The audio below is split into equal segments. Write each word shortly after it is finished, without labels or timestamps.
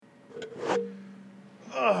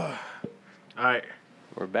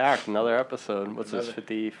back. Another episode. What's this,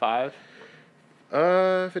 55?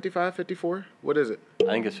 55, 54? What is it? I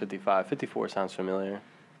think it's 55. 54 sounds familiar.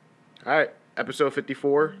 All right, episode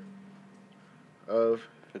 54 of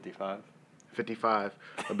 55. 55.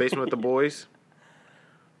 A Basement with the Boys.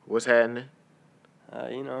 What's happening?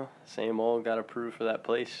 Same old. Got approved for that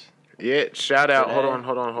place. Yeah, shout out. Today,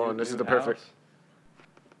 Hold on. This is the house. perfect.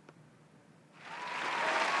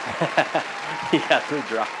 You got the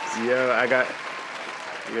drops. Yeah, I got.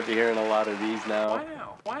 You're going to be hearing a lot of these now.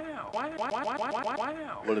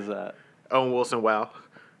 Wow. What is that? Owen Wilson, wow.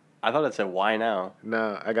 I thought it said, why now?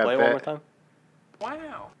 No, I got Play it that. one more time.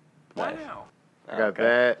 Wow. Nice. I got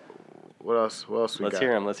that. What else we got? Let's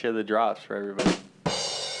hear them. Let's hear the drops for everybody.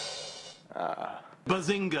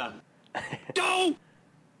 Bazinga. Go!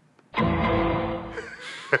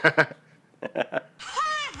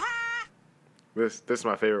 This is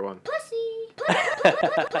my favorite one. Pussy.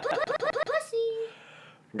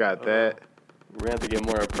 Got that. We're going to have to get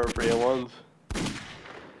more appropriate ones.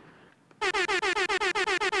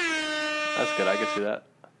 That's good. I can see that.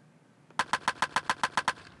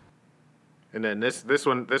 And then this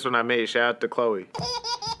one I made. Shout out to Chloe.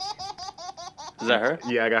 Is that her?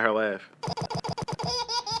 Yeah, I got her laugh.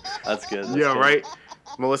 That's good. That's Yeah, good. right.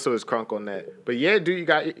 Melissa was crunk on that. But yeah, dude, you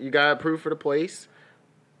got approved for the place.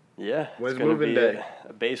 Yeah. When's it's gonna moving be day?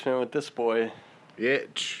 a basement with this boy. Yeah,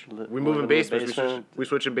 we Living moving in the basements. basement. We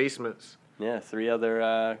switching basements. Yeah, 3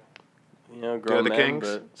 other, grown other men. kings?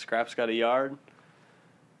 But Scrap's got a yard.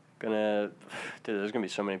 Dude, there's gonna be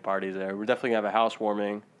so many parties there. We're definitely gonna have a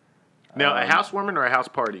housewarming. Now, a housewarming or a house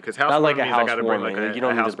party? Because Not housewarming like a means I gotta bring housewarming. like You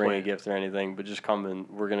don't a need house to bring a plant. gift or anything, but just come and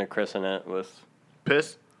we're gonna christen it with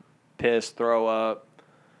Piss. piss, throw up,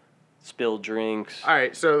 spilled drinks, All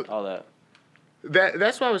right, so all that.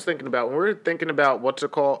 that's what I was thinking about when we were thinking about what's it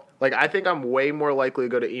called. Like, I think I'm way more likely to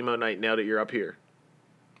go to emo night now that you're up here.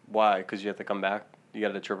 Why? Because you have to come back. You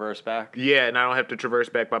got to traverse back. Yeah, and I don't have to traverse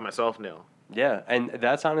back by myself now. Yeah, and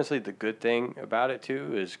that's honestly the good thing about it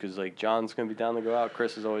too, is because like John's gonna be down to go out,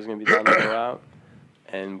 Chris is always gonna be down to go out,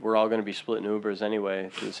 and we're all gonna be splitting Ubers anyway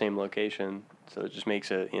to the same location, so it just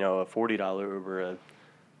makes it a $40 Uber,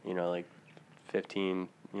 like $15,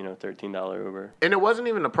 $13 Uber. And it wasn't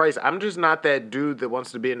even the price. I'm just not that dude that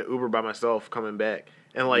wants to be in the Uber by myself coming back.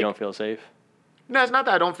 And like, You don't feel safe? no, it's not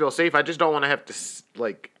that I don't feel safe. I just don't want to have to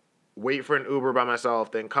like wait for an Uber by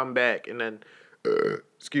myself, then come back, and then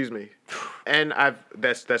excuse me. And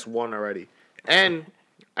that's one already. And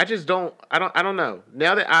I just don't. I don't know.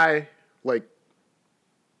 Now that I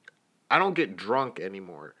don't get drunk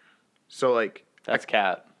anymore. So like, That's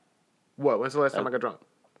cat. what? When's the last time I got drunk?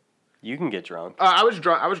 You can get drunk. I was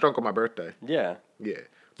drunk. I was drunk on my birthday. Yeah. Yeah,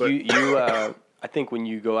 but You I think when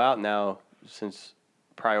you go out now, since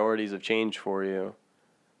priorities have changed for you,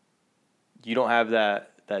 you don't have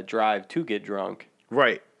that drive to get drunk.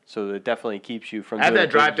 right. So it definitely keeps you from I have doing that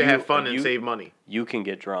it, drive but to you- have fun and you- save money. You can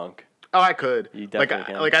get drunk. Oh, I could. You definitely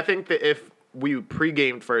can. Like I think that if we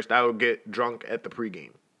pre-gamed first, I would get drunk at the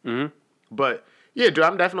pre-game. Mm-hmm. But yeah, dude,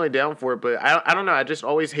 I'm definitely down for it. But I don't know. I just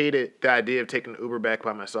always hated the idea of taking Uber back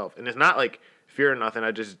by myself. And it's not like fear or nothing.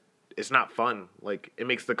 It's not fun. Like, it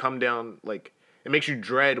makes the come down, like, it makes you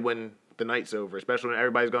dread when the night's over, especially when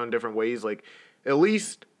everybody's going different ways. Like, at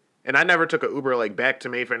least, and I never took an Uber like back to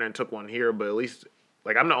Mayfair and then took one here, but at least,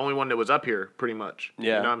 like, I'm the only one that was up here pretty much.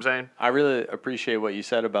 Yeah. You know what I'm saying? I really appreciate what you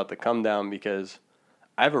said about the come down, because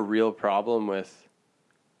I have a real problem with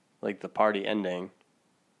like the party ending.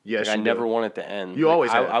 Yes, Like, I you never do. want it to end. You Like,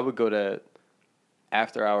 always have. I would go to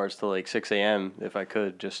after hours till like 6 a.m. if I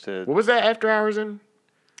could, just to What was that after hours in?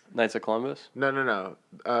 Knights of Columbus. No.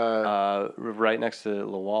 Right next to the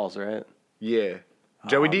walls, right? Yeah.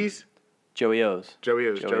 Joey D's? Joey O's. Joey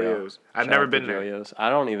O's. I've Shout never out to been there. Joey O's. I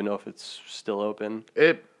don't even know if it's still open.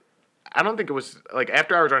 I don't think it was like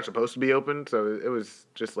after hours aren't supposed to be open, so it was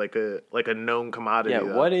just like a known commodity. Yeah,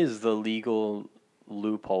 though. what is the legal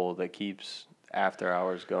loophole that keeps after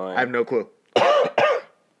hours going? I have no clue.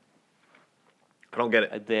 I don't get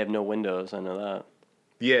it. They have no windows. I know that.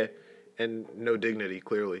 Yeah, and no dignity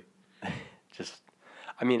clearly.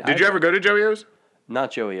 Did you ever go to Joey O's?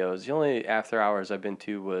 Not Joey O's. The only after hours I've been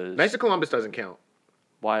to was. Knights of Columbus doesn't count.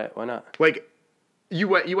 Why not? Like, you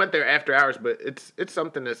went there after hours, but it's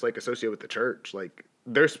something that's like associated with the church. Like,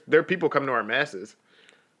 there are people coming to our masses.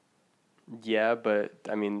 Yeah, but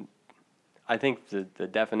I mean, I think the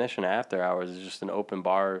definition of after hours is just an open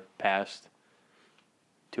bar past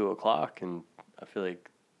 2:00, and I feel like,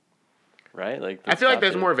 right? Like I feel like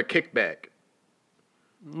there's more of a kickback.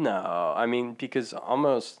 No, I mean, because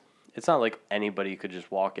almost it's not like anybody could just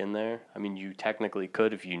walk in there. I mean, you technically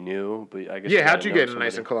could if you knew, but I guess. Yeah, you how'd gotta you know get in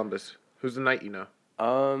Knights in somebody. Columbus? Who's the knight you know?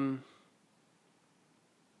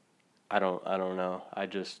 I don't know. I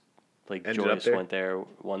just like Ended up Joyce there? went there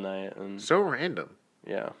one night and So random.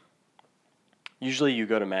 yeah. Usually you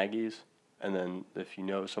go to Maggie's and then if you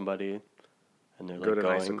know somebody and they're Go like to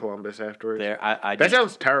Knights of going Columbus afterwards. there, I That just,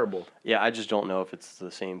 sounds terrible. yeah, I just don't know if it's the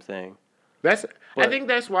same thing. I But- think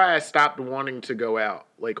that's why I stopped wanting to go out.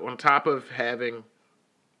 Like on top of having,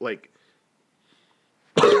 like,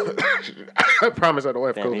 I promise I don't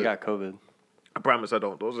have Damn, COVID. he got COVID. I promise I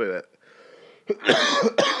don't. Don't say that.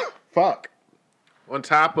 Fuck. On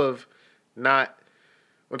top of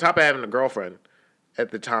having a girlfriend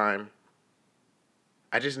at the time,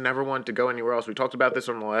 I just never wanted to go anywhere else. We talked about this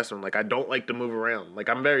on the last one. Like, I don't like to move around. Like,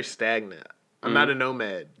 I'm very stagnant. I'm not a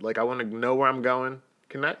nomad. Like, I want to know where I'm going.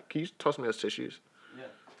 Can you toss me those tissues? Yeah.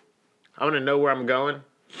 I want to know where I'm going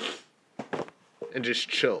and just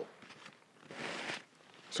chill.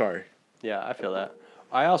 Sorry. Yeah, I feel that.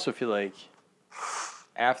 I also feel like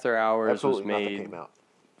After Hours was nothing made came out.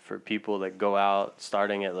 for people that go out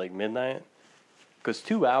starting at like midnight. Because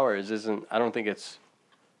 2 hours isn't, I don't think it's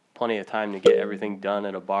plenty of time to get everything done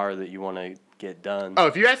at a bar that you want to get done. Oh,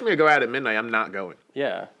 if you ask me to go out at midnight, I'm not going.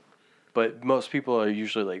 Yeah. But most people are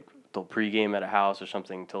usually like, they'll pregame at a house or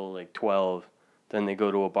something till like 12. Then they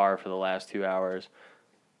go to a bar for the last 2 hours.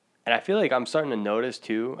 And I feel like I'm starting to notice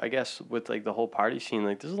too, I guess, with like the whole party scene,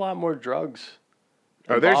 like there's a lot more drugs.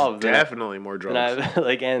 Oh, there's involved definitely more than drugs. I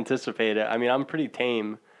like anticipated. I mean, I'm pretty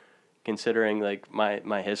tame considering like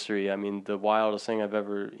my history. I mean, the wildest thing I've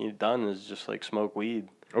ever done is just like smoke weed.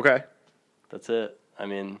 Okay. That's it. I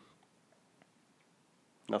mean,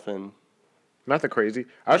 nothing. Nothing crazy.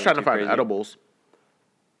 I was Nothing trying to too find crazy. edibles.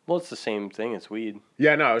 Well, it's the same thing. It's weed.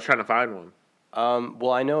 Yeah, no, I was trying to find one.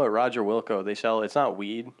 Well, I know at Roger Wilco they sell. It's not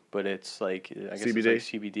weed, but it's like I guess CBD?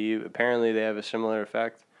 it's like CBD. Apparently, they have a similar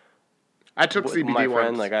effect. I took CBD My friend,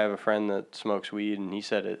 once. like I have a friend that smokes weed, and he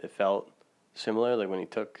said it felt similar, like when he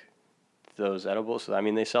took those edibles. So I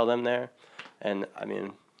mean, they sell them there, and I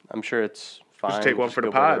mean, I'm sure it's fine. take one for the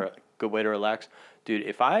a good way to pod. good way to relax, dude.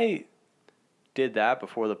 If I did that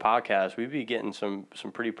before the podcast, we'd be getting some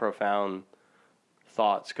pretty profound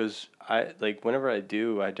thoughts. Because I like whenever I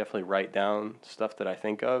do, I definitely write down stuff that I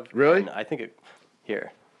think of. Really? And I think it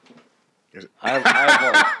here. Is it- I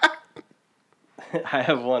have one. I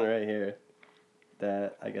have one right here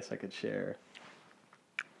that I guess I could share.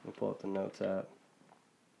 We'll pull up the notes app.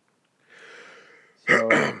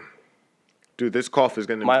 So, Dude, this cough is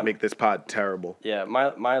going My- to make this pod terrible. yeah,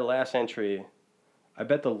 my last entry, I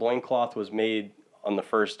bet the loincloth was made on the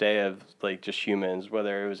first day of, like, just humans,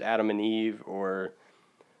 whether it was Adam and Eve or,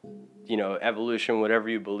 evolution, whatever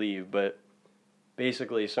you believe. But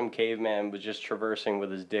basically, some caveman was just traversing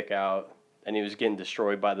with his dick out, and he was getting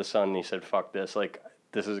destroyed by the sun, and he said, fuck this. Like,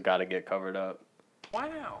 this has got to get covered up.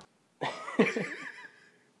 Wow.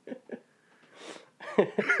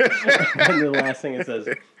 And the last thing it says,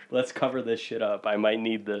 let's cover this shit up. I might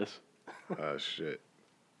need this. Oh, shit.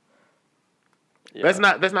 Yeah. That's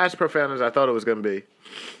not as profound as I thought it was going to be.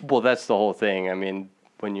 Well, that's the whole thing. I mean,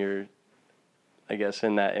 when you're, I guess,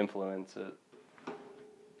 in that influence, it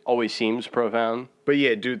always seems profound. But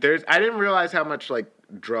yeah, dude, I didn't realize how much, like,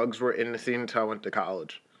 drugs were in the scene until I went to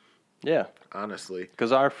college, Yeah. honestly.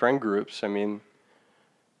 Because our friend groups, I mean,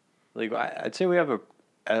 like, I'd say we have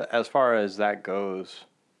as far as that goes,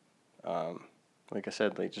 like I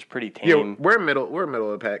said, like, just pretty tame. Yeah, we're middle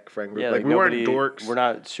of the pack friend group. Yeah, like, like we weren't nobody- dorks. we're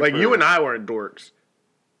not super. Like, you and I weren't dorks.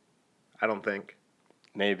 I don't think.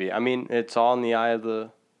 Maybe. I mean, it's all in the eye of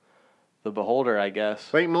the beholder, I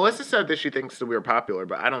guess. Like, Melissa said that she thinks that we were popular,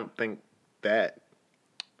 but I don't think that.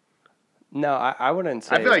 No, I wouldn't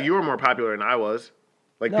say. I feel like you were more popular than I was.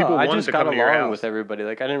 Like, No, people I wanted just to got come to your along house. with everybody.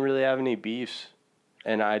 Like, I didn't really have any beefs,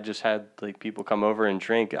 and I just had like people come over and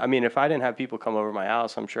drink. I mean, if I didn't have people come over my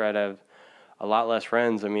house, I'm sure I'd have a lot less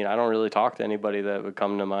friends. I mean, I don't really talk to anybody that would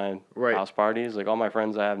come to my Right. house parties. Like, all my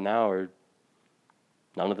friends I have now are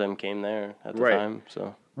none of them came there at the Right. time.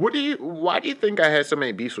 So Why do you think I had so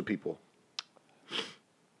many beefs with people?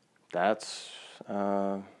 that's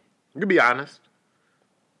You can be honest.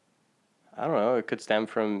 I don't know. It could stem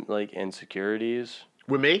from like insecurities.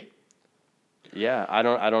 With me? Yeah, I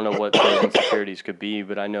don't know what those insecurities could be,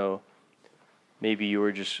 but I know maybe you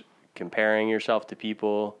were just comparing yourself to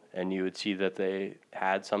people and you would see that they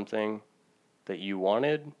had something that you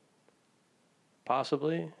wanted,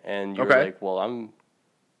 possibly, and you're Okay. like, well, I'm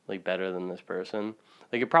like better than this person.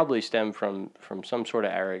 Like, it probably stemmed from some sort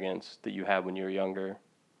of arrogance that you had when you were younger.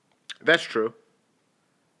 That's true.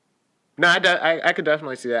 No, I could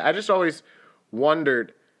definitely see that. I just always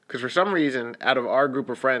wondered, because for some reason, out of our group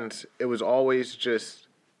of friends, it was always just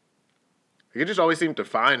It just always seemed to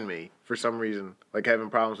find me for some reason, like having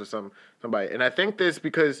problems with somebody. And I think this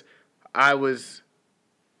because I was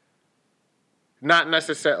not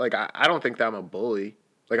necessarily, like, I don't think that I'm a bully.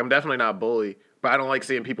 Like, I'm definitely not a bully, but I don't like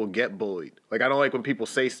seeing people get bullied. Like, I don't like when people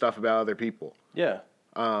say stuff about other people. Yeah.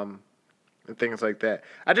 And things like that.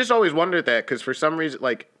 I just always wondered that because for some reason,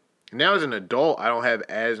 like, now as an adult, I don't have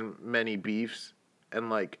as many beefs. And,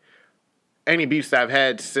 like, any beefs that I've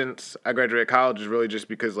had since I graduated college is really just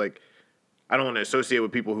because, like, I don't want to associate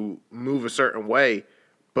with people who move a certain way.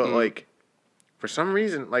 But, like, for some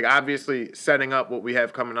reason, like, obviously setting up what we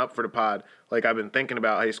have coming up for the pod, like, I've been thinking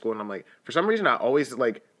about high school, and I'm like, for some reason, I always,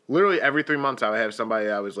 like, literally every 3 months I would have somebody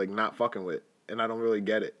I was, like, not fucking with. And I don't really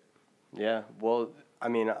get it. Yeah. Well, I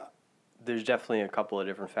mean, there's definitely a couple of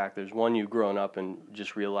different factors. One, you've grown up and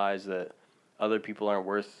just realized that other people aren't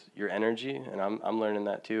worth your energy, and I'm learning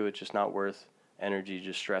that too. It's just not worth energy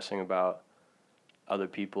just stressing about other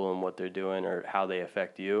people and what they're doing or how they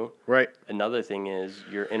affect you. Right. Another thing is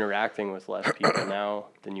you're interacting with less people now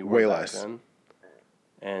than you were Way back less. then.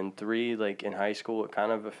 And 3, like in high school, it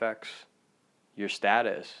kind of affects your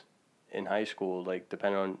status in high school, like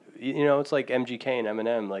depending on, you know, it's like MGK and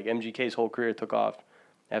Eminem. Like MGK's whole career took off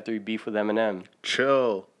after he beefed with Eminem.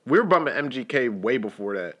 Chill. We were bumping MGK way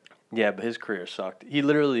before that. Yeah, but his career sucked. He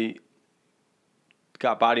literally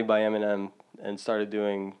got bodied by Eminem and started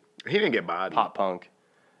doing He didn't get bodied. pop punk.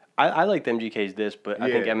 I liked MGK's diss, but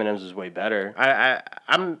I think Yeah. Eminem's is way better.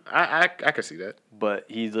 I could see that. But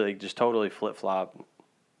he's like just totally flip flop,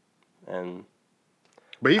 and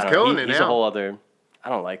But he's I don't know, killing it he's now. a whole other. I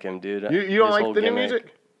don't like him, dude. You don't His like whole the new gimmick.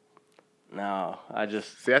 music? No, I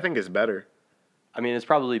just. See, I think it's better. I mean, it's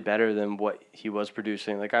probably better than what he was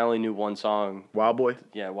producing. Like I only knew one song. Wild Boy?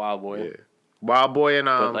 Yeah, Wild Boy. Yeah. Wild Boy and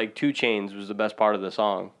But like 2 Chainz was the best part of the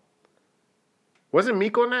song. wasn't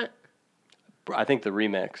Meek on that? I think the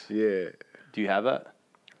remix. Yeah. Do you have that?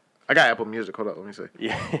 I got Apple Music. Hold up, let me see.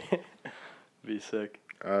 Yeah. Be sick.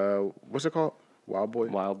 What's it called? Wild Boy?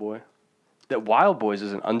 Wild Boy. That Wild Boys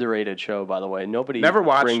is an underrated show, by the way. Nobody Never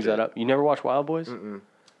watched brings it. that up. You never watched Wild Boys? Mm-mm.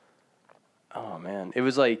 Oh man, it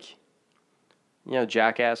was like, you know,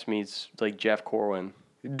 Jackass meets like Jeff Corwin.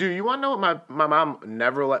 Dude, you want to know what my mom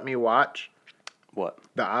never let me watch? What?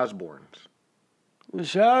 The Osbournes.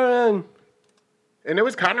 Sharon. And it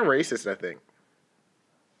was kind of racist, I think.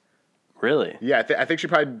 Really? Yeah, I think she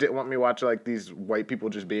probably didn't want me to watch like these white people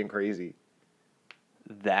just being crazy.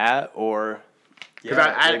 That or 'Cause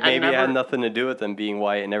yeah, I like maybe it never- had nothing to do with him being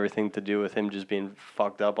white and everything to do with him just being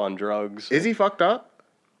fucked up on drugs. Is he fucked up?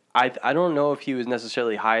 I don't know if he was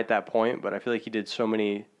necessarily high at that point, but I feel like he did so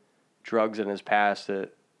many drugs in his past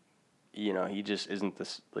that, you know, he just isn't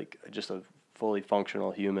this like just a fully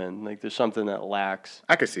functional human. Like there's something that lacks,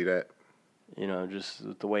 I could see that. you know,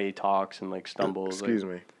 just the way he talks and like stumbles. Excuse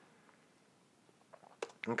me.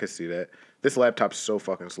 I could see that. This laptop's so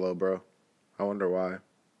fucking slow, bro. I wonder why.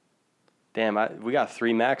 Damn, we got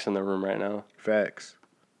 3 Macs in the room right now. Facts.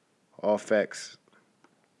 All facts.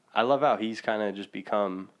 I love how he's kind of just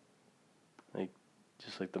become like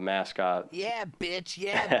just like the mascot. Yeah,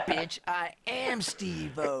 bitch, I am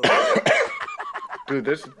Steve-O. Dude,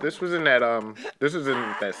 this was in that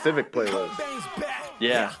Civic playlist.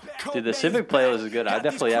 Yeah, dude, the Civic playlist is good. I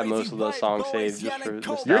definitely have most of those songs saved just for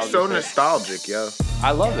nostalgia. You're so sake. nostalgic, yo.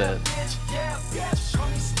 I love it.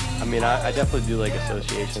 I mean, I definitely do like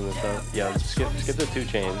association with them. Yeah, skip the 2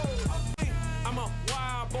 Chainz.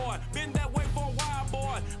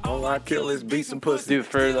 All I kill is beats and pussy. Dude,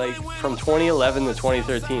 for like from 2011 to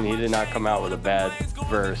 2013, he did not come out with a bad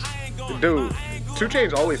verse. Dude, 2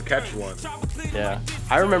 Chainz always catch one. Yeah,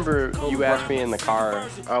 I remember you asked me in the car.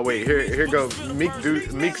 Oh wait, here goes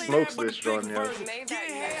Meek smokes this joint, yo.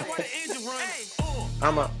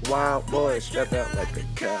 I'm a wild boy, step out like a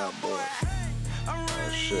cowboy. Oh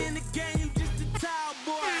shit.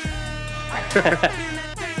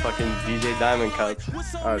 Fucking DJ Diamond Cuts.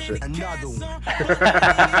 Oh shit. Another one.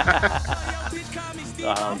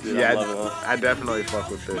 Dude, Yeah, I'm loving it. I definitely fuck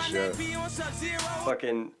with this, yo.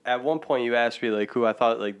 Fucking, at one point you asked me like who I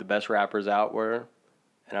thought like the best rappers out were,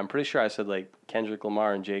 and I'm pretty sure I said like Kendrick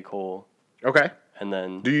Lamar and J. Cole, Okay. and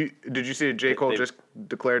then Did you see that J. Cole They- just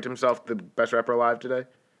declared himself the best rapper alive today?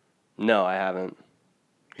 no, I haven't.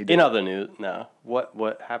 He did. In other news, no.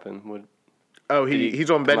 What happened? What? Oh, Did he he's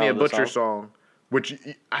on come Benny out and with a Butcher song, which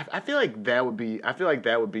I feel like that would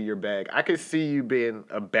be your bag. I could see you being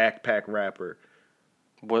a backpack rapper,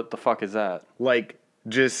 What the fuck is that? like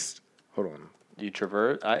just hold on, You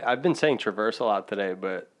traverse? I've been saying traverse a lot today,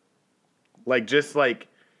 but like just like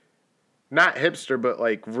not hipster, but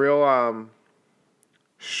like real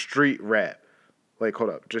street rap. Like hold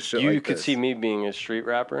up, just shit you like could this. see me being a street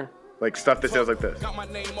rapper. Like stuff that sounds like this. Got my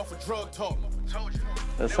name off of drug talk.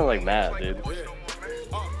 That sounds like Matt, dude.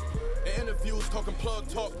 In interviews talking plug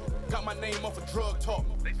talk. Got my name off of drug talk.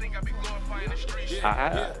 They think I be glorifying the street.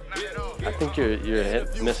 I think you're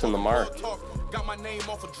missing the mark. Got my name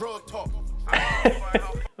off of drug talk.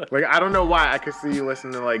 Like, I don't know why I could see you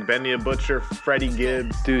listening to like Benny the Butcher, Freddie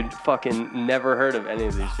Gibbs. Dude, fucking never heard of any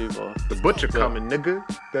of these people. The Butcher coming, nigga.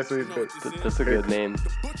 That's what he said. That's a good name.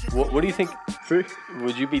 What do you think? See?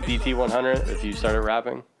 Would you be DT 100 if you started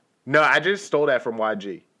rapping? No, I just stole that from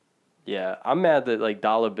YG. Yeah, I'm mad that like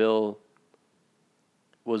Dollar Bill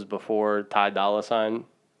was before Ty Dolla $ign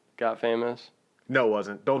got famous. No, it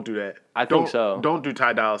wasn't. Don't do that. I think so. Don't do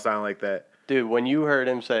Ty Dolla $ign like that. Dude, when you heard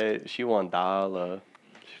him say she want dollar,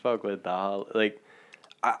 she fuck with dollar, like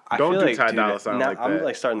I Don't feel do like, Ty dude, Dolla $ign now like I'm that.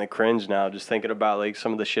 like starting to cringe now, just thinking about like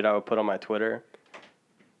some of the shit I would put on my Twitter,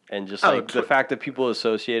 and just like the fact that people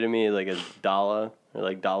associated me like as Dollar or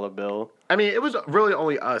like Dollar Bill. I mean, it was really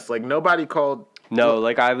only us. Like, nobody called. No,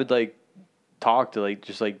 like I would like talk to like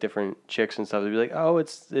just like different chicks and stuff. They'd be like, "Oh,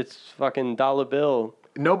 it's fucking Dollar Bill."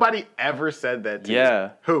 Nobody ever said that to Yeah. you.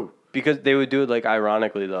 Who? Because they would do it like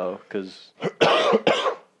ironically though, because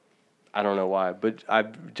I don't know why, but I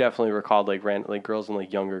definitely recalled like like girls in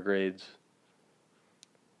like younger grades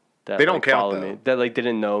that They don't like, count, followed though. me, that like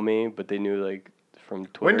didn't know me, but they knew like from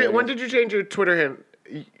Twitter. When did you change your Twitter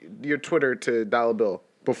to Dollar Bill?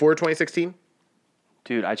 Before 2016?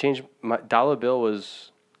 Dude, I changed my Dollar Bill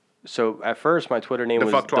was so at first my Twitter name The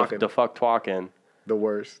was Fuck Twalkin'. the Fuck Twalkin'. The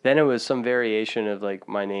worst. Then it was some variation of like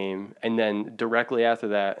my name, and then directly after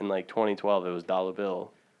that in like 2012 it was Dollar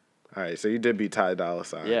Bill. All right, so you did beat Ty Dolla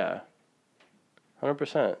 $ign. Yeah,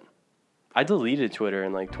 100%. I deleted Twitter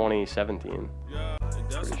in like 2017.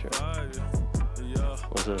 Pretty sure.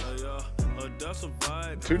 What's this?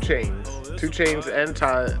 2 Chainz and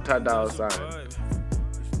Ty Dolla $ign.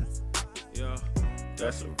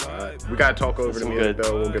 That's a vibe. We gotta talk over the Some music good,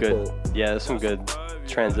 though. We'll get good. pulled. Yeah, there's some good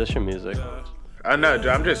transition music. I know, dude,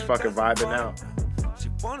 I'm just fucking vibing out.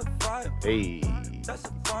 Hey.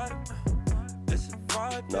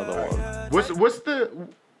 Another one. What's the?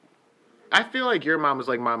 I feel like your mom was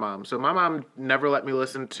like my mom. So my mom never let me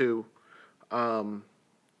listen to parental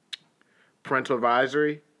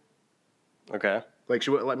advisory. Okay. Like, she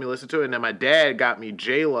wouldn't let me listen to it. And then my dad got me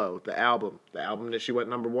J-Lo, the album that she went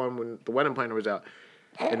number 1 when the Wedding Planner was out.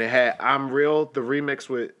 And it had I'm Real, the remix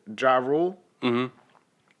with Ja Rule. Mm-hmm.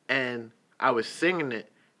 And I was singing it.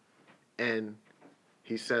 And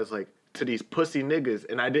he says, like, to these pussy niggas.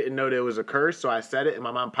 And I didn't know there was a curse, so I said it, and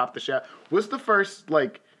my mom popped the shit out. What's the first,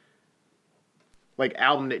 like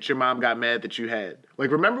album that your mom got mad that you had?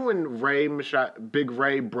 Like, remember when Big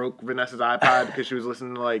Ray broke Vanessa's iPod because she was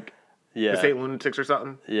listening to, like, Yeah. the St. Lunatics or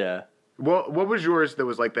something? Yeah. What was yours that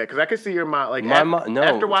was like that? Because I could see your mom, like, No.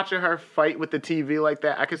 after watching her fight with the TV like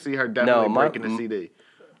that, I could see her definitely breaking the CD.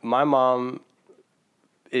 My mom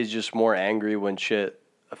is just more angry when shit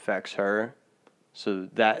affects her. So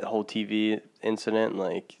that whole TV incident,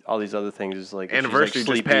 like all these other things, is like if she's, Anniversary like, just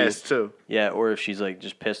sleepy, passed, too. Yeah, or if she's like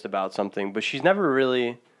just pissed about something, but she's never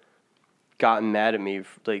really gotten mad at me.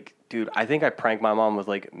 Like, dude, I think I pranked my mom with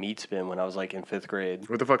like Meat Spin when I was like in 5th grade.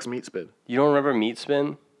 What the fuck's Meat Spin? You don't remember Meat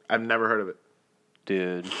Spin? I've never heard of it.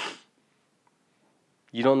 Dude.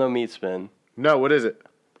 You don't know Meat Spin? No, what is it?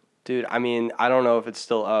 Dude, I mean, I don't know if it's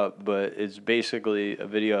still up, but it's basically a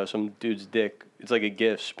video of some dude's dick. It's like a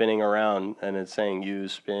GIF spinning around, and it's saying, "You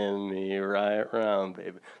spin me right round,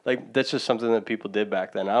 baby." Like, that's just something that people did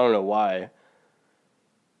back then. I don't know why.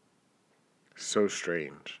 So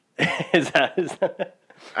strange. is that?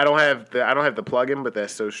 I don't have the plugin, but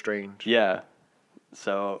that's so strange. Yeah.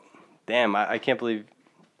 So, damn, I can't believe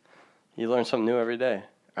you learn something new every day.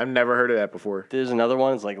 I've never heard of that before. There's another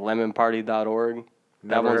one. It's like lemonparty.org.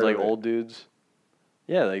 That Never one's heard like of it. old dudes.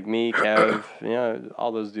 Yeah, like me, Kev,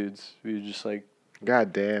 all those dudes. We were just like,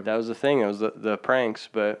 God damn. that was the thing. It was the pranks,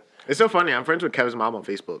 but It's so funny. I'm friends with Kev's mom on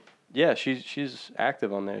Facebook. yeah, she's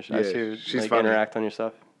active on there. I Yeah, see her she's like, funny. interact on your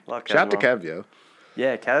stuff. Love Shout out to Kev's mom. Kev, yo.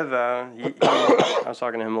 Yeah, Kev. I was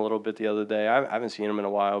talking to him a little bit the other day. I haven't seen him in a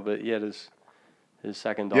while, but he had his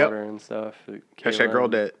second Yep. daughter and stuff. Hashtag girl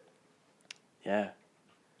Caitlin. dad. Yeah.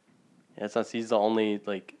 Yeah, it's nuts. He's the only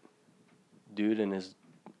like dude in his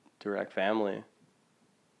direct family.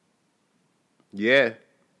 Yeah.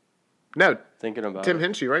 No, Thinking about Tim it.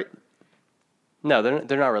 Hinchy, right? No,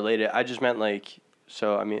 they're not related. I just meant like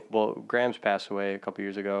so. I mean, well, Grams passed away a couple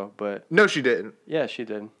years ago, but No, she didn't. yeah, she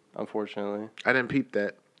did. Unfortunately, I didn't peep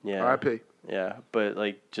that. yeah. R.I.P. Yeah, but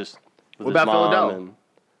like just with What his about mom Philadelphia?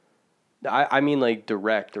 and I mean like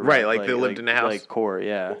direct, Right, like they lived in the house? like core,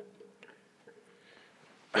 yeah.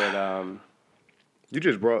 But You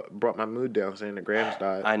just brought my mood down saying the Grams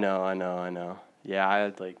died. I know. Yeah, I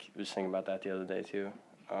was thinking about that the other day too.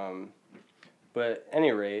 But at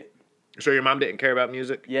any rate, So your mom didn't care about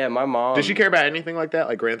music? yeah, my mom. Did she care about anything like that,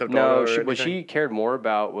 like Grand Theft Auto? No, or what anything? she cared more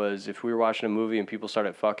about was if we were watching a movie and people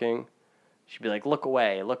started fucking, she'd be like, "Look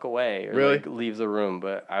away," or Really? like leave the room.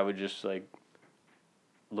 But I would just like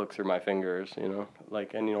look through my fingers,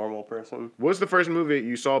 like any normal person. What was the first movie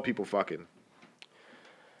you saw people fucking?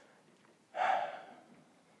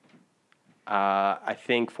 I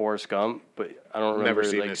think Forrest Gump, but I don't remember Never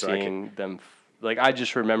seen like it, so I seeing them. Like I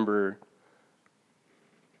just remember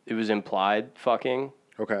it was implied fucking.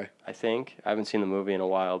 Okay. I think I haven't seen the movie in a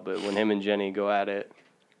while, but when him and Jenny go at it,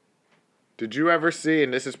 Did you ever see,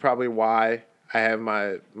 and this is probably why I have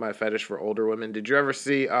my fetish for older women, did you ever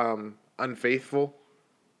see Unfaithful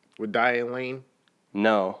with Diane Lane?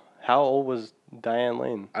 no. How old was Diane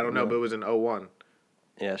Lane? I don't know, but it was in 01.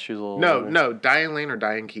 Yeah, she was a little. No, older. no, Diane Lane or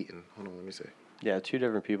Diane Keaton. Hold on, let me see. Yeah, two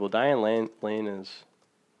different people. Diane Lane is,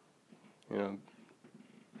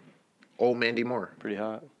 Old Mandy Moore. pretty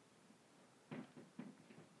hot.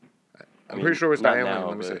 I'm pretty sure it was not Diane now, Lane.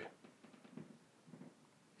 Let me but- see.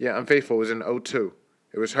 Yeah, Unfaithful was in 02.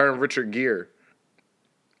 It was her and Richard Gere.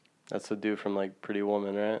 That's the dude from like Pretty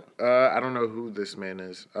Woman, right? I don't know who this man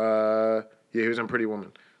is. Yeah, he was in Pretty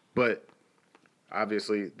Woman. But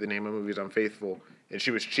obviously the name of the movie is Unfaithful. And she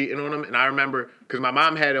was cheating on him. And I remember, because my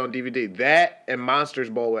mom had it on DVD, that and Monsters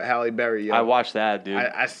Ball with Halle Berry, yo. I watched that, dude.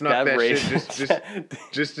 I snuck that shit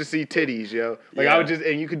racist- just to see titties, yo. Like Yeah. I would just,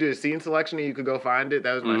 and you could do a scene selection and you could go find it.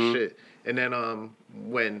 That was my shit. And then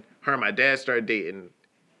when her and my dad started dating,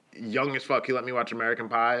 young as fuck, he let me watch American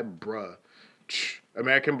Pie, bruh.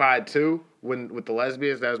 American Pie 2 with the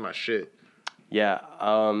lesbians, that was my shit. Yeah,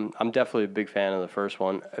 I'm definitely a big fan of the first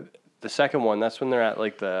one. The second one, that's when they're at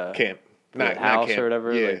like the Camp. the Not house camp. or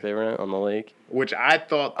whatever. Yeah. Like they were on the lake. Which I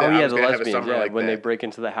thought that Oh I yeah, was the gonna have a lesbians. summer Yeah, like when that. they break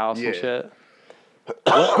into the house Yeah. and shit.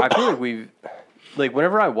 I feel like we've, like,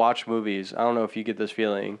 whenever I watch movies, I don't know if you get this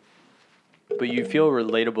feeling, but you feel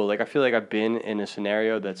relatable. Like I feel like I've been in a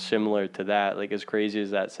scenario that's similar to that. Like as crazy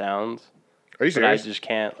as that sounds, Are you but I serious? just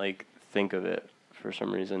can't like think of it for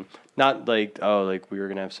some reason. Not like, oh, like we were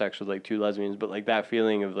gonna have sex with like two lesbians, but like that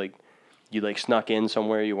feeling of like you like snuck in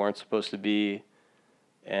somewhere you weren't supposed to be,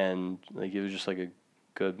 and like it was just like a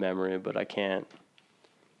good memory, but I can't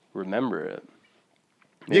remember it.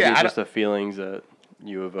 Maybe Yeah, it's I just the feelings that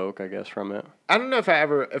you evoke, I guess, from it. I don't know if I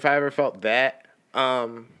ever felt that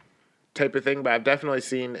type of thing, but I've definitely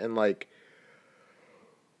seen in like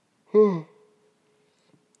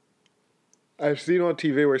I've seen on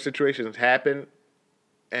TV where situations happen,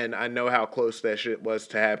 and I know how close that shit was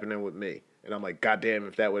to happening with me, and I'm like, God damn,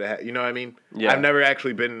 if that would have, you know what I mean? Yeah. I've never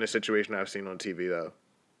actually been in a situation I've seen on TV though,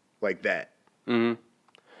 like that. Maybe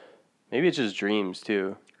it's just dreams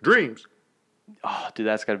too. Dreams, Oh, dude,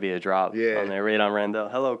 that's got to be a drop. Yeah. On there, right on Randall.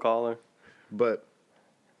 Hello, caller. but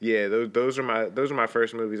yeah, those are my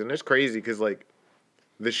first movies, and it's crazy because like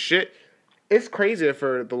the shit. It's crazy that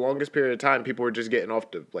for the longest period of time, people were just getting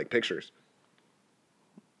off to like pictures.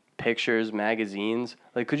 Pictures, magazines.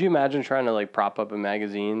 Like, could you imagine trying to like prop up a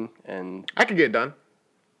magazine and I could get it done.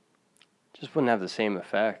 just wouldn't have the same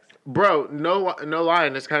effect? Bro, no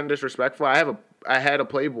lying. It's kind of disrespectful. I had a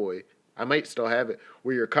Playboy. I might still have it.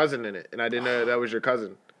 With your cousin in it, and I didn't know that was your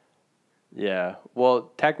cousin. Yeah.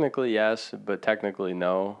 Well, technically yes, but technically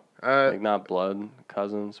no. Uh, Like not blood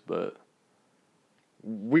cousins, but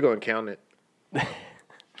we gonna count it.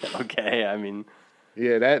 okay. I mean,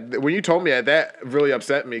 Yeah, that when you told me that really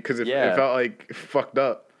upset me because it Yeah. felt like fucked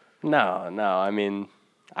up. no. I mean,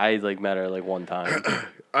 I like met her like one time.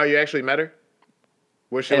 Oh, you actually met her?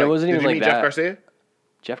 Was she And it like? wasn't did even you like meet Jeff that. Garcia?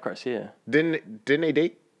 Jeff Garcia. Didn't they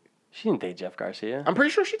date? She didn't date Jeff Garcia. I'm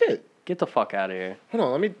pretty sure she did. Get the fuck out of here. Hold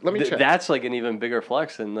on, let me check. That's like an even bigger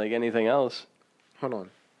flex than like anything else. Hold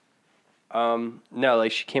on. No,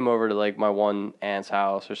 like she came over to like my one aunt's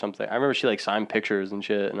house or something. I remember she like signed pictures and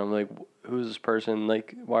shit, and I'm like, who's this person?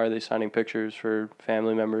 Like, why are they signing pictures for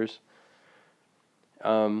family members?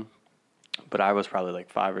 But I was probably like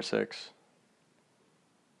 5 or 6.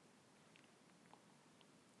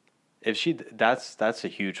 If she, that's a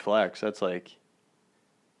huge flex. That's like,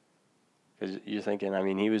 because you're thinking. I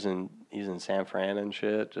mean, he's in San Fran and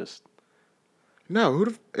shit. Just No,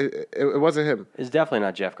 it wasn't him. it's definitely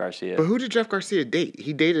not Jeff Garcia. But who did Jeff Garcia date?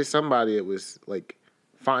 He dated somebody that was like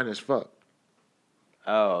fine as fuck.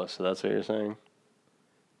 Oh, so that's what you're saying.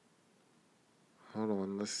 Hold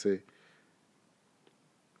on, let's see.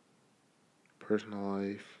 Personal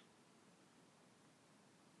life.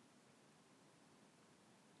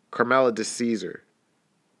 Carmela de Caesar.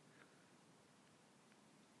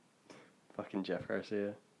 Fucking Jeff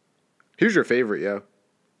Garcia. Who's your favorite, yo?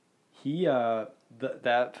 He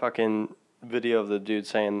that fucking video of the dude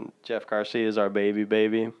saying Jeff Garcia is our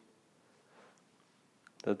baby.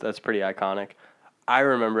 That's pretty iconic. I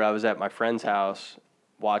remember I was at my friend's house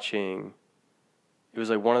watching. It was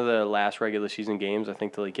like one of the last regular season games, I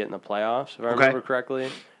think, to like get in the playoffs, if I remember correctly.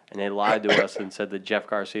 And they lied to us and said that Jeff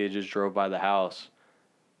Garcia just drove by the house,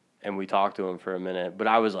 and we talked to him for a minute. But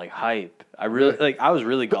I was like hype. I was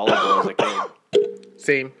really gullible as a kid.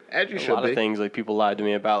 Same, as you should be. A lot of things like people lied to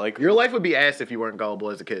me about. Like Your life would be ass if you weren't gullible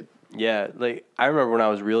as a kid. yeah, like I remember when I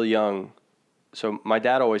was real young. So my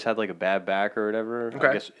dad always had like a bad back or whatever. Okay.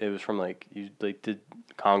 I guess it was from like you like did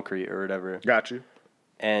concrete or whatever. Got you.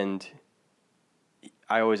 And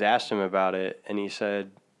I always asked him about it, and he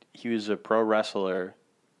said he was a pro wrestler,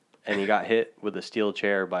 and he got hit with a steel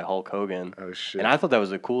chair by Hulk Hogan. Oh, shit. And I thought that was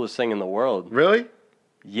the coolest thing in the world. Really?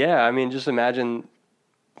 Yeah, I mean, just imagine,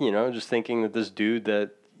 just thinking that this dude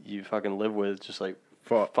that you fucking live with just like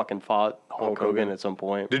fucking fought Hulk Hogan at some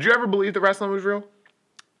point. Did you ever believe the wrestling was real?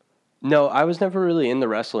 No, I was never really into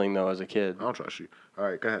wrestling though as a kid. I don't trust you. All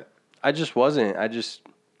right, go ahead. I just wasn't.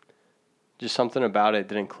 Just something about it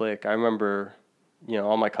didn't click. I remember,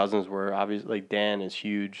 all my cousins were obviously like Dan is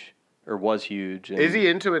huge or was huge. And, Is he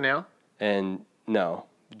into it now? And no,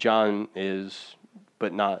 John is,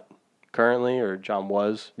 but not currently. Or John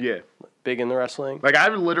was. Yeah. Big in the wrestling. Like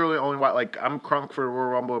I've literally only watched. Like I'm crunk for Royal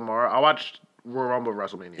Rumble tomorrow. I watched Royal Rumble and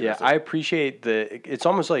WrestleMania. Yeah, I appreciate it's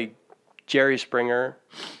almost like Jerry Springer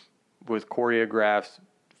with choreographed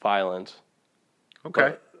violence.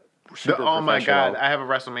 Okay. Super Oh my professional. God, I have a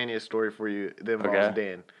WrestleMania story for you that involves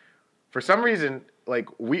Dan. For some reason, like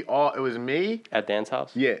it was me. At Dan's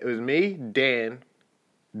house? Yeah, it was me, Dan,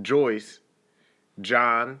 Joyce,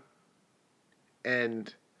 John,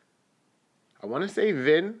 and I want to say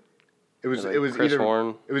Vin. It was Chris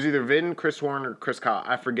Horn. It was either Vin, Chris Horn, or Chris Kyle.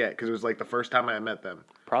 I forget because it was like the first time I met them.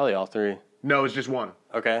 Probably all three. No, it was just one.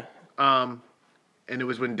 Okay. And it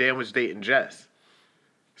was when Dan was dating Jess.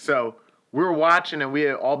 So we were watching, and we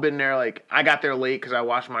had all been there. Like I got there late because I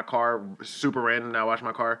washed my car, super random. And I washed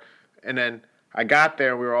my car, and then I got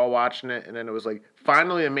there. We were all watching it, and then it was like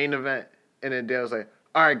finally a main event. And then Dan was like,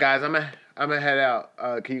 "All right, guys, I'm gonna head out.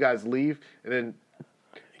 Can you guys leave?" And then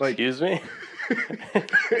like, excuse me.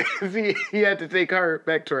 he had to take her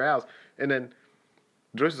back to her house, and then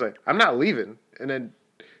Joyce was like, "I'm not leaving," and then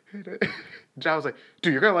John was like,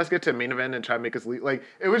 "Dude, you're gonna let's get to the main event and try to make us leave." Like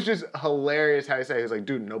it was just hilarious how he said it. He was like,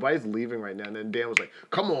 "Dude, nobody's leaving right now." And then Dan was like,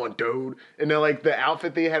 "Come on, dude." And then like the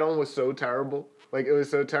outfit they had on was so terrible. Like it was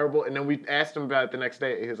so terrible. And then we asked him about it the next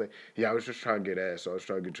day. He was like, "Yeah, I was just trying to get ass, so I was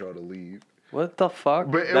trying to get y'all to leave." What the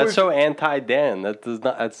fuck? But That's so anti-Dan. That does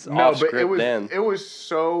not. That's off script but Dan. it was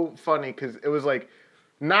so funny because it was like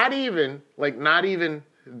not even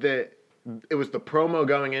that it was the promo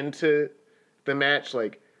going into the match.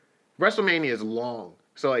 Like WrestleMania is long,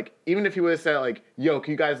 so like even if he would have said like, "Yo,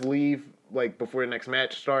 can you guys leave like before the next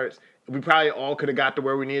match starts?" We probably all could have got to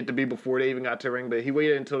where we needed to be before they even got to the ring. But he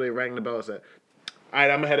waited until they rang the bell and said, "All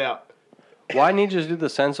right, I'm gonna head out." Why didn't he just do the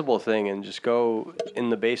sensible thing and just go in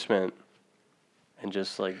the basement and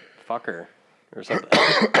just like fuck her or something?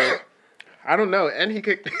 I don't know. And he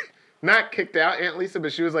not kicked out Aunt Lisa,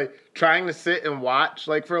 but she was like trying to sit and watch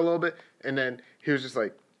like for a little bit, and then he was just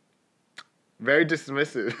like very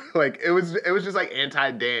dismissive. Like it was just like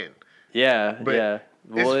anti-Dan. Yeah, But yeah.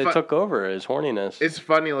 Well, it took over his horniness. It's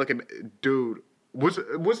funny looking, dude. What's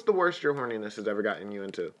the worst your horniness has ever gotten you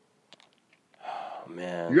into? Oh,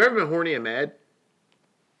 man. You ever been horny and mad?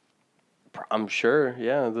 I'm sure.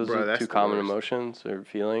 Yeah, those Bro, are that's two the common worst. emotions or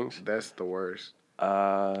feelings. That's the worst.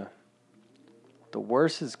 The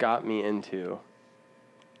worst it's got me into.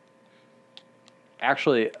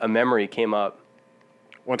 Actually, a memory came up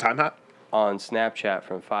One time hot? on Snapchat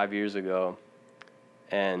from 5 years ago,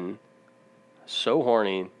 and so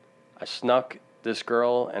horny, I snuck this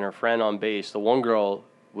girl and her friend on base. The one girl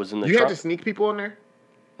was in the You trunk. had to sneak people in there?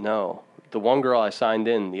 No, the one girl I signed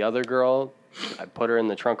in. The other girl, I put her in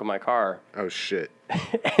the trunk of my car, Oh shit.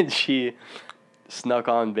 and she snuck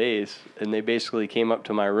on base. And they basically came up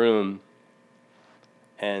to my room,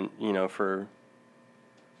 and for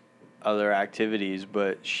other activities.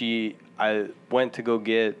 But I went to go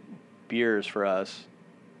get beers for us.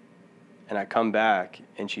 And I come back,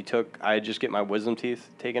 and I had just get my wisdom teeth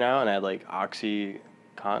taken out, and I had like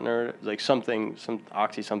OxyContin or like some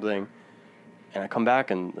Oxy something. And I come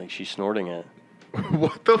back, and like she's snorting it.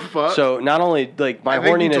 What the fuck? So not only like my I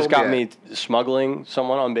think you horniness told got me me smuggling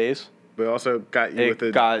someone on base, but also got you with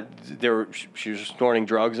the she was snorting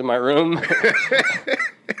drugs in my room.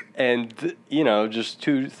 And just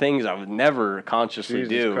two things I would never consciously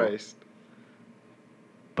Jesus do. Christ.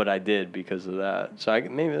 but I did because of that.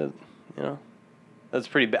 So that's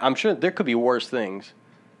pretty bad. I'm sure there could be worse things.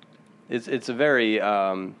 It's a very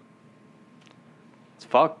it's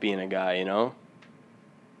fucked being a guy, you know.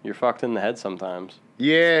 You're fucked in the head sometimes.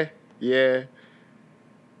 Yeah. You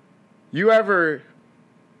ever...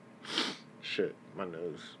 Shit, my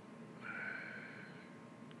nose.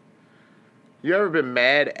 You ever been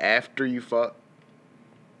mad after you fuck?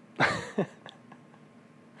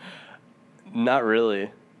 Not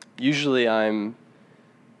really. Usually I'm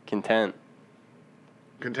content.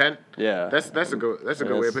 Content? Yeah. That's a good way to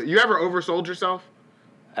put it. You ever oversold yourself?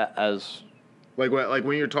 As Like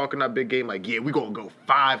when you're talking that big game, like, yeah, we gonna go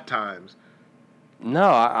 5 times. no,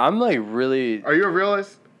 I'm like really. Are you a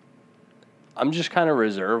realist? I'm just kind of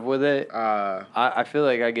reserved with it. Uh, I feel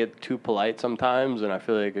like I get too polite sometimes, and I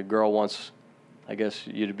feel like a girl wants, I guess,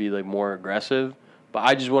 you to be like more aggressive. But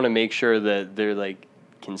I just want to make sure that they're like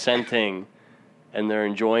consenting and they're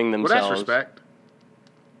enjoying well, themselves. that's respect.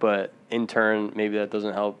 But in turn, maybe that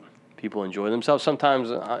doesn't help people enjoy themselves.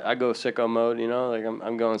 Sometimes I go sicko mode, you know, like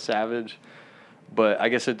I'm going savage. But I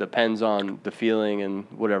guess it depends on the feeling and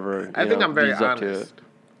whatever. I think I'm very leads up to honest. it.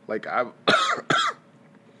 Like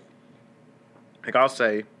like I'll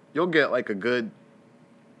say, you'll get like a good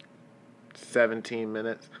 17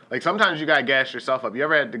 minutes. Like sometimes you gotta gas yourself up. You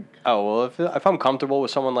ever had to? Oh well, if I'm comfortable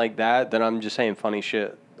with someone like that, then I'm just saying funny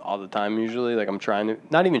shit all the time. Usually, like I'm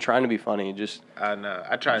not even trying to be funny. Just I know.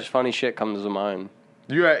 I try. just funny shit comes to mind.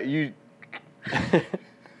 You.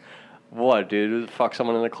 What, dude? Fuck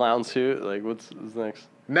someone in a clown suit? Like, what's next?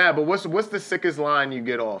 Nah, but what's the sickest line you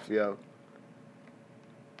get off, yo?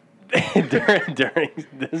 during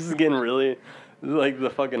this is getting really like the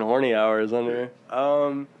fucking horny hours on here.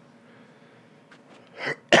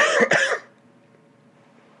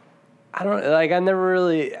 I don't like. I never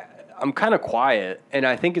really. I'm kind of quiet, and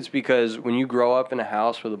I think it's because when you grow up in a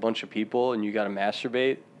house with a bunch of people and you got to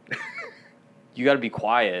masturbate, you got to be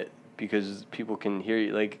quiet because people can hear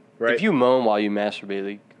you. Like, right. If you moan while you masturbate,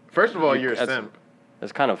 like, First of all, you're a simp.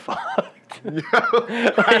 that's kind of fucked. Yo,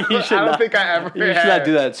 I don't think I ever. You should not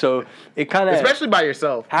do that. So it kind of, especially by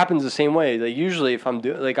yourself, happens the same way. Like usually, if I'm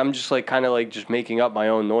doing, like, I'm just like kind of like just making up my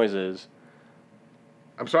own noises.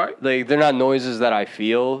 I'm sorry. Like they're not noises that I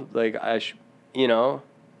feel. Like you know,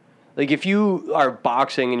 like if you are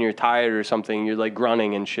boxing and you're tired or something, you're like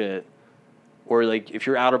grunting and shit. Or like if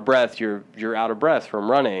you're out of breath, you're out of breath from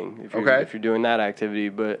running. If you're doing that activity,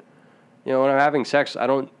 but you know when I'm having sex, I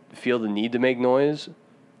don't feel the need to make noise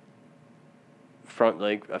from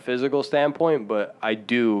like a physical standpoint, but I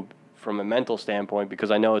do from a mental standpoint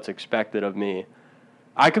because I know it's expected of me.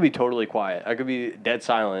 I could be totally quiet. I could be dead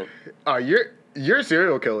silent. Oh, you're a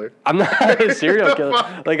serial killer. I'm not a serial The killer.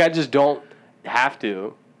 fuck? Like I just don't have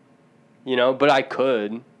to, you know. But I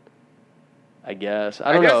could. I guess.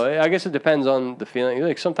 I don't know. I guess it depends on the feeling.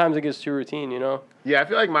 Like sometimes it gets too routine, you know. Yeah, I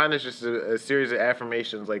feel like mine is just a series of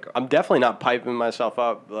affirmations. Like I'm definitely not piping myself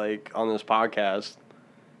up like on this podcast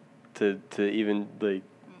to even like.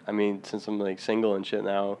 I mean, since I'm like single and shit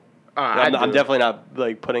now, I'm definitely not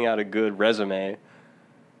like putting out a good resume.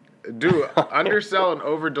 Do undersell and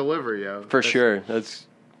over deliver, yo. For sure, that's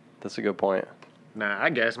a good point. Nah,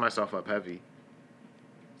 I gas myself up heavy.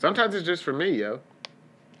 Sometimes it's just for me, yo.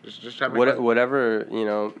 Just try to make Whatever you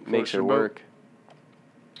know makes it your boat. work.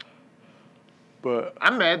 But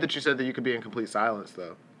I'm mad that you said that you could be in complete silence,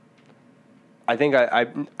 though. I think I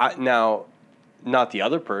now, not the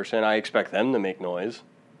other person. I expect them to make noise.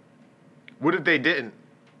 What if they didn't?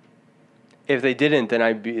 If they didn't, then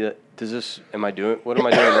I'd be. Am I doing? What am I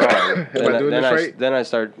doing wrong? Am I doing this right? Then I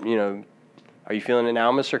start. You know, are you feeling it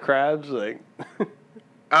now, Mr. Krabs? Like.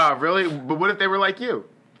 Really? But what if they were like you?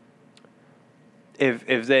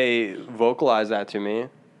 If they vocalize that to me.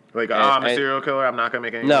 Like, I'm a serial killer. I'm not gonna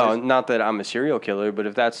make any. No, noise. not that I'm a serial killer, but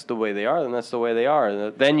if that's the way they are, then that's the way they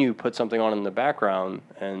are. Then you put something on in the background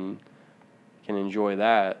and can enjoy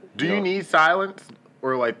that. Do you need silence,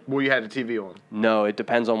 or like, will you have the TV on? No, it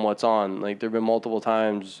depends on what's on. Like there've been multiple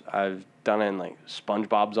times I've done it, and like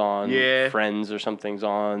SpongeBob's on, Friends or something's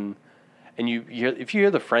on, and if you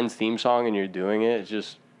hear the Friends theme song and you're doing it, it's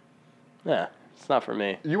just, it's not for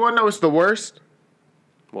me. You wanna know what's the worst?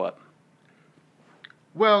 What?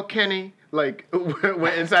 Well, Kenny, like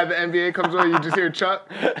when Inside the NBA comes on, you just hear Chuck.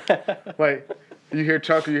 Like you hear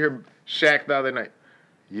Chuck or you hear Shaq the other night.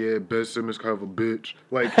 Yeah, Ben Simmons kind of a bitch.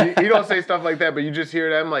 Like he don't say stuff like that, but you just hear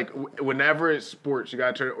them like whenever it's sports, you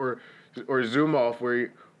gotta turn or zoom off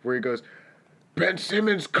where he goes, Ben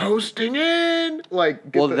Simmons coasting in.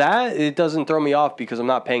 Like that it doesn't throw me off because I'm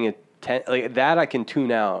not paying attention. Like that I can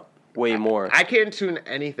tune out. way more. I can't tune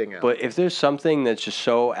anything out. But if there's something that's just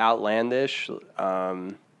so outlandish, you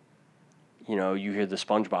know, you hear the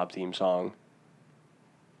SpongeBob theme song,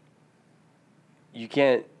 you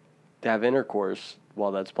can't have intercourse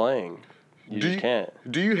while that's playing. You can't.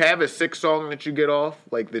 Do you have a sick song that you get off?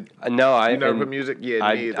 Like the No, I you never and put music? Yeah,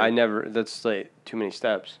 me either. I never. That's like too many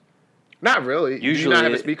steps. Not really. Do you Usually not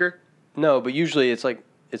have a it- speaker? No, but usually it's like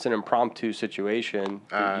it's an impromptu situation.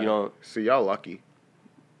 That you don't See, y'all lucky.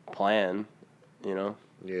 plan. You know.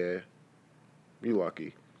 Yeah, you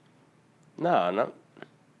lucky. No.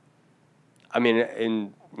 I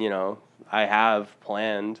mean, you know, I have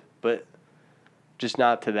planned, but just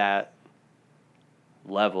not to that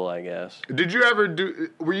level, I guess. Did you ever do?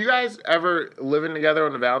 Were you guys ever living together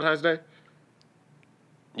on the Valentine's Day?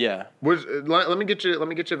 Yeah. Let me get you. Let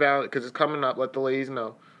me get your because it's coming up. Let the ladies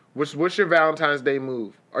know. What's your Valentine's Day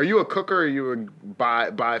move? Are you a cooker or are you a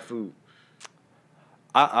buy food?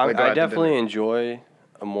 I Like, go out to definitely dinner. enjoy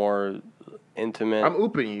a more intimate. I'm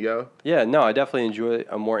ooping you, yo. Yeah, no, I definitely enjoy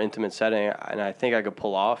a more intimate setting, and I think I could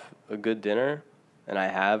pull off a good dinner, and I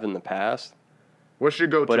have in the past. What's your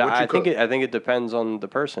go-to? But What you I cook? think it depends on the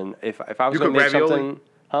person. If I was You gonna cook make ravioli?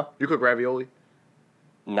 something, You cook ravioli?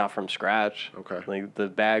 not from scratch. Okay. Like the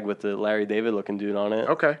bag with the Larry David looking dude on it.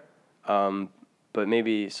 Okay. But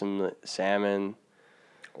maybe some salmon.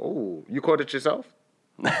 Oh, you caught it yourself?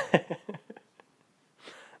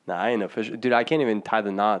 Nah, I ain't a fish. Dude, I can't even tie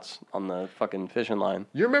the knots on the fucking fishing line.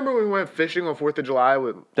 You remember when we went fishing on 4th of July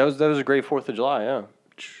with That was a great 4th of July, yeah.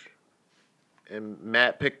 and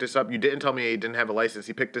Matt picked us up? You didn't tell me he didn't have a license.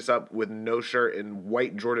 He picked us up with no shirt and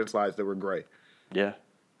white Jordan slides that were gray. Yeah.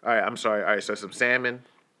 All right, I'm sorry. All right, so some salmon.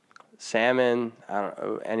 Salmon, I don't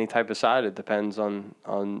know, any type of side. It depends on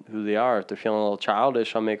who they are. If they're feeling a little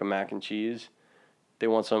childish, I'll make a mac and cheese. If they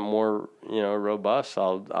want something more, you know, robust,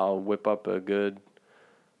 I'll whip up a good.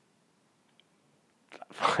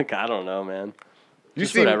 Fuck, I don't know, man. You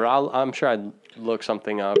Just see, whatever. I'm sure I'd look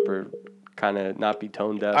something up or kind of not be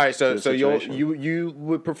tone deaf. all right, so to the so situation. you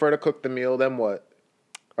would prefer to cook the meal, then what?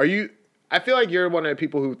 Are you? I feel like you're one of the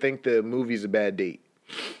people who think the movie's a bad date.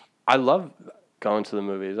 I love going to the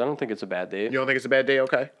movies. I don't think it's a bad date. You don't think it's a bad date?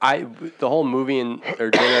 Okay. The whole movie or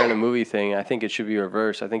dinner and a movie thing, I think it should be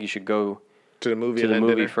reversed. I think you should go To the movie to and the then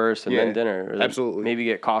movie dinner? first and Yeah, then dinner. Or absolutely. Maybe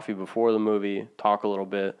get coffee before the movie, talk a little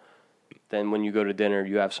bit. Then when you go to dinner,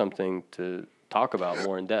 you have something to talk about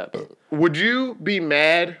more in depth. Would you be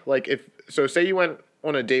mad, like, if, so say you went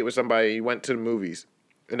on a date with somebody, you went to the movies,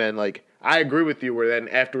 and then, like, I agree with you, where then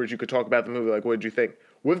afterwards you could talk about the movie, like, what did you think?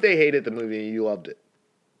 What if they hated the movie and you loved it?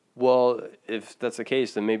 Well, if that's the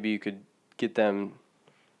case, then maybe you could get them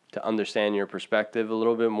to understand your perspective a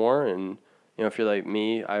little bit more. And, you know, if you're like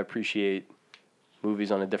me, I appreciate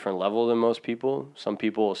movies on a different level than most people. Some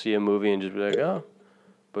people will see a movie and just be like, oh.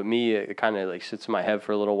 But me, it kind of like sits in my head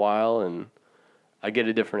for a little while, and I get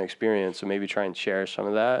a different experience. So maybe try and share some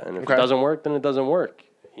of that. And if Okay. it doesn't work, then it doesn't work.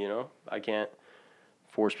 You know, I can't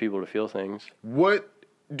force people to feel things What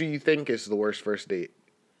do you think is the worst first date?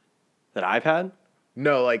 that I've had.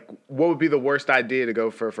 No, like, what would be the worst idea to go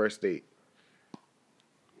for a first date?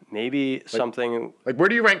 Maybe something. Like, where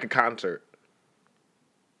do you rank a concert?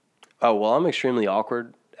 Oh well, I'm extremely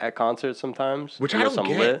awkward at concerts sometimes. Which I unless don't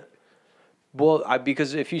I'm get. lit. Well,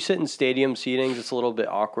 because if you sit in stadium seatings, it's a little bit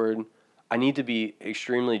awkward. I need to be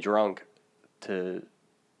extremely drunk to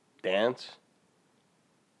dance.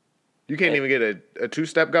 You can't even get a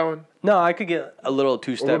two-step going? No, I could get a little Or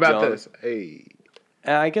two-step what about going. this? Hey.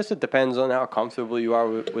 And I guess it depends on how comfortable you are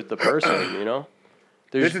with the person, you know?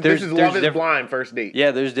 This is Love is diff- Blind first date.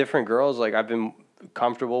 Yeah, there's different girls like I've been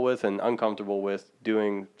comfortable with and uncomfortable with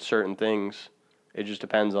doing certain things. It just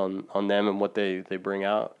depends on them and what they bring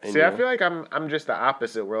out. in See, I you. feel like I'm just the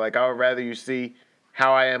opposite, where, like, I would rather you see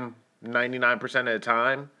how I am 99% of the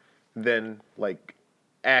time than, like,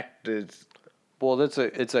 act as... Well, it's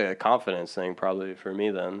a confidence thing probably for me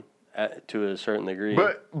then, to a certain degree.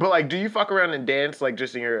 But like, do you fuck around and dance, like,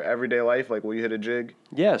 just in your everyday life? Like, will you hit a jig?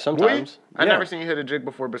 yeah, Will you? sometimes. I've Yeah. never seen you hit a jig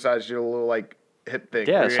before besides your little, like, hip thing.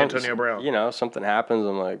 Yeah, Yeah, Antonio Brown. You know, something happens.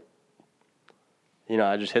 I'm like, you know,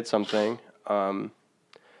 I just hit something.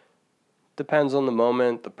 Depends on the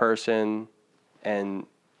moment, the person, and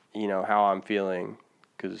you know how I'm feeling.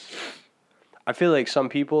 Because I feel like some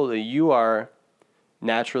people that you are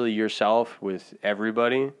naturally yourself with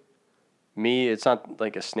everybody. Me, it's not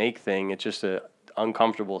like a snake thing. It's just a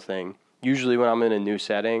uncomfortable thing. Usually when I'm in a new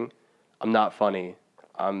setting, I'm not funny.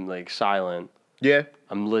 I'm like silent. Yeah,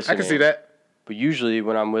 I'm I listening. can see that. But usually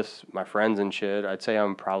when I'm with my friends and shit, I'd say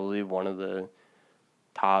I'm probably one of the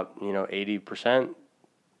top, 80%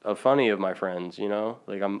 funny of my friends, you know?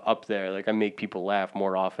 Like, I'm up there. Like, I make people laugh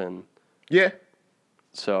more often. Yeah.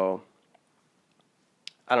 So,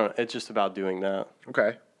 I don't know. It's just about doing that.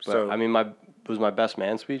 Okay. But, So I mean, was my best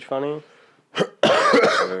man speech funny?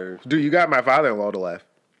 Or, dude, you got my father-in-law to laugh.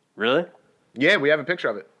 really? Yeah, we have a picture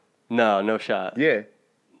of it. No shot. Yeah.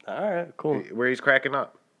 All right, cool. Where he's cracking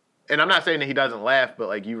up. And I'm not saying that he doesn't laugh, but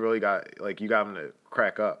like you really got him to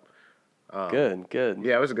crack up. Good.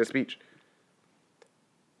 Yeah, it was a good speech.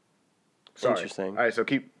 Sorry. Interesting. All right, so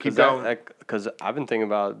keep going. Because I've been thinking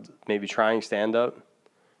about maybe trying stand-up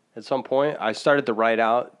at some point. I started to write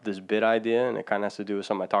out this bit idea, and it kind of has to do with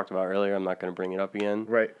something I talked about earlier. I'm not going to bring it up again.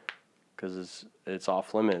 Right. Because it's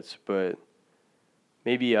off limits. But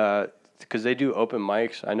maybe because they do open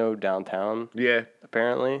mics, I know downtown, Yeah.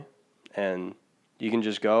 apparently, and you can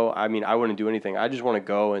just go. I mean, I wouldn't do anything. I just want to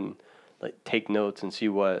go and like take notes and see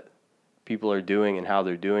what people are doing and how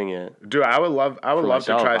they're doing it. Dude, I would love to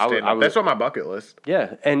myself, try I would- stand-up. That's on my bucket list.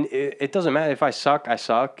 Yeah, and it doesn't matter. If I suck, I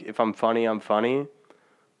suck. If I'm funny, I'm funny.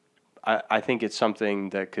 I think it's something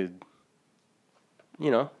that could,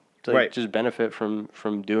 you know, like Right. just benefit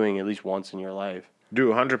from doing at least once in your life.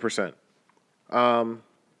 Dude, 100%.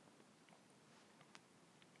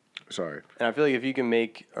 Sorry. And I feel like if you can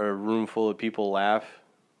make a room full of people laugh,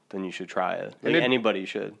 then you should try it. Like And it- anybody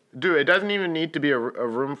should. Dude, it doesn't even need to be a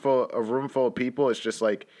room full of people. It's just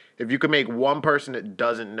like if you can make one person that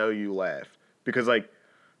doesn't know you laugh, because like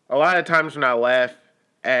a lot of times when I laugh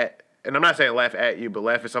at, and I'm not saying laugh at you, but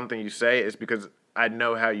laugh at something you say, it's because I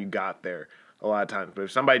know how you got there. A lot of times, but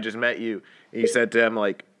if somebody just met you and you said to them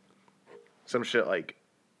like some shit like,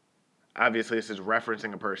 obviously this is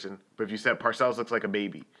referencing a person, but if you said Parcells looks like a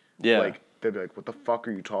baby, Yeah. like they'd be like, what the fuck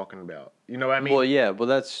are you talking about? You know what I mean? Well, yeah. Well,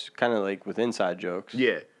 that's kind of like with inside jokes.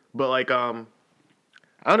 Yeah, but like I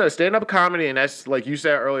don't know, stand-up comedy, and that's like you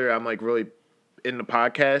said earlier. I'm like really in the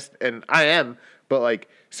podcast, and I am, but like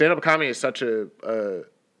stand-up comedy is such a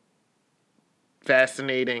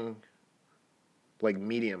fascinating like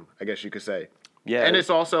medium, I guess you could say. Yeah. And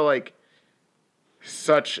it's also like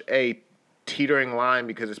such a teetering line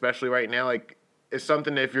because especially right now, like it's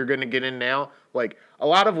something that if you're gonna get in now, like a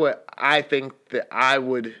lot of what I think that I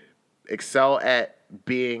would excel at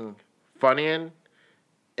being funny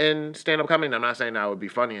in stand-up comedy, and I'm not saying I would be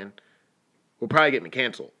funny in, will probably get me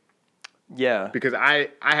canceled. Yeah. Because I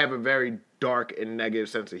have a very dark and negative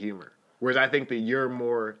sense of humor. Whereas I think that you're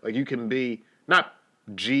more, like you can be, not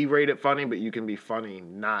G-rated funny, but you can be funny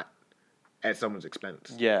not at someone's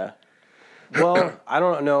expense. Yeah. Well, I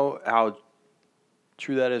don't know how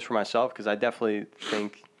true that is for myself because I definitely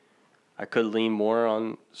think I could lean more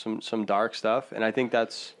on some dark stuff, and I think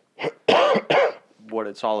that's what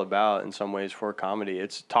it's all about in some ways for comedy.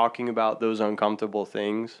 It's talking about those uncomfortable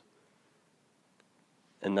things,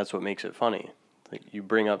 and that's what makes it funny. Like you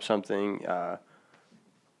bring up something. I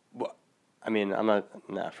mean,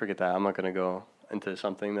 forget that. I'm not gonna go into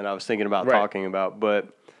something that I was thinking about Right. talking about, but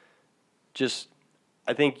just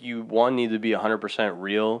I think you need to be 100%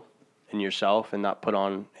 real in yourself and not put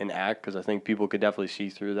on an act because I think people could definitely see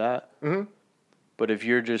through that. Mm-hmm. But if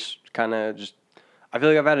you're just kind of I feel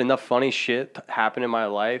like I've had enough funny shit happen in my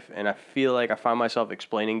life, and I feel like I find myself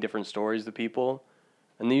explaining different stories to people,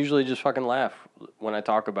 and they usually just fucking laugh when I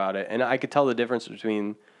talk about it. And I could tell the difference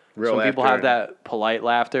between Real some people laughter have that polite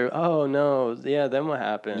laughter. Oh no, yeah, then what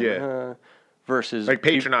happened? Yeah. Versus Like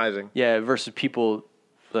patronizing. versus people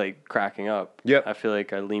like cracking up. Yep. I feel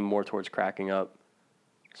like I lean more towards cracking up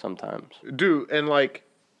sometimes. Dude, and like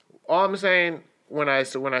all I'm saying when I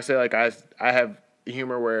say like I have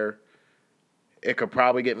humor where it could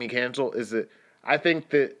probably get me canceled is that I think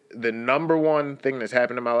that the number one thing that's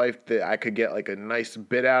happened in my life that I could get like a nice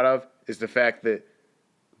bit out of is the fact that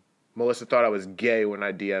Melissa thought I was gay when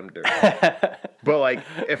I DM'd her. But like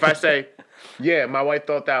if I say, yeah, my wife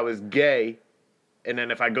thought that I was gay, and then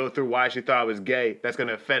if I go through why she thought I was gay, that's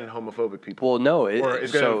gonna offend homophobic people. Well, no, Or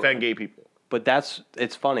it's gonna offend gay people. But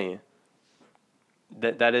it's funny.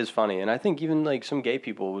 That is funny, and I think even like some gay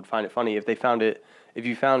people would find it funny if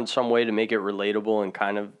you found some way to make it relatable and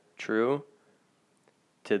kind of true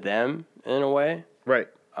to them in a way. Right.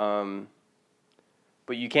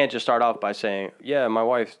 But you can't just start off by saying, "Yeah, my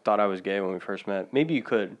wife thought I was gay when we first met." Maybe you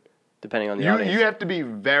could, depending on the audience. You have to be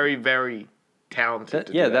very, very talented.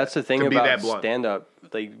 to do that, that's the thing to be that about blunt. stand-up.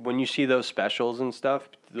 Like when you see those specials and stuff,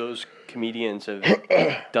 those comedians have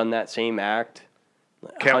done that same act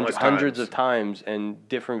Countless hundreds times. of times and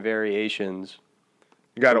different variations.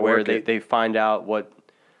 You got to where work it. they find out what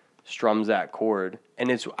strums that chord,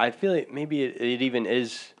 and I feel like maybe it even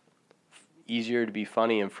is easier to be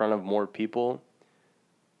funny in front of more people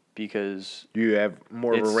because You have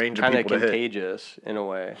more of it's a range of kind of people to hit. contagious in a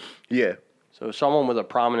way. Yeah. So if someone with a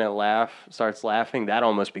prominent laugh starts laughing, that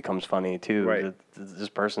almost becomes funny too. Right. This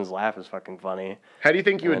person's laugh is fucking funny. How do you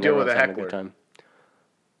think you would and deal with a everyone's having heckler? good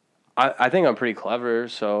time. I think I'm pretty clever,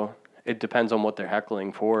 so it depends on what they're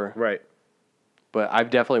heckling for. Right. But I've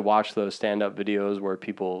definitely watched those stand-up videos where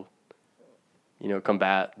people,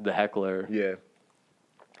 combat the heckler. Yeah.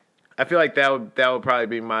 I feel like that would probably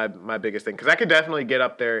be my biggest thing, because I could definitely get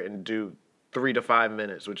up there and do 3 to 5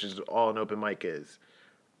 minutes, which is all an open mic is.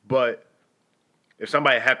 But if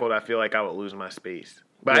somebody heckled, I feel like I would lose my space.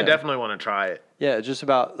 But I Yeah. definitely want to try it. Yeah, it's just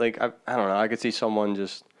about, like, I don't know, I could see someone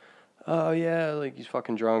just, oh, yeah, like, he's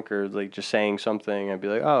fucking drunk, or, like, just saying something. I'd be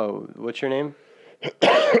like, oh, what's your name?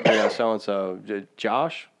 So-and-so.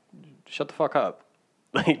 Josh? Shut the fuck up.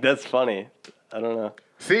 Like, that's funny. I don't know.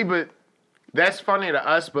 See, but that's funny to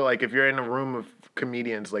us, but like if you're in a room of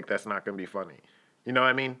comedians, like that's not going to be funny. You know what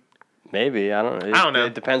I mean? Maybe. I don't know. I don't know.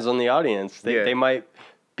 It depends on the audience. Yeah. They might,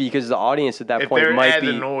 because the audience at that If point they're might as be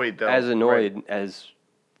annoyed, though, as annoyed right. as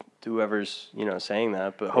whoever's, saying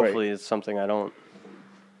that. But hopefully it's something I don't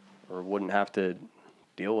or wouldn't have to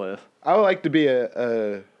deal with. I would like to be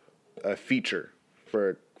a feature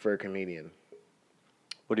for a comedian.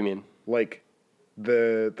 What do you mean? Like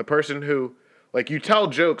the person who, like, you tell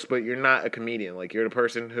jokes, but you're not a comedian. Like, you're the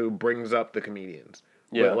person who brings up the comedians.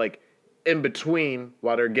 Yeah. But, like, in between,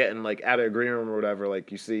 while they're getting, like, out of the green room or whatever,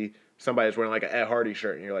 like, you see somebody's wearing, like, an Ed Hardy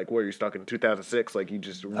shirt, and you're like, what, you're stuck in 2006? Like, you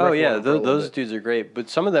just riff Oh, yeah. on them for a little Those bit. dudes are great. But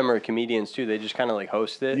some of them are comedians, too. They just kind of, like,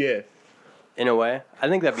 host it. Yeah. In a way. I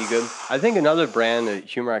think that'd be good. I think another brand of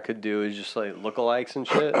humor I could do is just, like, lookalikes and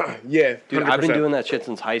shit. Yeah. Dude, I've been 100%. doing that shit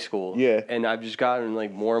since high school. Yeah. And I've just gotten,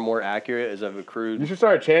 like, more and more accurate as I've accrued You should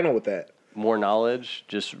start a channel with that. more knowledge.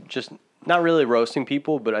 Just not really roasting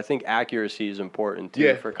people, but I think accuracy is important too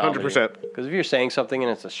Yeah, for comedy. 100%. Because if you're saying something and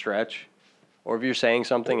it's a stretch, or if you're saying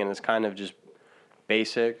something and it's kind of just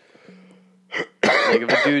basic, like if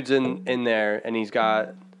a dude's in there and he's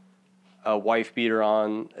got a wife beater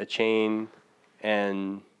on, a chain,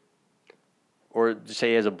 and or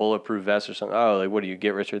say he has a bulletproof vest or something. Oh, like what do you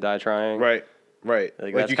get rich or die trying? Right. Like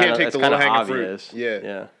that's you can't kinda- take the that's kinda low hanging fruit. obvious. Yeah.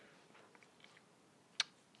 Yeah.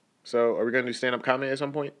 So are we gonna do stand up comedy at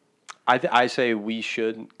some point? I say we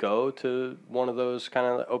should go to one of those kind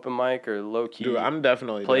of open mic or low key Dude, I'm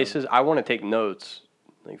definitely down. places. I want to take notes,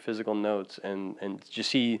 like physical notes, and just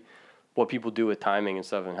see what people do with timing and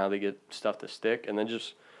stuff and how they get stuff to stick, and then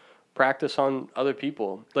just practice on other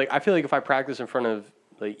people. Like I feel like if I practice in front of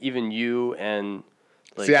like even you and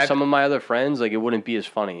like See, some of my other friends, like it wouldn't be as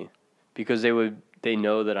funny because they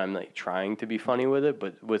know that I'm like trying to be funny with it,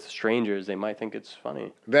 but with strangers they might think it's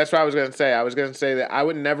funny. That's what I was gonna say. I was gonna say that I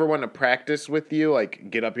would never want to practice with you,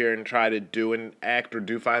 like get up here and try to do an act or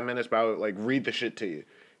do 5 minutes, but I would like read the shit to you.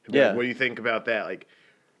 And be Yeah. like, what do you think about that? Like,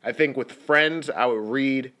 I think with friends, I would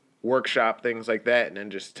read, workshop things like that, and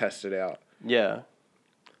then just test it out. Yeah.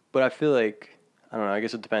 But I feel like, I don't know, I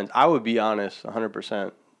guess it depends. I would be honest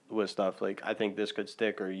 100% with stuff. Like, I think this could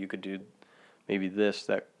stick, or you could do maybe this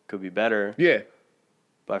that could be better. Yeah.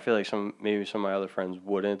 But I feel like maybe some of my other friends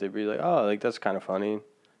wouldn't. They'd be like, oh, like, that's kind of funny.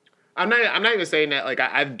 I'm not even saying that. Like,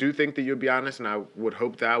 I do think that you'd be honest, and I would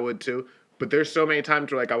hope that I would too. But there's so many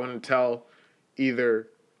times where, like, I want to tell either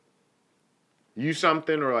you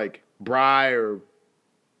something or, like, Bri or,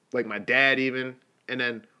 like, my dad even. And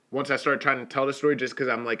then once I start trying to tell the story, just because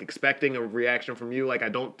I'm, like, expecting a reaction from you, like, I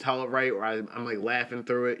don't tell it right or I'm like, laughing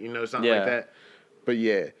through it, you know, something like Yeah. that. But,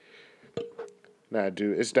 yeah. Nah,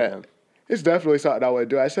 dude, it's definitely something I want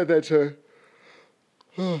to do. I said that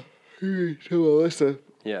to Melissa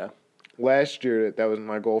Yeah. last year. That was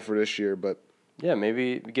my goal for this year, but Yeah,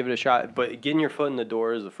 maybe give it a shot. But getting your foot in the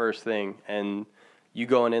door is the first thing. And you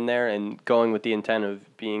going in there and going with the intent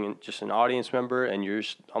of being just an audience member, and you're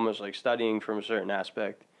almost like studying from a certain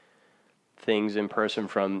aspect things in person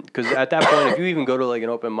from, because at that point, if you even go to like an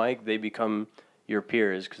open mic, they become your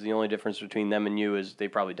peers, because the only difference between them and you is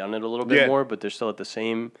they've probably done it a little bit Yeah. more, but they're still at the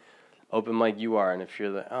same open mic you are. And if you're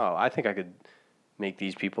like, oh, I think I could make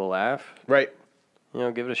these people laugh, right.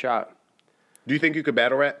 give it a shot. Do you think you could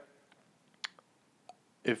battle rap?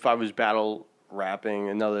 If I was battle rapping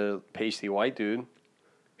another pasty white dude,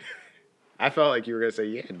 I felt like you were gonna say,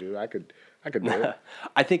 "Yeah, dude, I could do it."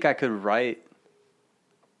 I think I could write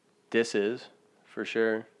disses for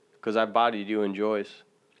sure, because I bodied you and Joyce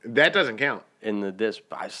That doesn't count. in the diss.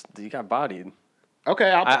 You got bodied.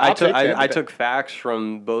 Okay, I'll I take that. I took facts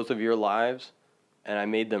from both of your lives, and I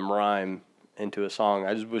made them rhyme into a song.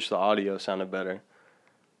 I just wish the audio sounded better.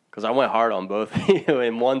 because I went hard on both of you.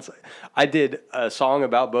 And once I did a song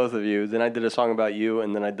about both of you, then I did a song about you,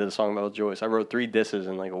 and then I did a song about Joyce. I wrote 3 disses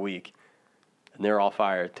in like a week, and they're all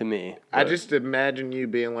fire to me. I But just imagine you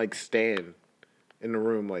being like Stan in the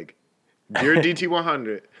room, like, dear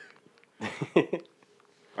DT100.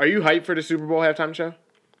 Are you hyped for the Super Bowl halftime show?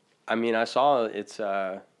 I mean, I saw it's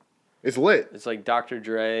lit. it's like Dr.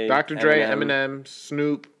 Dre, Dr. Dre, Eminem,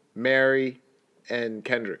 Snoop, Mary, and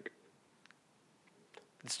Kendrick.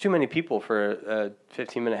 It's too many people for a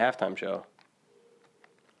 15-minute halftime show.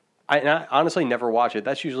 I honestly never watch it.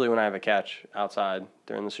 That's usually when I have a catch outside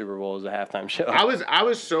during the Super Bowl is a halftime show. I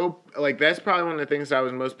was so like that's probably one of the things I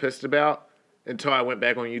was most pissed about until I went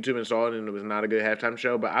back on YouTube and saw it and it was not a good halftime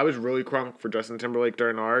show. But I was really crunk for Justin Timberlake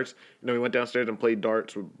during ours. You know, we went downstairs and played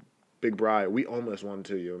darts with Big Bri. We almost won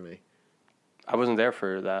too, you and me. I wasn't there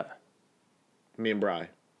for that. Me and Bri.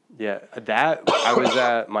 Yeah, that I was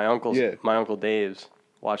at my uncle's, Yeah. my uncle Dave's,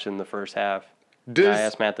 watching the first half. Does, I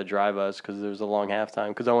asked Matt to drive us because there was a long halftime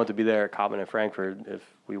because I wanted to be there at Cobham and Frankfurt if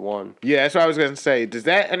we won. yeah, that's what I was gonna say. Does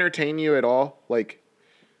that entertain you at all? Like,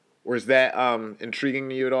 or is that intriguing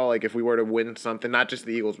to you at all? Like, if we were to win something, not just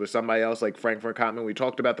the Eagles, but somebody else, like Frankfurt Cotman. We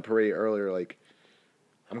talked about the parade earlier. Like,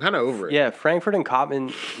 I'm kind of over it. Yeah, Frankfurt and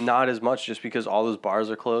Cobham, not as much just because all those bars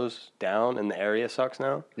are closed down and the area sucks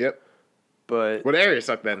now. Yep. But What area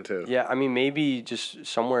sucked then too? yeah, I mean, maybe just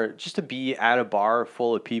somewhere, just to be at a bar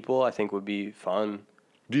full of people, I think would be fun.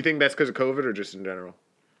 Do you think that's because of COVID or just in general?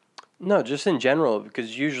 No, just in general,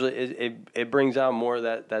 because usually it brings out more of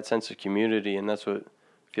that sense of community, and that's what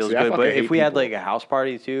feels See, I good. fucking But hate if we had people. like a house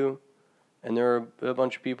party too, and there were a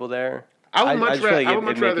bunch of people there, I would I much just feel rather. like I it- would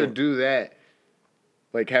much it'd make rather it- do that.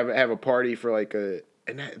 Like have a party for like a,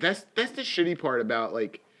 and that's the shitty part about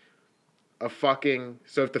like a fucking.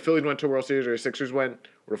 So if the Phillies went to a World Series or the Sixers went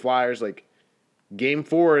or the Flyers, like Game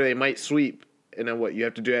 4 they might sweep, and then what you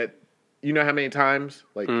have to do it. You know how many times?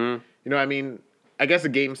 Like you know what I mean. I guess a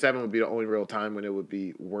Game 7 would be the only real time when it would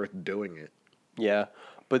be worth doing it. yeah.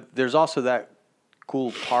 But there's also that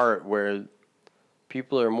cool part where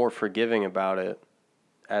people are more forgiving about it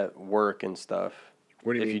at work and stuff.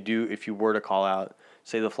 What do you mean? If you were to call out,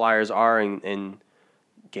 say the Flyers are in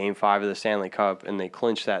Game 5 of the Stanley Cup and they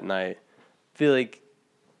clinch that night, I feel like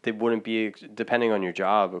they wouldn't be, depending on your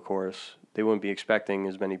job, of course, they wouldn't be expecting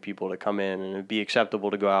as many people to come in, and it'd be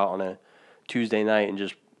acceptable to go out on a Tuesday night and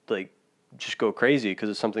just go crazy because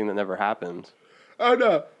it's something that never happens. Oh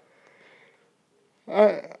no.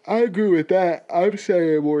 I agree with that. I'm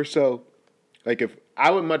saying more so, like if I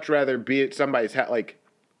would much rather be at somebody's house. Like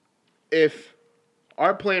if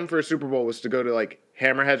our plan for a Super Bowl was to go to like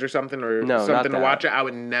Hammerheads or something or No, not something to that. watch it, I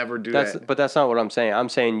would never do that. But that's not what I'm saying. I'm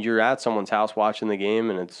saying you're at someone's house watching the game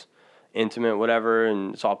and it's intimate, whatever,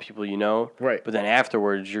 and it's all people you know. Right. But then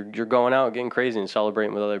afterwards, you're going out getting crazy and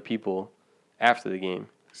celebrating with other people after the game.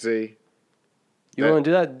 See, You That- want to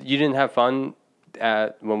do that? You didn't have fun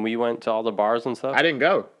when we went to all the bars and stuff? I didn't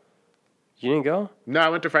go. You didn't go? No, I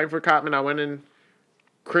went to Frankfurt Cotman. I went in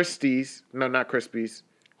Christie's. No, not Crispies.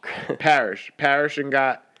 Parish, and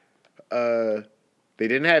got. They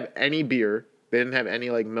didn't have any beer. They didn't have any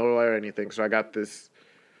like Miller Lite or anything. So I got this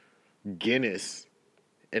Guinness,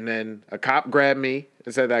 and then a cop grabbed me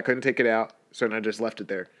and said that I couldn't take it out. So then I just left it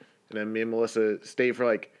there. And then me and Melissa stayed for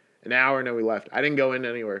like an hour, and then we left. I didn't go in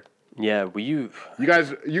anywhere. Yeah, well, You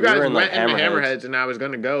guys were went in, like, into Hammerheads. Hammerheads, and I was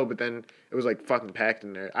gonna go, but then it was like fucking packed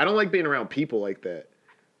in there. I don't like being around people like that.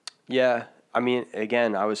 yeah. I mean,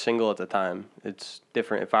 again, I was single at the time. It's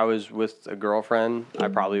different. If I was with a girlfriend, I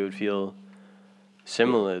probably would feel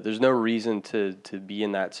similar. There's no reason to be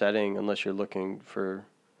in that setting unless you're looking for.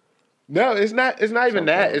 No, it's not. It's not even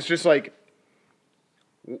that. Something. It's just like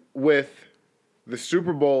with the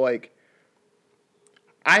Super Bowl. Like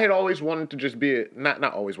I had always wanted to just be not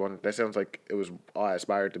always wanted. That sounds like it was all I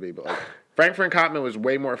aspired to be. But like Frankfurt Cotman was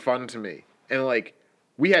way more fun to me, and like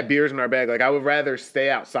we had beers in our bag. Like I would rather stay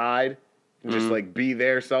outside and just like be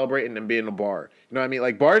there celebrating than be in a bar. You know what I mean?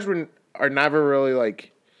 Like bars are never really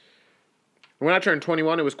like. When I turned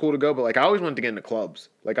 21, it was cool to go, but like I always wanted to get into clubs.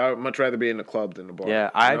 Like I would much rather be in a club than a bar. Yeah,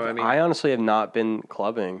 You know what I mean? I honestly have not been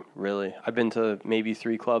clubbing, really. I've been to maybe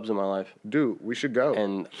 3 clubs in my life, Dude, we should go.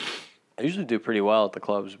 and I usually do pretty well at the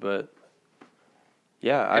clubs, but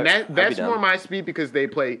yeah. And I'd be that's down. more my speed because they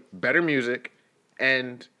play better music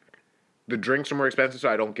and the drinks are more expensive, so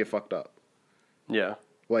I don't get fucked up. Yeah.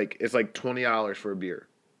 Like it's like $20 for a beer.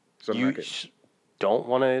 So You don't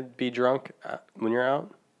want to be drunk when you're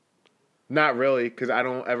out? not really, because I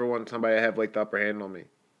don't ever want somebody to have like the upper hand on me.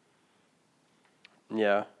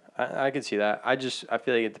 Yeah, I could see that. I feel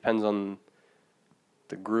like it depends on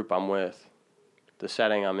the group I'm with, the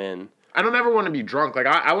setting I'm in. I don't ever want to be drunk. Like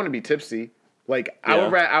I want to be tipsy. Like I Yeah.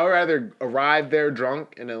 would rather arrive there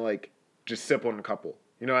drunk and then like just sip on a couple.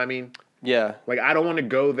 You know what I mean? Yeah, Like I don't want to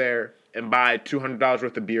go there and buy $200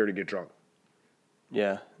 worth of beer to get drunk.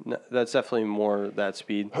 yeah. No, that's definitely more that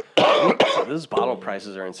speed. Those bottle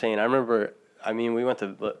prices are insane. I remember. I mean, we went to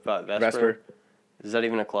Vesper. Vesper. Is that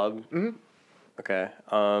even a club? Mm-hmm. Okay.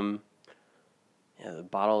 Yeah, the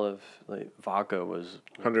bottle of like vodka was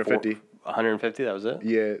 150. 150. That was it.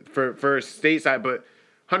 Yeah, for stateside, but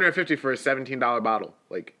 150 for a $17 bottle.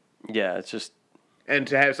 Like, Yeah, it's just and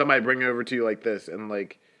to have somebody bring it over to you like this and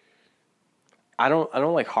like I don't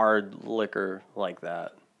like hard liquor like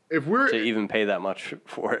that if we're to even pay that much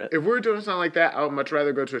for it. if we're doing something like that, I would much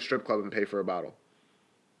rather go to a strip club and pay for a bottle.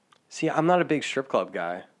 See, I'm not a big strip club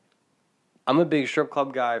guy. I'm a big strip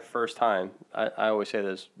club guy first time. I always say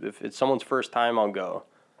this. If it's someone's first time, I'll go.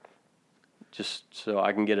 Just so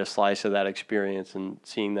I can get a slice of that experience and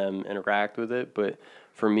seeing them interact with it. But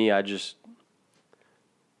for me, I just,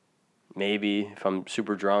 maybe if I'm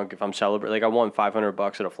super drunk, if I'm celebrating, like I won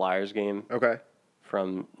 $500 at a Flyers game Okay.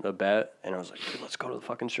 from a bet, and I was like, dude, let's go to the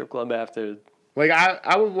fucking strip club after. Like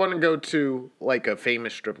I would want to go to like a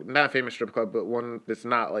famous not a famous strip club, but one that's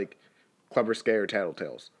not like Club Risque or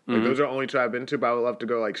Tattletales. Like those are the only two I've been to, but I would love to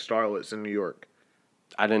go like Starlet's in New York.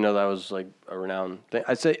 I didn't know that was like a renowned thing.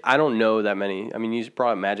 I'd say I don't know that many. I mean, you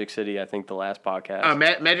brought up Magic City, I think, the last podcast.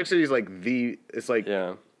 Magic City is like it's like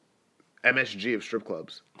Yeah. MSG of strip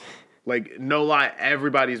clubs. Like no lie,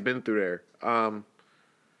 everybody's been through there.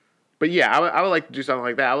 But yeah, I would like to do something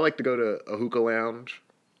like that. I would like to go to a hookah lounge.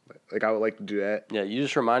 Like I would like to do that. Yeah, you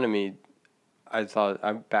just reminded me. I thought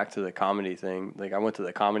I'm back to the comedy thing. Like I went to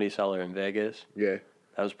the Comedy Cellar in Vegas. Yeah.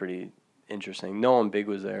 That was pretty interesting. No one big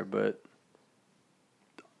was there, but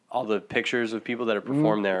all the pictures of people that have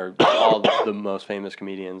performed there are all the most famous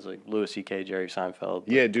comedians, like Louis C.K., Jerry Seinfeld.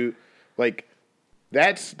 Yeah, dude. Like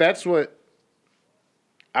that's what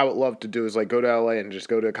I would love to do is like go to LA and just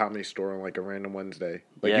go to a comedy store on like a random Wednesday.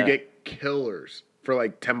 Like Yeah. you get killers for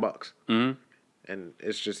like $10. Mm-hmm. And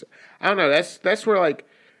it's just I don't know, that's where like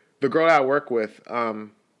the girl I work with,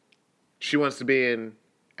 she wants to be in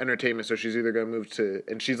entertainment, so she's either gonna move to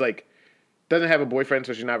and she's like doesn't have a boyfriend,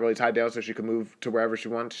 so she's not really tied down, so she can move to wherever she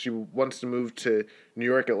wants. She wants to move to New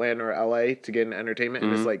York, Atlanta, or LA to get into entertainment.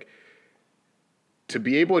 And it's like to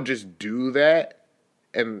be able to just do that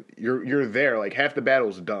and you're there, like half the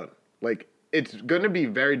battle's done. Like it's gonna be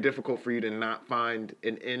very difficult for you to not find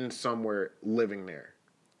an inn somewhere living there.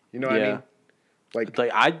 You know what I Yeah. mean? Like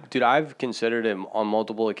I've considered it on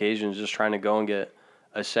multiple occasions, just trying to go and get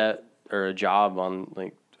a set or a job on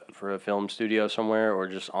like for a film studio somewhere, or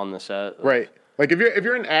just on the set. right. Like if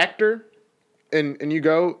you're an actor and you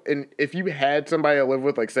go and if you had somebody to live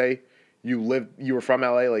with, like say you were from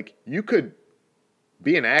LA, like you could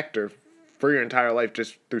be an actor for your entire life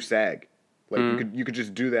just through SAG. Like you could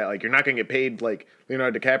just do that. Like you're not gonna get paid like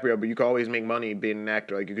Leonardo DiCaprio, but you could always make money being an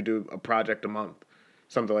actor. Like you could do a project a month,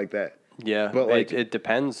 something like that. Yeah, But, like- it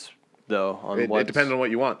depends though on It what depends on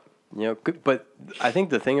what you want. you know. But I think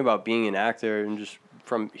the thing about being an actor, and just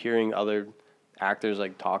from hearing other actors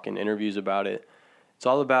like talk in interviews about it, it's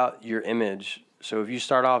all about your image. So if you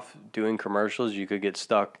start off doing commercials, you could get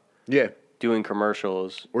stuck Yeah. doing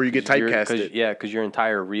commercials, Or you get 'Cause you're- typecasted. because your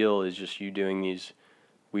entire reel is just you doing these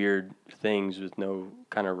weird things with no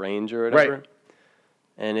kind of range or whatever. Right.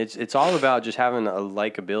 And it's all about just having a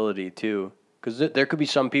likability too, because there could be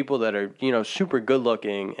some people that are super good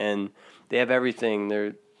looking and they have everything.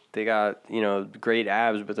 They got great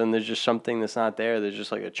abs, but then there's just something that's not there. There's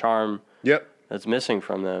just like a charm Yep. that's missing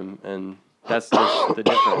from them, and that's just the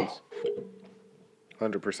difference.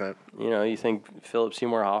 100%. You think Philip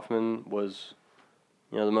Seymour Hoffman was,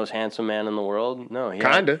 the most handsome man in the world? No, he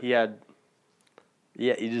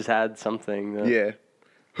just had something. That Yeah.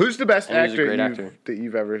 Who's the best And he was a actor, great actor. that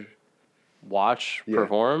you've ever Watch Yeah.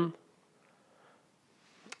 perform.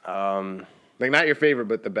 like not your favorite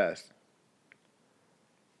but the best?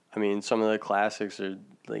 I mean, some of the classics are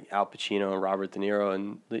like Al Pacino and Robert De Niro,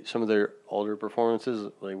 and some of their older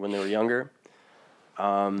performances, like when they were younger.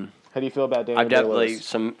 How do you feel about Daniel I've definitely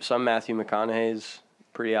Day-Lewis? some Matthew McConaughey's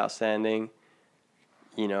pretty outstanding.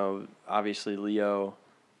 Obviously Leo.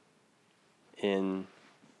 In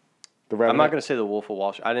The Revenant? I'm not gonna say The Wolf of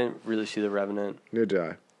Wall Street. I didn't really see The Revenant. Neither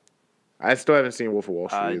did I still haven't seen Wolf of Wall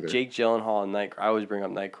Street either. Jake Gyllenhaal and I always bring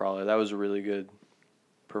up Nightcrawler. That was a really good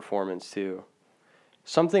performance too.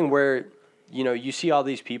 Something where you see all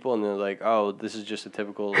these people and they're like, oh, this is just a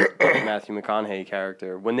typical Matthew McConaughey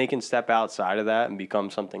character. When they can step outside of that and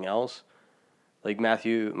become something else, like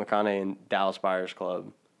Matthew McConaughey in Dallas Buyers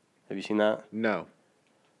Club. Have you seen that? No.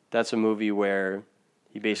 That's a movie where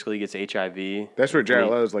he basically gets HIV. That's where Jared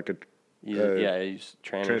And Leto's like a He's, he's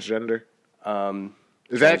transgender. Um,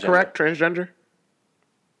 Is that transgender. correct? Transgender?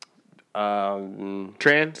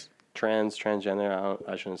 Transgender.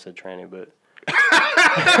 I shouldn't have said tranny, but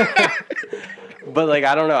but like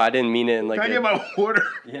I don't know. I didn't mean it in like. Can I get my water?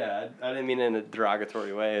 Yeah, I didn't mean it in a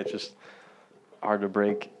derogatory way. It's just hard to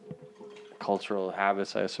break cultural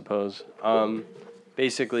habits, I suppose.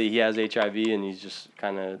 Basically, he has HIV and he's just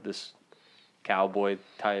kind of this cowboy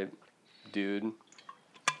type dude, and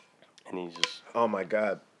he's just Oh my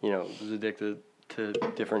god. was addicted to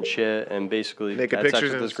different shit, and basically Naked had sex pictures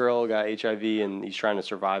with and this girl, got HIV, and he's trying to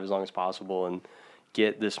survive as long as possible and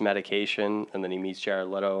get this medication, and then he meets Jared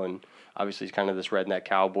Leto, and obviously he's kind of this redneck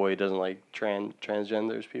cowboy. He doesn't like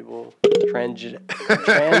transgenders people, transgender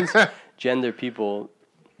people,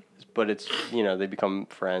 but it's they become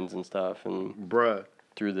friends and stuff, and Bruh.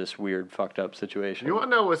 through this weird fucked up situation. You want to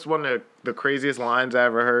know what's one of the craziest lines I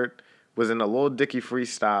ever heard? Was in a Lil Dicky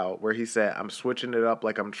freestyle where he said, "I'm switching it up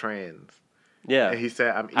like I'm trans." Yeah, And he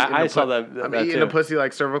said, "I'm eating, I saw that. I'm that eating too. the pussy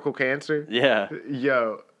like cervical cancer." Yeah,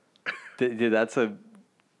 Yo, dude, that's a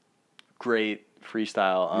great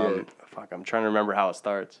freestyle. Yeah. Fuck, I'm trying to remember how it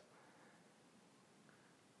starts.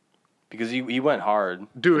 Because he went hard.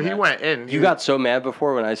 dude, he went in. You got so mad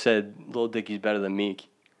before when I said Lil Dicky's better than Meek.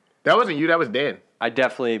 That wasn't you. That was Dan. I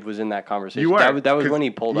definitely was in that conversation. You were. That was 'cause- when he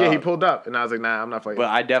pulled up. Yeah, he pulled up, and I was like, "Nah, I'm not fighting." But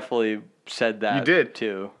I definitely said that. You did.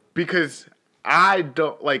 too. Because I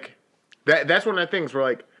don't like that. That's one of the things where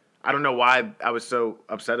like I don't know why I was so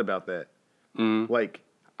upset about that. Like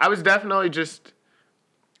I was definitely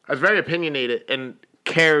I was very opinionated and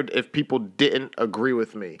cared if people didn't agree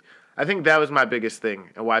with me. I think that was my biggest thing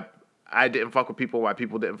and why I didn't fuck with people, why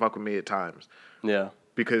people didn't fuck with me at times. Yeah.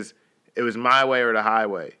 Because it was my way or the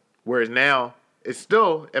highway. Whereas now it's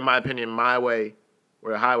still, in my opinion, my way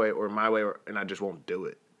or the highway or my way and I just won't do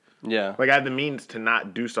it. Yeah. Like I have the means to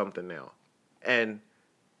not do something now. And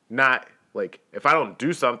not like if I don't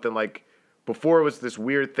do something, like before it was this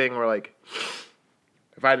weird thing where like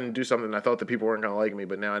if I didn't do something I thought that people weren't gonna like me,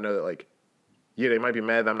 but now I know that like yeah, they might be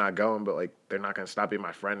mad that I'm not going, but like they're not gonna stop being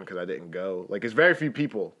my friend because I didn't go. Like it's very few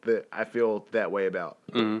people that I feel that way about.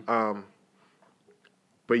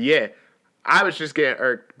 But yeah, I was just getting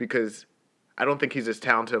irked because I don't think he's as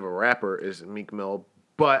talented of a rapper as Meek Mill,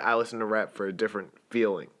 but I listen to rap for a different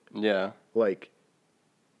feeling. Yeah. Like,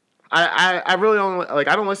 I really don't, like,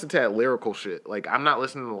 I don't listen to that lyrical shit. Like, I'm not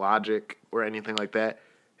listening to Logic or anything like that.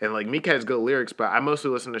 And, like, Meek has good lyrics, but I mostly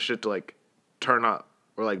listen to shit to, like, turn up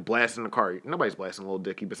or, like, blast in the car. Nobody's blasting Lil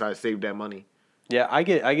Dicky besides Save That Money. Yeah, I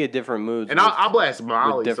get different moods. And I'll blast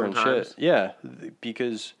Molly with different sometimes. shit. Yeah,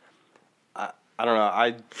 because I don't know.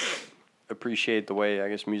 I appreciate the way I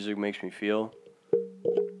guess music makes me feel.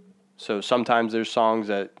 So sometimes there's songs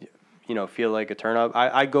that feel like a turn up.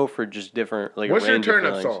 I go for just different like. What's a your range of turn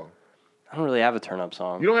up feelings. song? I don't really have a turn up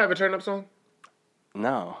song. You don't have a turn up song?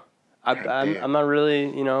 No. damn. I'm not really,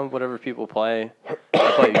 whatever people play.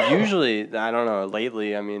 I play usually, I don't know,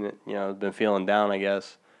 lately, I mean, I've been feeling down, I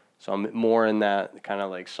guess. So I'm more in that kind of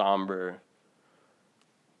like somber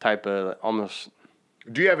type of almost.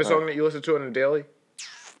 Do you have a song that you listen to on a daily?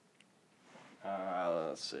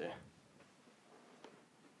 Let's see.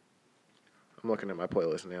 I'm looking at my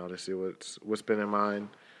playlist now to see what's been in mine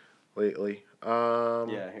lately. Yeah,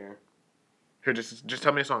 here. Here, just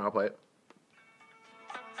tell me a song. I'll play it.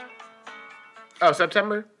 Oh,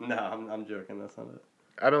 September? No, I'm joking. That's not it.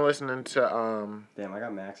 I've been listening to Damn, I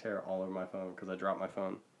got Max hair all over my phone because I dropped my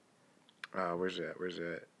phone. where's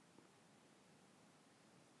that?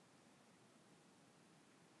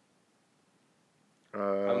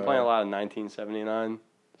 I've been playing a lot of 1979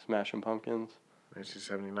 Smashing Pumpkins.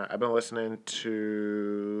 1979. I've been listening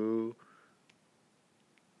to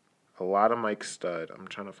a lot of Mike Stud. I'm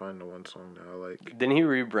trying to find the one song that I like. Didn't he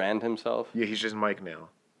rebrand himself? Yeah, he's just Mike now.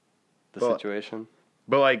 The Well, Situation?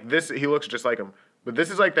 But like this, he looks just like him. But this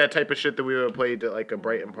is like that type of shit that we would have played at like a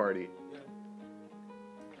Brighton party.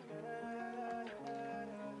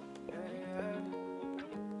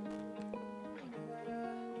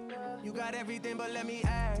 You got everything, but let me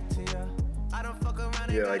add to ya. I don't fuck around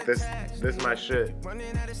and Yeah, like this is my shit.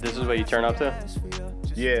 This is what you turn up to?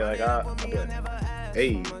 Yeah, like I'll be like,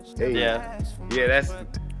 hey. Yeah. Yeah, that's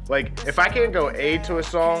like if I can't go A to a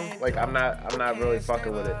song, like I'm not really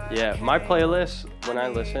fucking with it. Yeah, my playlist, when I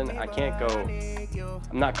listen, I can't go.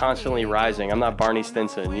 I'm not constantly rising. I'm not Barney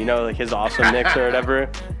Stinson. Like his awesome mix or whatever.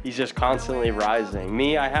 He's just constantly rising.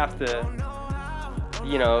 Me, I have to,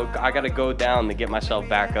 I got to go down to get myself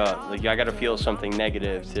back up. Like, I got to feel something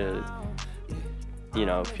negative to,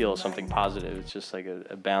 feel something positive. It's just like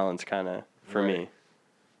a balance kind of for me.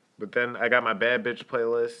 But then I got my bad bitch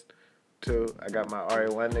playlist too. I got my Ari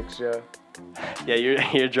Lennox, yeah. Yeah,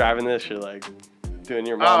 you're driving this. You're like doing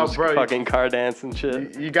your mom's bro, fucking car dance and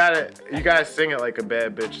shit. You gotta sing it like a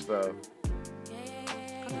bad bitch though.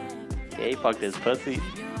 Yeah, he fucked his pussy.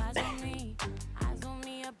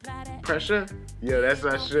 Pressure? Yo, that's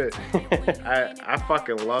my shit. I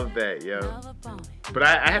fucking love that, yo. But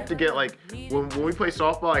I have to get like when we play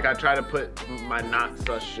softball, like I try to put my not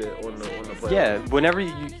sus shit on the playlist. Yeah, whenever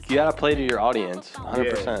you gotta play to your audience,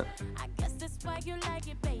 100%.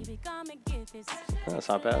 That's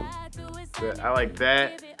not bad. But I like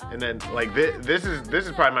that, and then like this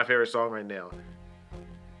is probably my favorite song right now.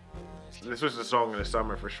 This was the song of the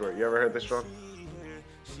summer for sure. You ever heard this song?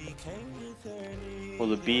 Well,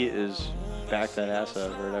 the beat is back that ass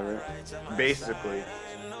up or whatever. Basically,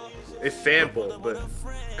 it's sampled, but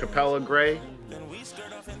Capella Gray.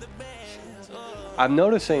 I'm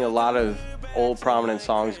noticing a lot of old prominent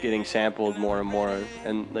songs getting sampled more and more,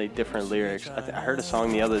 and like different lyrics. I heard a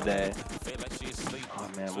song the other day. Oh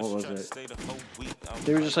man, what was it?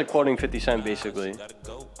 They were just like quoting 50 Cent basically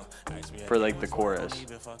for like the chorus,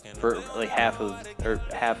 for like half of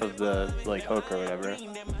the like hook or whatever.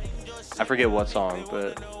 I forget what song,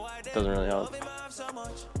 but it doesn't really help.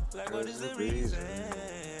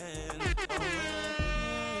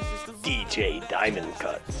 DJ Diamond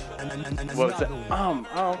Cuts. What was that?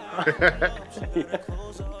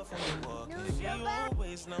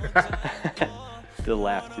 The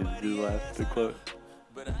laugh, the quote.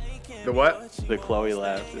 The what? The Chloe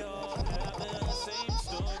laugh.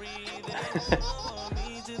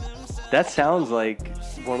 That sounds like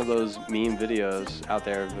one of those meme videos out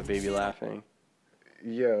there of a baby laughing.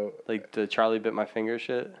 Yo. Like the Charlie bit my finger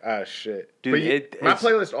shit. Ah, shit. Dude, but my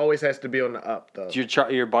playlist always has to be on the up though.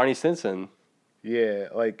 You're Barney Stinson. Yeah,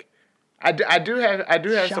 like I do have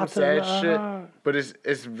some sad shit, but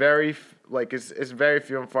it's very it's very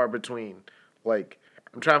few and far between. Like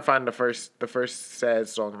I'm trying to find the first sad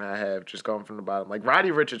song that I have, just going from the bottom. Like Roddy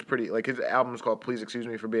Ricch is pretty. Like his album's called "Please Excuse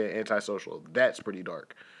Me for Being Antisocial." That's pretty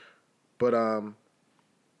dark. But I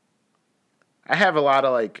have a lot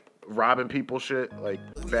of like robbing people shit, like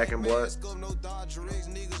Back in Blood.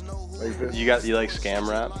 Like this. You like scam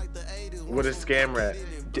rap? What is scam rap?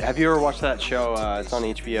 Have you ever watched that show? It's on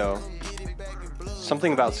HBO.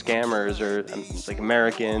 Something about scammers or like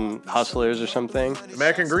American Hustlers or something.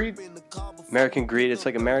 American Greed? American Greed. It's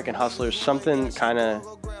like American Hustlers, something kind of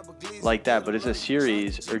like that, but it's a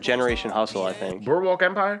series, or Generation Hustle, I think. Boardwalk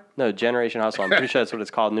Empire? No, Generation Hustle. I'm pretty sure that's what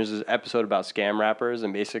it's called. And there's this episode about scam rappers,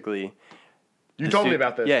 and basically... You told me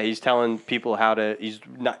about this. Yeah, he's telling people how to... He's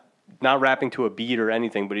not rapping to a beat or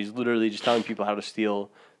anything, but he's literally just telling people how to steal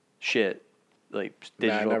shit. Like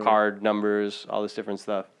digital card numbers, all this different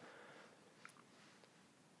stuff.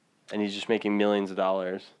 And he's just making millions of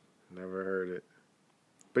dollars. Never heard it.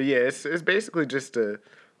 But yeah, it's basically just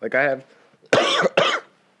I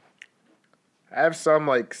have some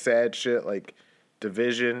like sad shit like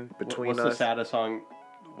division between us. What's the saddest song?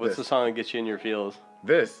 What's the song that gets you in your feels?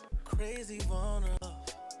 This.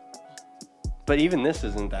 But even this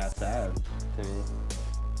isn't that sad to me.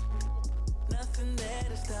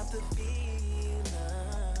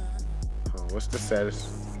 Oh, what's the saddest?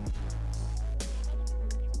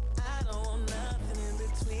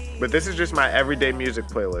 But this is just my everyday music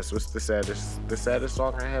playlist. What's the saddest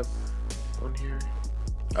song I have on here?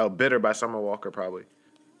 Oh, Bitter by Summer Walker, probably.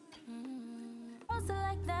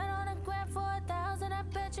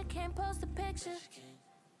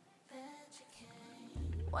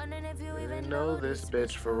 Know this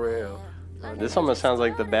bitch for real. This almost sounds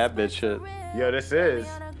like the bad bitch shit. Yo, this is.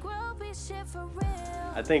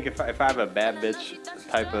 I think if I have a bad bitch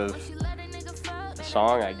type of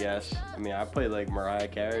song, I guess. I mean, I play like Mariah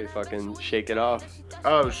Carey, fucking Shake It Off.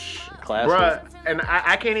 Oh, classic. Bruh, and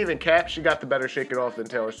I can't even cap. She got the better Shake It Off than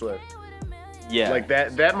Taylor Swift. Yeah. Like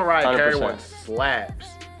that Mariah 100%. Carey one slaps.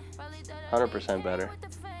 100% better.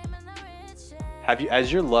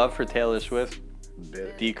 Has your love for Taylor Swift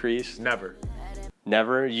decreased? Never.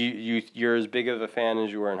 Never? You're as big of a fan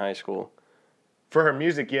as you were in high school. For her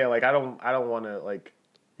music, yeah. Like I don't want to like.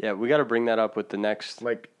 Yeah, we got to bring that up with the next.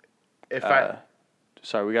 Like, if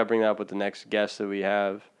Sorry, we got to bring that up with the next guest that we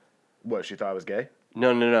have. What, she thought I was gay? No.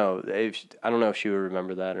 I don't know if she would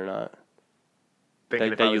remember that or not.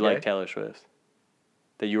 Thinking that you like Taylor Swift.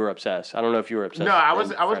 That you were obsessed. I don't know if you were obsessed. No, I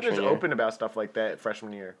was just year. open about stuff like that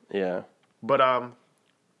freshman year. Yeah. But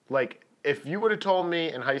like if you would have told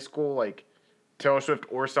me in high school like Taylor Swift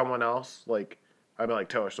or someone else, like I'd be like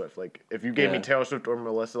Taylor Swift. Like if you gave me Taylor Swift or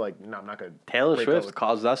Melissa, like no, I'm not gonna. Taylor Swift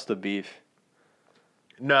caused us the beef.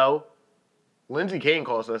 No, Lindsey Kane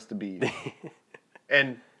caused us the beef.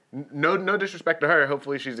 And no disrespect to her.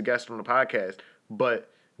 Hopefully she's a guest on the podcast. But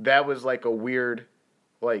that was like a weird,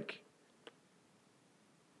 like,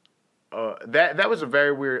 that was a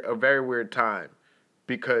very weird time,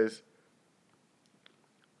 because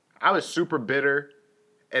I was super bitter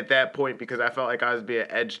at that point because I felt like I was being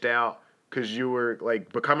edged out because you were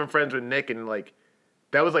like becoming friends with Nick, and like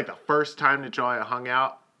that was like the first time that y'all had hung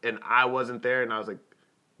out and I wasn't there, and I was like,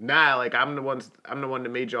 nah, like I'm the one that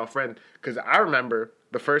made y'all friend, because I remember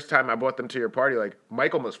the first time I brought them to your party, like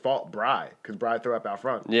Mike almost fought Bri because Bri threw up out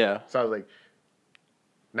front. Yeah. So I was like,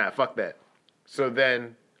 nah, fuck that. So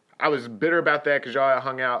then I was bitter about that because y'all had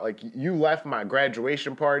hung out. Like, you left my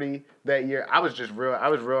graduation party that year. I was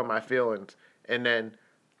real in my feelings. And then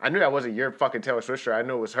I knew that wasn't your fucking Taylor Swift shirt. I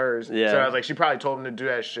knew it was hers. Yeah. So I was like, she probably told him to do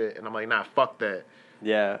that shit. And I'm like, nah, fuck that.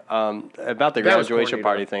 Yeah. About the That was graduation corny,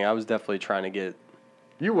 party though. thing, I was definitely trying to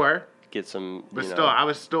You were. get some. But you still, know, I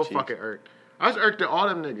was still cheeks. fucking irked. I was irked at all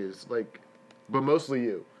them niggas. Like, but mostly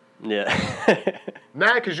you. Yeah.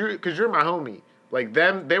 Nah, cause you're my homie. Like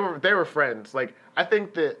them, they were friends. Like, I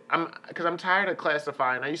think that I'm tired of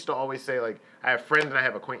classifying. I used to always say, like, I have friends and I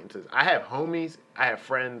have acquaintances. I have homies, I have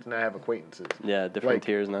friends, and I have acquaintances. Yeah. Different Like-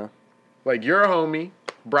 tiers now. Like, you're a homie,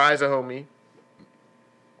 Bri's a homie,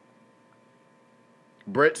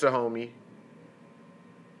 Britt's a homie.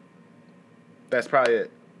 That's probably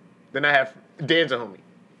it. Then I have Dan's a homie.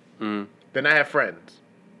 Mm. Then I have friends.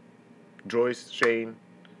 Joyce, Shane,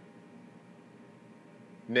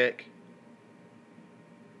 Nick,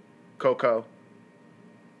 Coco.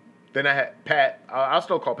 Then I have Pat. I'll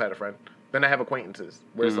still call Pat a friend. Then I have acquaintances,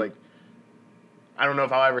 where it's like, I don't know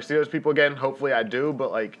if I'll ever see those people again. Hopefully I do,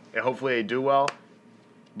 but like, and hopefully they do well.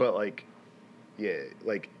 But like, yeah,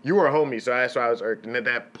 like, you were a homie, so that's why I was irked. And at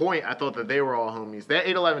that point, I thought that they were all homies. That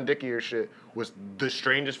 811 Dickie year shit was the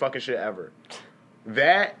strangest fucking shit ever.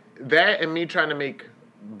 That and me trying to make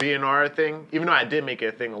BNR a thing, even though I did make it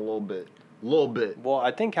a thing a little bit. Well,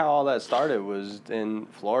 I think how all that started was in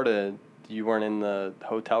Florida. You weren't in the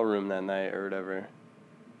hotel room that night or whatever.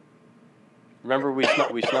 Remember we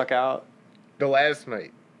snuck out The last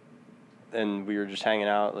night. and we were just hanging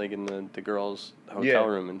out like in the girls' hotel Yeah.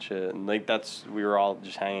 room and shit, and like we were all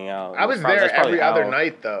just hanging out. I was That's there probably every other how-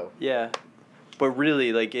 night, though. Yeah, but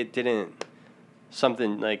really, like, it didn't.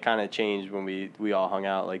 Something like kind of changed when we all hung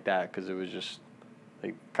out like that, because it was just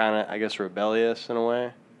like kind of, I guess, rebellious in a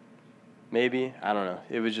way. Maybe, I don't know.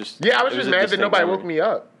 It was just Yeah, I was it just a mad that distinct nobody memory. woke me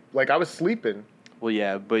up. Like, I was sleeping. Well,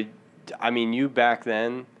 yeah, but I mean, you back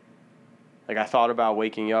then, like, I thought about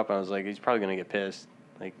waking you up. And I was like, he's probably gonna get pissed.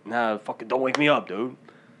 Like, nah, fucking don't wake me up, dude.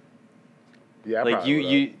 Yeah, I Like, probably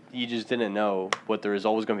would've. you just didn't know what the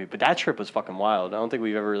result was gonna be. But that trip was fucking wild. I don't think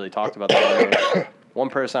we've ever really talked about that. One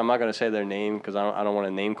person, I'm not gonna say their name because I don't want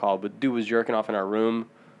to name call, but dude was jerking off in our room.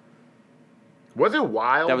 Was it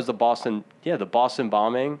wild? That was the Boston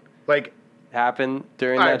bombing like, happened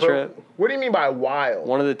during all that right, but trip. what do you mean by wild?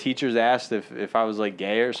 One of the teachers asked if I was like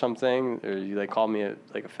gay or something, or you like called me a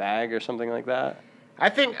fag or something like that. I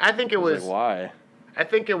think it I was was. like, why? I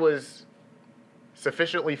think it was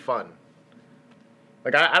sufficiently fun.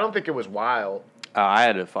 Like, I don't think it was wild. Oh, I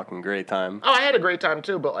had a fucking great time. Oh, I had a great time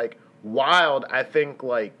too, but like, wild, I think,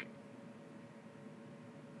 like,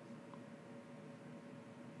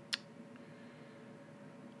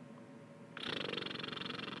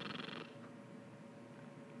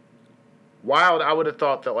 wild, I would have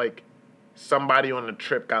thought that, like, somebody on the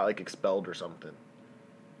trip got, like, expelled or something.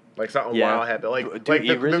 Like, something Yeah. wild happened. Like, Dude, like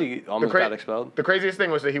he really almost got expelled. The craziest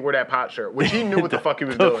thing was that he wore that pot shirt, which he knew what the fuck he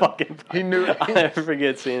was The doing. fucking- He knew. I'll never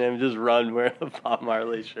forget seeing him just run wearing a Bob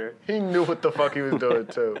Marley shirt. He knew what the fuck he was doing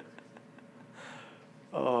too.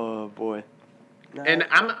 Oh boy. No. And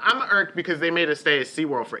I'm irked because they made us stay at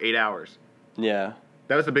SeaWorld for 8 hours. Yeah.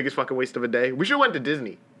 That was the biggest fucking waste of a day. We should have went to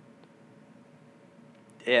Disney.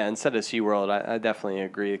 Yeah, instead of SeaWorld, I definitely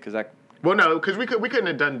agree, because that. Well, no, because we couldn't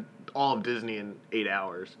have done all of Disney in 8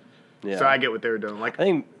 hours. Yeah. So I get what they were doing. Like, I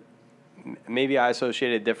think maybe I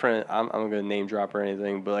associated different. I'm gonna name drop or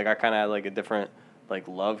anything, but like I kind of had like a different like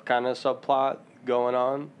love kind of subplot going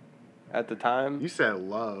on at the time. you said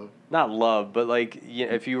love. Not love, but like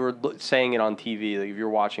if you were saying it on TV, like if you were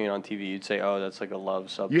watching it on TV, you'd say, "Oh, that's like a love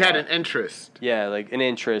subplot." You had an interest. Yeah, like an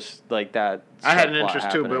interest like that. I had an subplot interest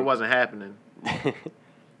too, but it happening. wasn't happening.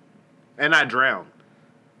 And I drowned.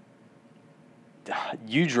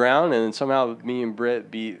 You drowned, and then somehow me and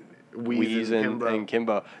Britt beat Wheeze Wheeze and and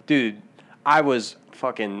Kimbo. Dude, I was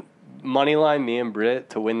fucking moneyline me and Britt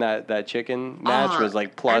to win that chicken match was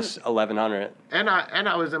like plus 1,100. And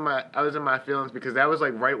I was in my feelings because that was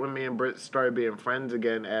like right when me and Britt started being friends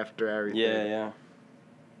again after everything. Yeah, yeah.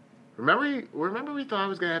 Remember we thought I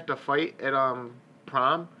was gonna have to fight at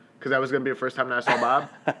prom because that was gonna be the first time that I saw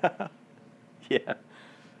Bob. Yeah.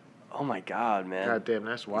 Oh my God, man. God damn,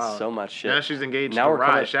 that's wild. So much shit. Now she's engaged Now to we're Rye.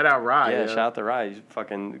 coming- Shout out Rye. Yeah, yo. shout out to Rye. He's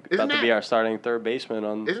fucking Isn't about to be that- our starting third baseman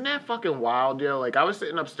on. Isn't that fucking wild, yo? Like, I was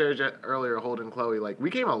sitting upstairs earlier holding Chloe. Like, we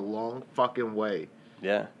came a long fucking way.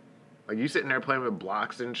 Yeah. Like, you sitting there playing with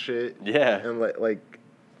blocks and shit. Yeah. And, like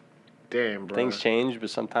damn, bro. Things change, but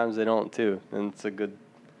sometimes they don't too, and it's a good,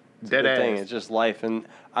 Dead good thing. ass. It's just life, and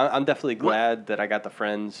I'm definitely glad that I got the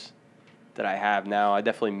friends that I have now. I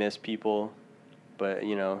definitely miss people, but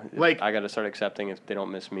you know, Like- I got to start accepting if they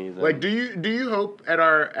don't miss me. Then, Like, do you hope at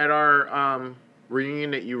our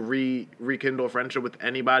reunion that you rekindle friendship with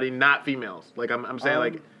anybody, not females? Like, I'm saying,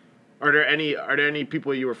 like, are there any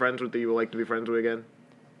people you were friends with that you would like to be friends with again?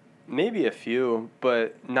 maybe a few,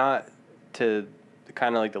 but not to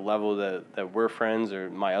kind of like the level that we're friends or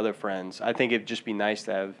my other friends. I think it'd just be nice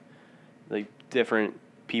to have like different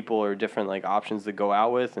people or different like options to go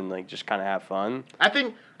out with and like just kind of have fun. I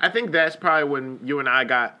think that's probably when you and I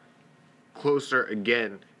got closer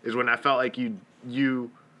again, is when I felt like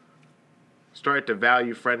you started to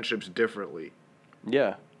value friendships differently.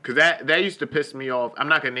 Yeah. Cause that used to piss me off. I'm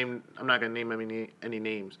not gonna name any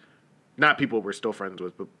names. Not people we're still friends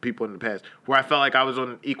with, but people in the past where I felt like I was on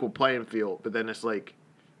an equal playing field. But then it's like,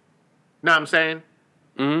 know what I'm saying?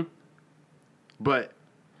 Mm-hmm. But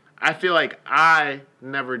I feel like I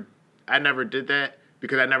never did that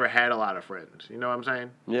because I never had a lot of friends. You know what I'm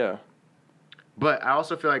saying? Yeah. But I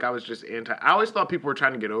also feel like I was just I always thought people were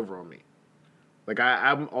trying to get over on me. Like,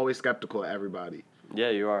 I'm always skeptical of everybody. Yeah,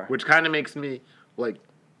 you are. Which kind of makes me, like,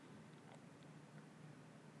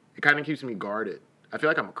 it kind of keeps me guarded. I feel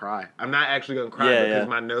like I'm going to cry. I'm not actually going to cry Yeah, because yeah.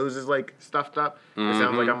 my nose is, like, stuffed up. It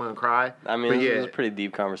sounds like I'm going to cry. I mean, but this yeah, is a pretty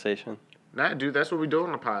deep conversation. nah, dude, that's what we do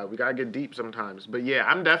on the pod. We got to get deep sometimes. But yeah,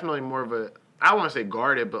 I'm definitely more of a, I don't want to say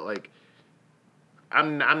guarded, but, like,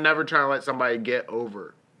 I'm never trying to let somebody get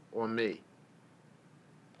over on me.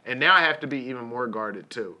 And now I have to be even more guarded,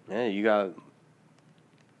 too. Yeah, you got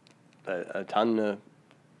a ton to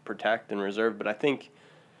protect and reserve, but I think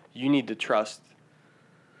you need to trust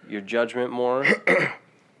your judgment more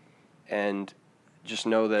and just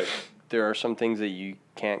know that there are some things that you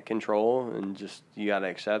can't control and just you got to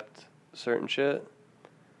accept certain shit.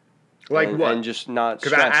 Like and, what? And just not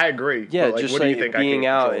Because stress. I agree. Yeah, but, like, just what do like you think being I can't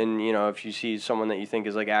out control? and, you know, if you see someone that you think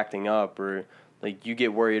is like acting up or like you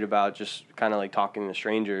get worried about just kind of like talking to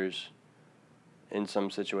strangers in some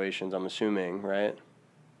situations, I'm assuming, right?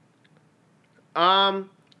 And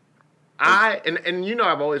you know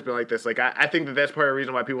I've always been like this. Like, I think that that's part of the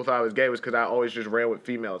reason why people thought I was gay was because I always just ran with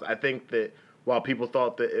females. I think that while people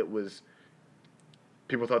thought that I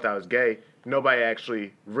was gay, nobody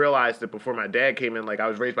actually realized that before my dad came in. Like, I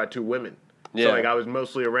was raised by two women. Yeah. So, like, I was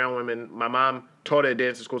mostly around women. My mom taught at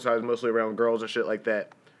dancing school, so I was mostly around girls and shit like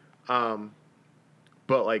that.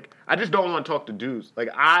 But, like, I just don't want to talk to dudes. Like,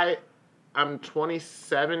 I'm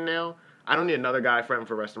 27 now. I don't need another guy friend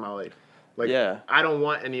for the rest of my life. Like, Yeah. I don't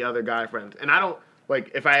want any other guy friends. And I don't,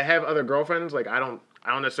 like, if I have other girlfriends, like, I don't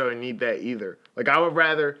necessarily need that either. Like, I would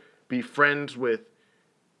rather be friends with,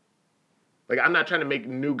 like, I'm not trying to make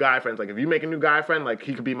new guy friends. Like, if you make a new guy friend, like,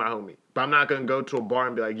 he could be my homie. But I'm not going to go to a bar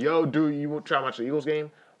and be like, yo, dude, you try to watch the Eagles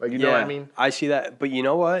game? Like, you know what I mean? I see that. But you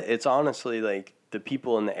know what? It's honestly like the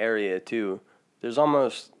people in the area too. There's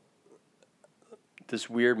almost this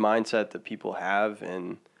weird mindset that people have,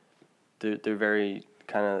 and they're very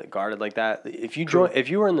kind of guarded like that. If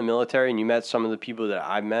you were in the military and you met some of the people that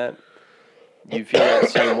I met, you feel that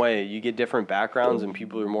same way. You get different backgrounds and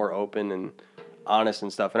people are more open and honest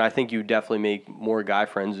and stuff. And I think you definitely make more guy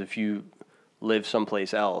friends if you live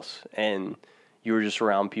someplace else and you were just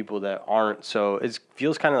around people that aren't. So it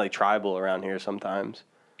feels kind of like tribal around here sometimes.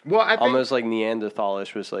 Well, I think, Almost like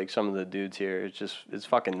Neanderthalish with like some of the dudes here. It's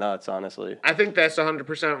fucking nuts, honestly. I think that's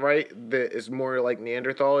 100% right. That it's more like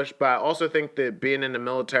Neanderthalish. But I also think that being in the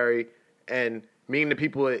military and meeting the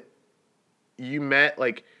people that you met,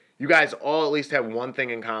 like, you guys all at least have one thing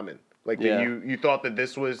in common. Like, that Yeah. you thought that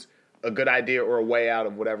this was a good idea or a way out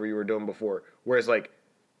of whatever you were doing before. Whereas, like,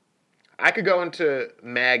 I could go into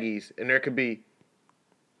Maggie's and there could be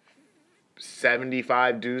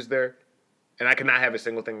 75 dudes there, and I could not have a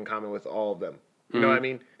single thing in common with all of them. You know what I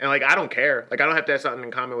mean? And, like, I don't care. Like, I don't have to have something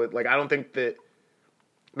in common with, like, I don't think that,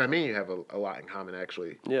 I mean, you have a lot in common,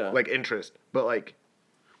 actually. Yeah. Like, interest. But, like,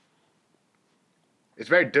 it's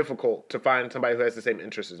very difficult to find somebody who has the same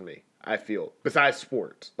interests as me, I feel. Besides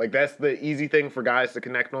sports. Like, that's the easy thing for guys to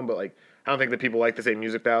connect on, but, like, I don't think that people like the same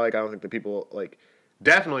music that I like. I don't think that people, like,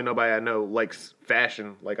 definitely nobody I know likes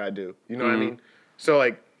fashion like I do. You know what I mean? So,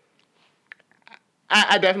 like,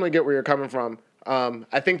 I definitely get where you're coming from.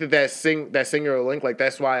 I think that singular link, like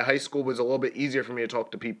that's why high school was a little bit easier for me to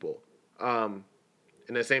talk to people. And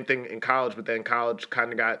the same thing in college, but then college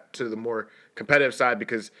kind of got to the more competitive side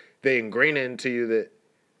because they ingrain into you that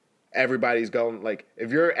everybody's going, like,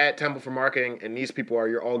 if you're at Temple for marketing and these people are,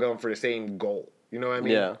 you're all going for the same goal. You know what I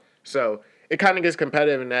mean? Yeah. So it kind of gets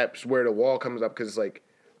competitive, and that's where the wall comes up because it's like,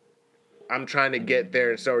 I'm trying to get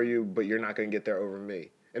there and so are you, but you're not going to get there over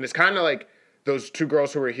me. And it's kind of like those two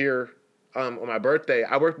girls who were here on my birthday.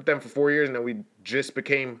 I worked with them for 4 years, and then we just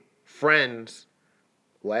became friends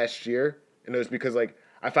last year. And it was because, like,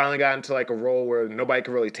 I finally got into, like, a role where nobody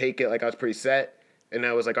could really take it. Like, I was pretty set. And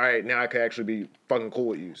I was like, all right, now I could actually be fucking cool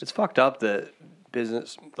with you. It's fucked up that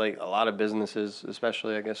business, like a lot of businesses,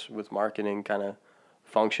 especially, I guess, with marketing, kind of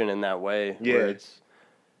function in that way. Yeah. Where it's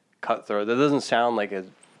cutthroat. That doesn't sound like a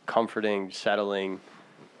comforting, settling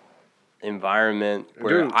environment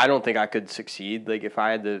where Dude. I don't think I could succeed. Like, if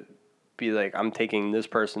I had to be like, I'm taking this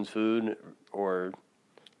person's food or,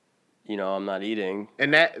 you know, I'm not eating.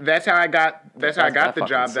 And that's how I got the That job fucking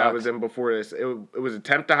that I was sucks. in before this. It was a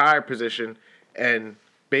temp to hire position, and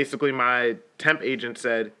basically my temp agent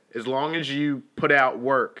said, as long as you put out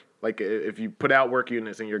work, like if you put out work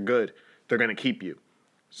units and you're good, they're gonna keep you.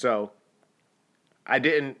 So I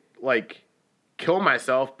didn't like kill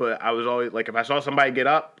myself, but I was always like, if I saw somebody get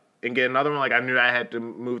up and get another one, like I knew I had to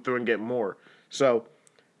move through and get more. So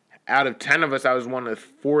out of 10 of us, I was one of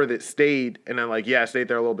 4 that stayed, and then like, yeah, I stayed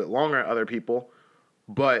there a little bit longer than other people,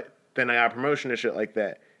 but then I got a promotion and shit like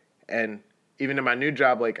that. And even in my new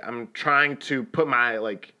job, like I'm trying to put my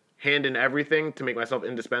like hand in everything to make myself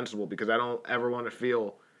indispensable because I don't ever want to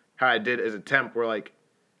feel how I did as a temp where like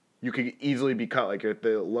you could easily be cut, like you're at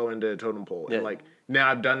the low end of the totem pole. Yeah. And like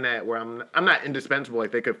now I've done that where I'm not indispensable.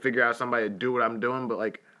 Like they could figure out somebody to do what I'm doing, but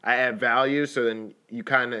like I add value, so then you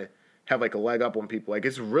kind of have like a leg up on people. Like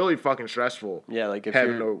it's really fucking stressful. Yeah, like if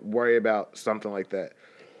having you're to worry about something like that.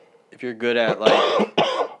 if you're good at like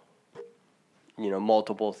you know,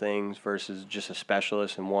 multiple things versus just a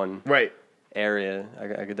specialist in one Right. area,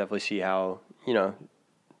 I could definitely see how, you know,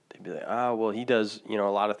 they'd be like, oh, well, he does, you know,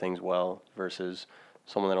 a lot of things well versus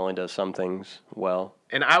someone that only does some things well.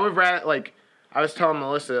 And I would rather, like, I was telling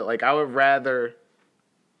Melissa, like, I would rather,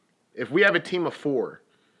 if we have a team of 4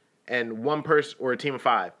 and one person, or a team of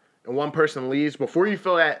 5, and one person leaves, before you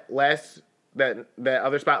fill that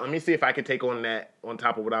other spot, let me see if I could take on that on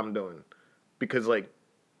top of what I'm doing. Because, like,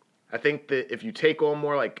 I think that if you take on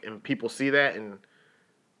more, like, and people see that, and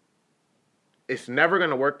it's never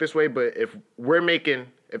going to work this way, but if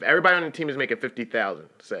everybody on the team is making $50,000,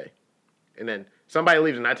 say, and then somebody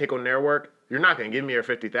leaves and I take on their work, you're not going to give me your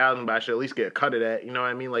 $50,000, but I should at least get a cut of that. You know what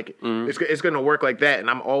I mean? Like, it's going to work like that. And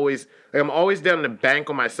I'm always down to bank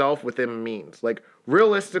on myself within means. Like,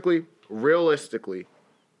 realistically,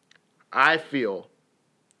 I feel,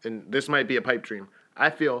 and this might be a pipe dream, I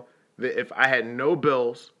feel that if I had no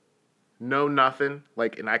bills, no nothing,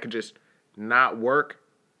 like, and I could just not work,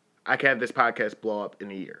 I could have this podcast blow up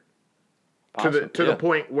in a year. Awesome. To the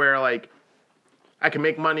point where, like, I can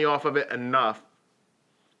make money off of it enough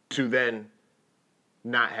to then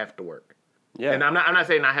not have to work. Yeah. And I'm not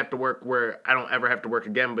saying I have to work where I don't ever have to work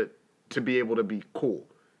again, but to be able to be cool.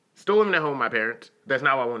 Still living at home with my parents. That's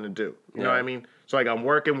not what I want to do. You know what I mean? So, like, I'm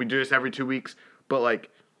working. We do this every 2 weeks. But,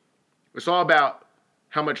 like, it's all about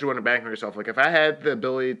how much you want to bank on yourself. Like, if I had the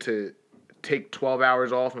ability to take 12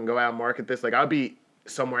 hours off and go out and market this, like, I'd be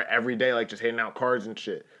somewhere every day, like, just handing out cards and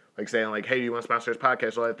shit. Like, saying, like, hey, you want to sponsor this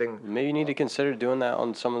podcast? All that thing. Maybe you need to consider doing that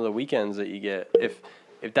on some of the weekends that you get, if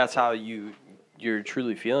that's how you're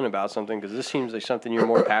truly feeling about something, because this seems like something you're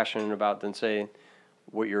more passionate about than, say,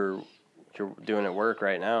 what you're doing at work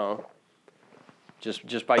right now.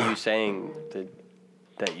 Just by you saying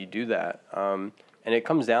that you do that, and it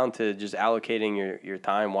comes down to just allocating your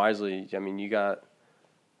time wisely. I mean, you got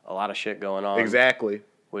a lot of shit going on, Exactly.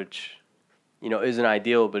 which, you know, isn't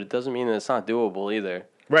ideal, but it doesn't mean that it's not doable either.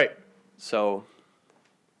 Right. So,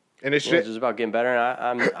 And it's you know, shit. it's just about getting better,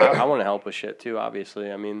 and I want to help with shit too.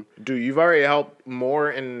 Obviously, I mean, Dude, you've already helped more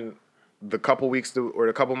in the couple weeks or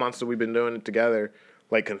the couple months that we've been doing it together,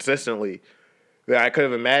 like, consistently, than I could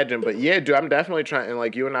have imagined. But yeah, dude, I'm definitely trying. And,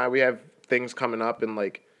 like, you and I, we have things coming up, and,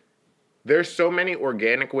 like, there's so many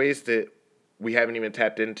organic ways that we haven't even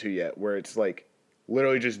tapped into yet, where it's, like,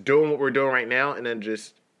 literally just doing what we're doing right now and then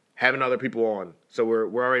just having other people on. So we're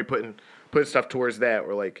already putting stuff towards that.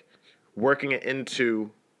 We're, like, working it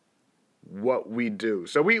into what we do.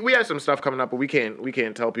 So we have some stuff coming up, but we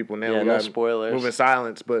can't tell people now. Yeah, We no gotta spoilers. Move in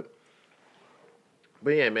silence, but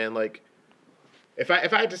yeah, man, like, if I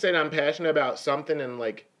had to say that I'm passionate about something, and,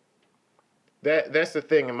 like, that's the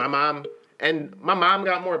thing. And my mom, and my mom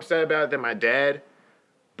got more upset about it than my dad,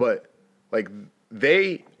 but like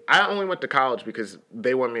I only went to college because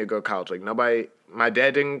they wanted me to go to college. Like my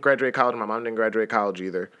dad didn't graduate college, my mom didn't graduate college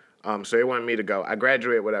either. So they wanted me to go. I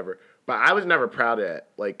graduated, whatever. But I was never proud of it.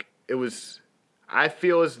 Like I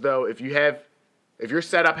feel as though if you're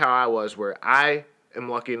set up how I was, where I am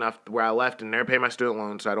lucky enough where I left and never paid my student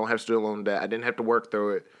loans, so I don't have student loan debt. I didn't have to work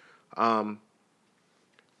through it.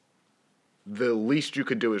 The least you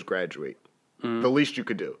could do is graduate. The least you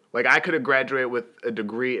could do. Like, I could have graduated with a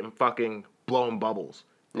degree in fucking blowing bubbles.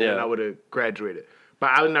 Yeah. And I would have graduated.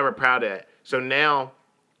 But I was never proud of it. So now,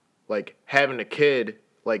 like, having a kid,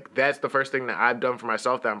 like, that's the first thing that I've done for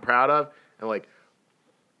myself that I'm proud of. And, like,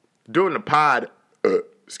 doing the pod,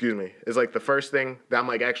 excuse me, is, like, the first thing that I'm,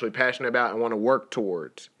 like, actually passionate about and want to work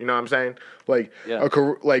towards. You know what I'm saying? Like, Yeah.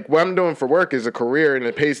 like, what I'm doing for work is a career and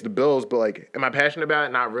it pays the bills. But, like, am I passionate about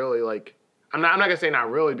it? Not really. Like, I'm not going to say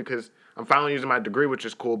not really because I'm finally using my degree, which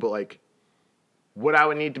is cool. But, like, what I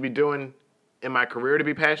would need to be doing in my career to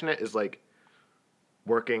be passionate is, like,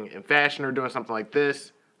 working in fashion or doing something like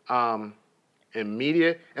this, in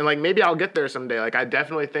media. And, like, maybe I'll get there someday. Like, I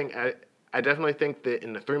definitely think that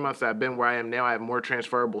in the 3 months that I've been where I am now, I have more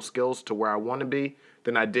transferable skills to where I want to be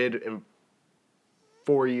than I did in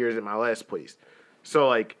 4 years at my last place. So,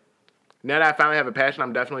 like, now that I finally have a passion,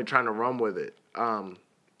 I'm definitely trying to run with it.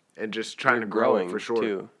 And just trying to grow it for sure.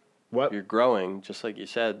 Too. What? You're growing, just like you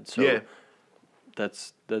said. So Yeah.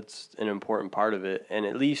 that's an important part of it. And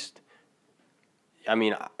at least, I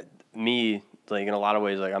mean, me, like, in a lot of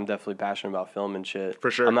ways, like, I'm definitely passionate about film and shit.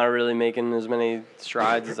 For sure. I'm not really making as many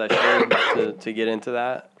strides as I should to get into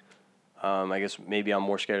that. I guess maybe I'm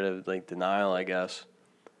more scared of, like, denial, I guess.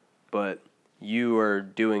 But you are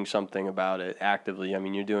doing something about it actively. I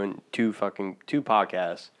mean, you're doing two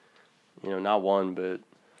podcasts. You know, not one, but,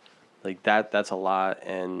 like, that's a lot.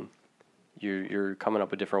 And you're coming up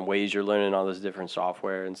with different ways. You're learning all this different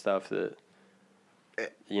software and stuff that,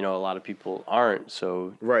 you know, a lot of people aren't.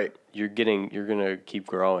 So Right. you're gonna keep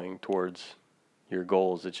growing towards your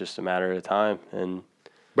goals. It's just a matter of time. And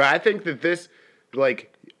But I think that this,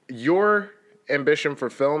 like, your ambition for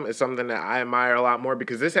film is something that I admire a lot more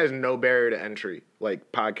because this has no barrier to entry,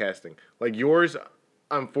 like podcasting. Like, yours,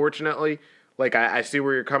 unfortunately, like, I see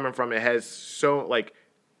where you're coming from. It has so, like,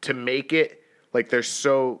 to make it, like, there's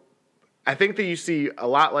so, I think that you see a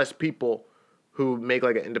lot less people who make,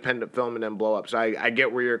 like, an independent film and then blow up. So I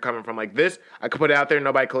get where you're coming from. Like, this, I could put it out there,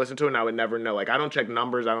 nobody could listen to it, and I would never know. Like, I don't check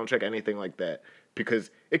numbers, I don't check anything like that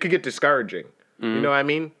because it could get discouraging. You know what I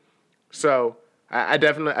mean? So I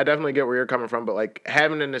definitely get where you're coming from. But, like,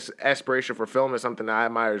 having an aspiration for film is something that I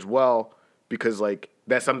admire as well because, like,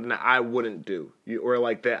 that's something that I wouldn't do. Or,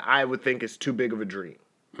 like, that I would think is too big of a dream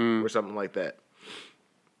or something like that.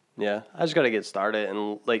 yeah, I just got to get started.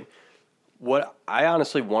 And, like, what I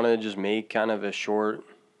honestly want to just make kind of a short,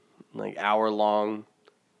 like, hour-long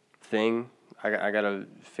thing. I got to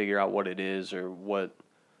figure out what it is or what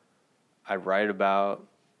I write about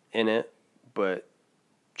in it. But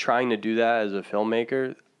trying to do that as a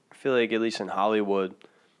filmmaker, I feel like at least in Hollywood,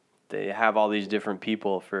 they have all these different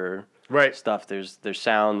people for Right. stuff. There's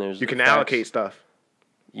sound, there's You can effects. allocate stuff.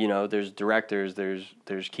 You know, there's directors,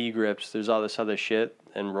 there's key grips, there's all this other shit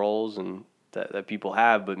and roles and that people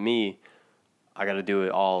have. But me, I got to do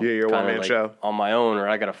it all. Yeah, you're a kinda one-man like show. on my own, or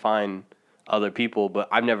I got to find other people. But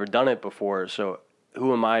I've never done it before, so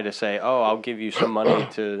who am I to say, oh, I'll give you some money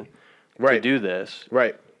to Right. do this?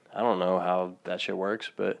 Right. I don't know how that shit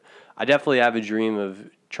works, but I definitely have a dream of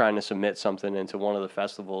trying to submit something into one of the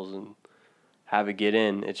festivals and have it get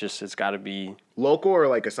in. It's got to be Local or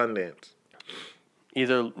like a Sundance?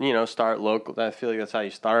 either, you know, start local. I feel like that's how you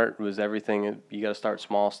start. Was everything you got to start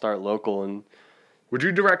small, start local, and Would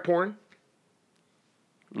you direct porn?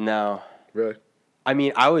 no. Really? I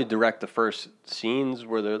mean, I would direct the first scenes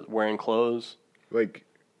where they're wearing clothes. Like,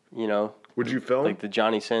 You know, would you film? like the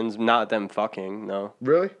Johnny Sins, not them fucking. No,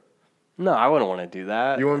 Really? no, I wouldn't want to do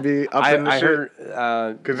that. You want to be up I in the shit? heard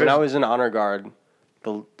when there's- I was in honor guard,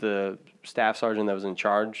 the staff sergeant that was in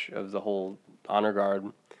charge of the whole honor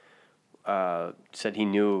guard said he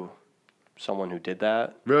knew someone who did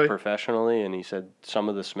that Really? professionally, and he said some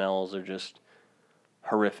of the smells are just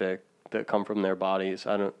horrific that come from their bodies.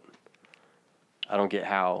 I don't get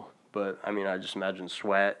how, but I mean, I just imagine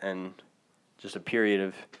sweat and just a period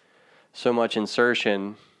of so much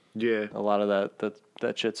insertion. Yeah. A lot of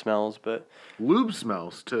that shit smells, but Lube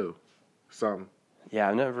smells too. Some. yeah,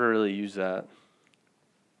 I've never really used that.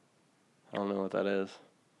 I don't know what that is.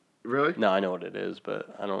 Really? No, I know what it is,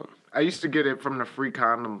 but I don't. I used to get it from the free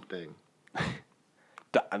condom thing.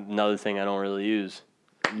 Another thing I don't really use.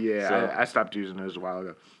 Yeah, So- I stopped using those a while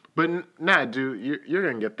ago. But nah, dude, you're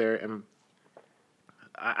gonna get there, and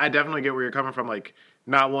I definitely get where you're coming from. Like,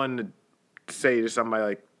 not wanting to say to somebody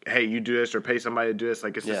like, "Hey, you do this," or pay somebody to do this.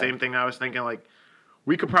 Like, it's the same thing I was thinking. Like,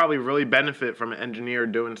 we could probably really benefit from an engineer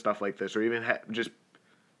doing stuff like this, or even just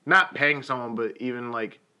not paying someone, but even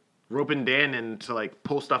like roping Dan in to like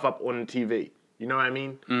pull stuff up on TV. You know what I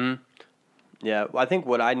mean? Mm-hmm. Yeah, I think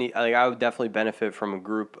what I need, like, I would definitely benefit from a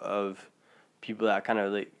group of people that kind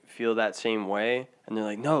of like feel that same way, and they're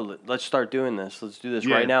like, "No, let's start doing this. Let's do this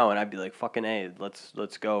right now." And I'd be like, "Fucking A,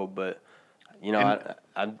 let's go." But you know,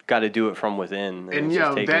 I've got to do it from within. And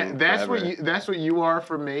yo, that's what you are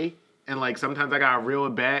for me. And like sometimes I gotta reel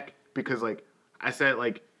it back because like I said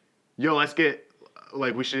like, "Yo, let's get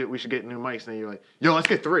like we should get new mics." And then you're like, "Yo, let's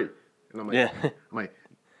get 3." And I'm like,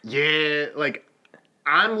 yeah, like.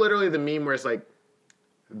 I'm literally the meme where it's like,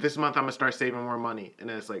 this month I'm gonna start saving more money, and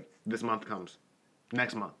then it's like this month comes,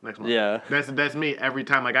 next month. Yeah, that's me every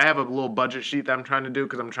time. Like I have a little budget sheet that I'm trying to do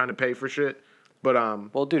because I'm trying to pay for shit. But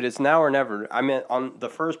well, dude, it's now or never. I mean, on the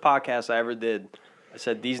first podcast I ever did, I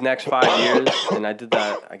said these next 5 years, and I did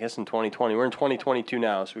that I guess in 2020. We're in 2022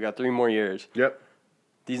 now, so we got 3 more years. Yep.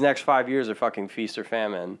 These next 5 years are fucking feast or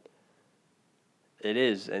famine. It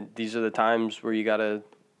is, and these are the times where you gotta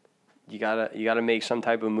make some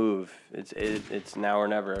type of move. It's now or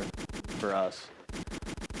never for us.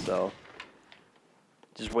 So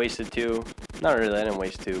just wasted 2. Not really. I didn't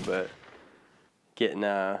waste 2, but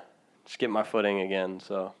just get my footing again.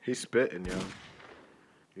 So he's spitting, yo.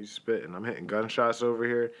 He's spitting. I'm hitting gunshots over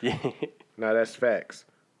here. Yeah. Nah, that's facts.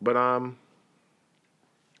 But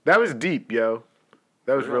that was deep, yo.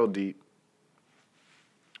 That was real deep.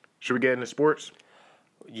 Should we get into sports?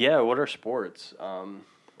 Yeah. What are sports? All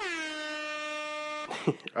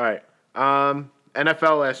right.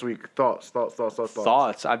 NFL last week.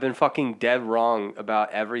 Thoughts. I've been fucking dead wrong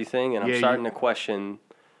about everything, and I'm starting to question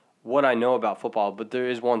what I know about football. But there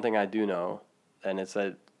is one thing I do know, and it's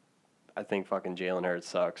that I think fucking Jalen Hurts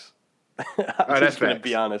sucks. I'm just going to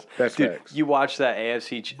be honest. That's facts. You watched that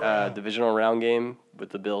AFC divisional round game with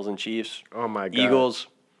the Bills and Chiefs. Oh, my God. Eagles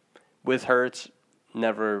with Hurts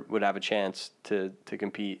never would have a chance to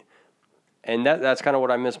compete. And that's kind of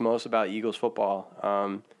what I miss most about Eagles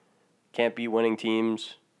football. Can't beat winning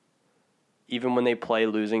teams. Even when they play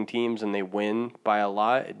losing teams and they win by a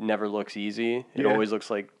lot, it never looks easy. It always looks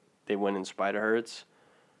like they win in spite of Hurts.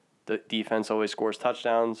 The defense always scores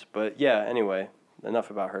touchdowns. But, yeah, anyway, enough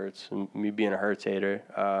about Hurts and me being a Hurts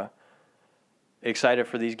hater. Excited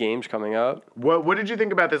for these games coming up. What did you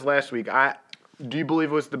think about this last week? Do you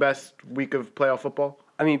believe it was the best week of playoff football?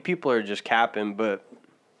 I mean, people are just capping, but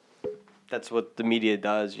that's what the media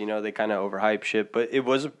does. You know, they kind of overhype shit. But it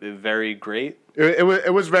was very great.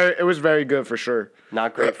 It was very good for sure.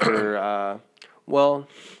 Not great for well,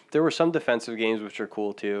 there were some defensive games which are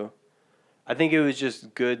cool too. I think it was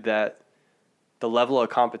just good that the level of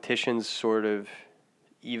competition's sort of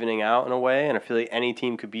evening out in a way, and I feel like any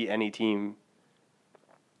team could beat any team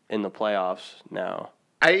in the playoffs now.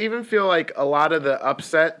 I even feel like a lot of the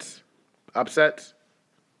upsets,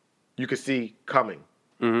 you could see coming.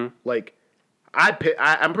 Mm-hmm. Like,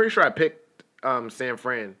 I'm pretty sure I picked San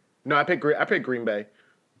Fran. No, I picked Green Bay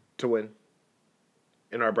to win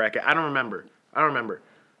in our bracket. I don't remember.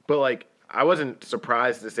 But like, I wasn't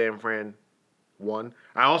surprised that San Fran won.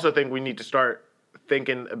 I also think we need to start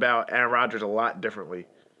thinking about Aaron Rodgers a lot differently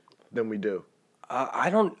than we do.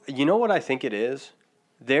 You know what I think it is?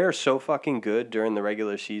 They're so fucking good during the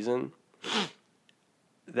regular season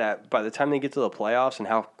that by the time they get to the playoffs and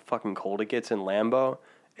how fucking cold it gets in Lambeau,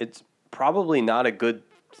 it's probably not a good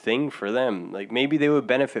thing for them. Like, maybe they would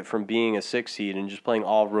benefit from being a 6 seed and just playing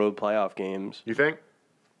all road playoff games. You think?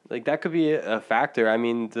 Like, that could be a factor. I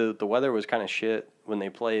mean, the weather was kind of shit when they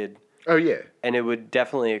played. Oh, yeah. And it would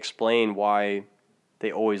definitely explain why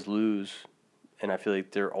they always lose. And I feel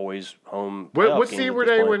like they're always home. What seed were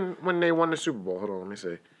they when they won the Super Bowl? Hold on, let me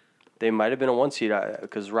see. They might have been a 1 seed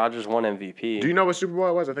because Rodgers won MVP. Do you know what Super Bowl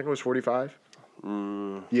it was? I think it was 45.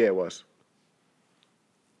 Yeah, it was.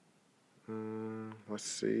 Let's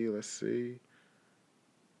see.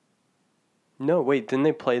 No, wait, didn't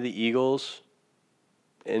they play the Eagles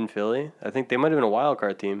in Philly? I think they might have been a wild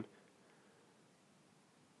card team.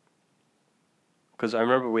 Because I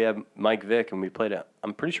remember we had Mike Vick and we played it.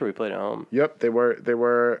 I'm pretty sure we played at home. Yep, they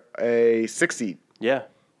were a 6 seed. Yeah.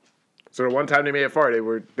 So the one time they made it far,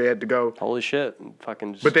 they had to go. Holy shit!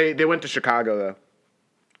 Fucking. But they went to Chicago though.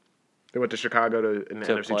 They went to Chicago in the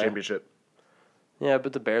NFC Championship. Yeah,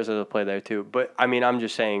 but the Bears have to play there too. But I mean, I'm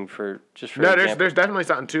just saying for. No, there's definitely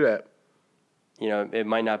something to that. You know, it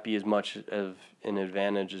might not be as much of an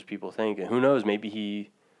advantage as people think, and who knows? Maybe he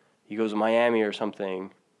goes to Miami or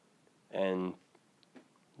something. and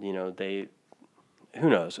who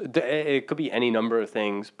knows? It could be any number of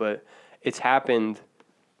things, but it's happened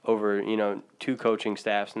over 2 coaching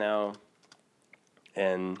staffs now,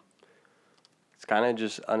 and it's kind of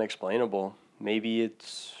just unexplainable. Maybe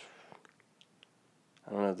it's,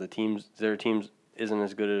 I don't know, their teams isn't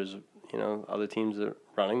as good as other teams that are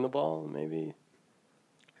running the ball. Maybe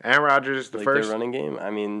Aaron Rodgers, their running game. I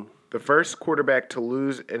mean, the first quarterback to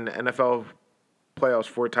lose in the NFL playoffs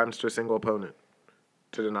 4 times to a single opponent,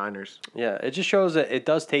 to the Niners. Yeah, it just shows that it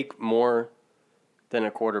does take more than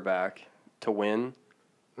a quarterback to win.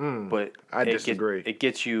 But I disagree. It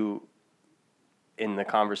gets you in the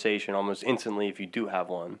conversation almost instantly if you do have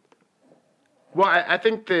one. Well, I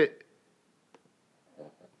think that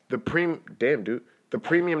the premium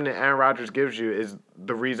that Aaron Rodgers gives you is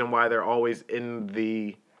the reason why they're always in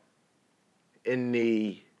the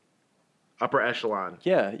upper echelon.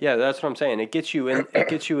 Yeah, that's what I'm saying. It gets you in. It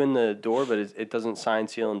gets you in the door, but it doesn't sign,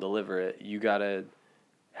 seal, and deliver it. You gotta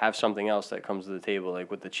have something else that comes to the table. Like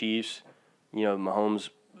with the Chiefs, Mahomes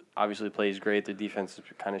obviously plays great. Their defense is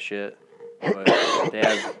kind of shit, but they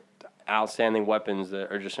have outstanding weapons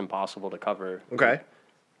that are just impossible to cover. Okay.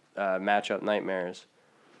 Matchup nightmares.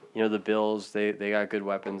 The Bills, they got good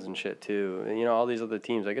weapons and shit too. And, all these other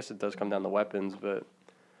teams, I guess it does come down to weapons, but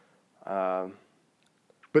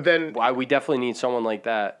then we definitely need someone like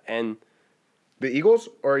that. And the Eagles,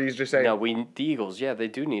 or are you just saying? no, the Eagles, yeah, they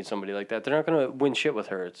do need somebody like that. They're not going to win shit with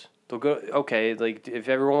Hurts. They'll go, okay, like if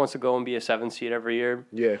everyone wants to go and be a 7th seed every year,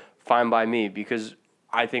 yeah, fine by me, because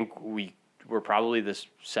I think we're probably the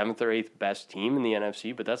 7th or 8th best team in the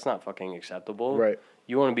NFC, but that's not fucking acceptable. Right.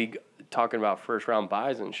 You want to be talking about first-round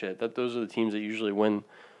buys and shit. Those are the teams that usually win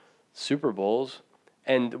Super Bowls.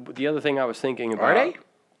 And the other thing I was thinking about... Are they?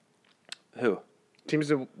 Who?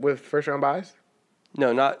 Teams with first-round buys?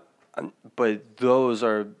 No, not... But those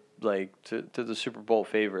are, like, to the Super Bowl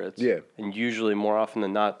favorites. Yeah. And usually, more often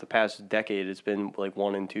than not, the past decade, it's been, like,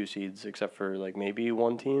 1 and 2 seeds, except for, like, maybe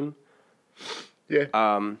one team. Yeah.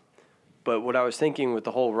 But what I was thinking with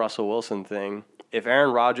the whole Russell Wilson thing, if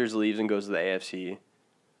Aaron Rodgers leaves and goes to the AFC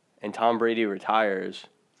and Tom Brady retires,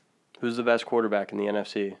 who's the best quarterback in the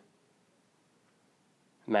NFC?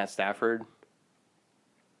 Matt Stafford?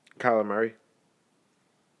 Kyler Murray.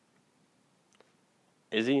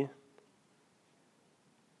 Is he?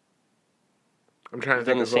 I'm trying to He's think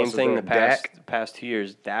done the of same thing the Dak? past 2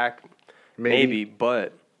 years. Dak, maybe,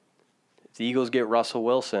 but if the Eagles get Russell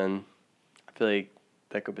Wilson, I feel like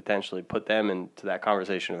that could potentially put them into that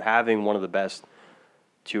conversation of having one of the best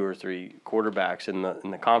 2 or 3 quarterbacks in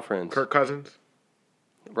the conference. Kirk Cousins?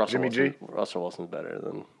 Russell Jimmy Wilson, G? Russell Wilson's better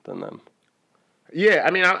than them. Yeah,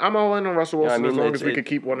 I mean, I'm all in on Russell Wilson as long as we could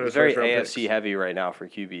keep one of his It's very first-round AFC picks. heavy right now for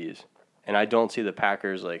QBs, and I don't see the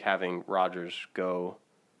Packers like having Rodgers go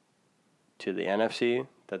to the NFC.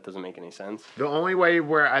 That doesn't make any sense. The only way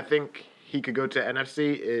where I think he could go to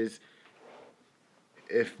NFC is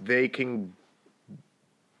if they can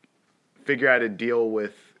figure out a deal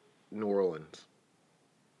with New Orleans.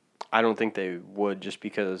 I don't think they would, just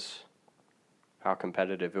because how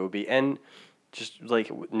competitive it would be, and just like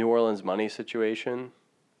New Orleans' money situation.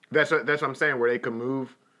 That's what I'm saying, where they could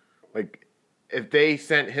move, like, if they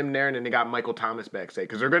sent him there and then they got Michael Thomas back, say,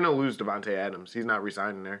 because they're going to lose Devontae Adams. He's not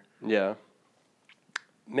re-signing there. Yeah,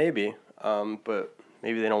 maybe, but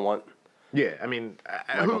maybe they don't want. Yeah, I mean,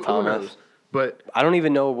 Michael who Thomas. knows? But I don't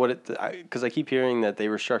even know what it, because I keep hearing that they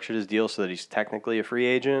restructured his deal so that he's technically a free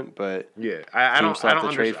agent, but yeah, I don't still have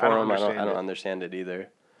to trade for him. understand I don't it. understand it either.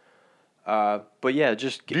 But yeah,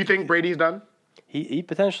 just Do you think Brady's done? he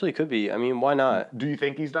potentially could be. I mean, why not? Do you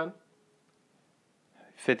think he's done?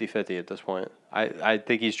 50-50 at this point. I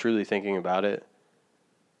think he's truly thinking about it.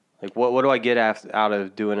 Like, what do I get out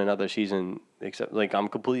of doing another season? Except, like, I'm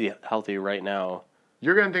completely healthy right now.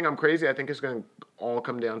 You're going to think I'm crazy. I think it's going to all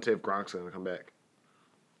come down to if Gronk's going to come back.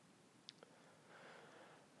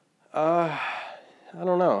 I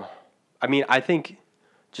don't know. I mean, I think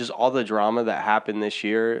just all the drama that happened this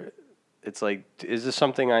year, it's like, is this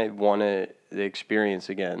something I want to experience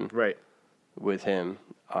again Right. with him?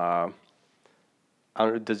 I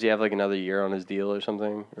don't, does he have like another year on his deal or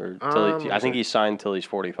something? Or I think he's signed till he's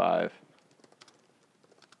 45.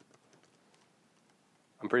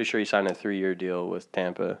 I'm pretty sure he signed a 3-year deal with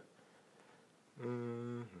Tampa.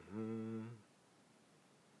 Mm-hmm.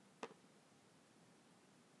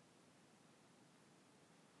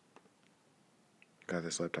 God,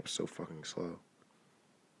 this laptop's so fucking slow.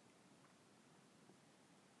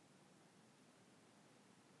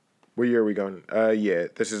 What year are we going? Yeah,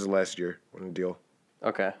 this is the last year on the deal.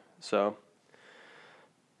 Okay, so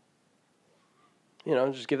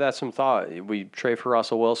just give that some thought. We trade for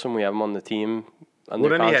Russell Wilson. We have him on the team under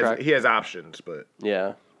Well, then contract. he has options, but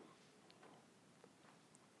Yeah.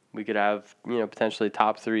 We could have, potentially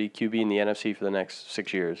top 3 QB in the NFC for the next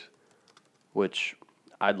 6 years, which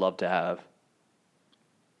I'd love to have.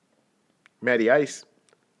 Matty Ice.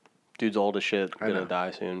 Dude's old as shit, I know. gonna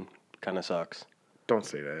die soon. Kind of sucks. Don't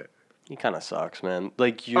say that. He kind of sucks, man.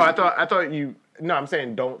 Like you. Oh, I thought you. No, I'm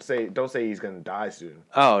saying don't say he's gonna die soon.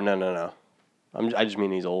 Oh no. I just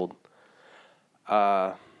mean he's old.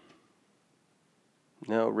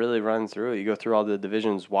 No, really run through it. You go through all the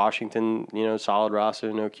divisions. Washington, solid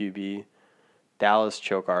roster, no QB. Dallas,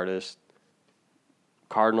 choke artist.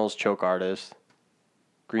 Cardinals, choke artist.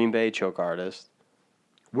 Green Bay, choke artist.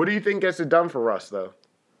 What do you think gets it done for Russ though?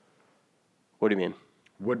 What do you mean?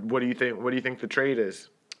 What do you think? What do you think the trade is?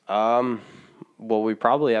 Well, we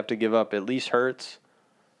probably have to give up at least Hurts,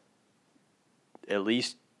 at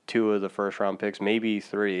least 2 of the first round picks, maybe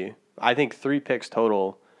 3. I think 3 picks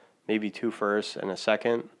total, maybe 2 firsts and a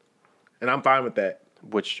second, And I'm fine with that.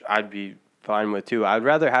 which I'd be fine with too. I'd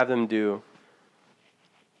rather have them do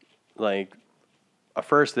like a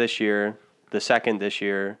first this year, the second this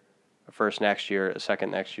year, a first next year, a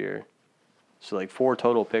second next year. So like 4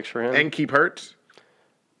 total picks for him, And keep Hurts.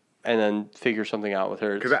 and then figure something out with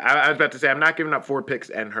Hurts. Because I was about to say, I'm not giving up 4 picks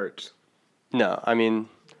and Hurts. No, I mean,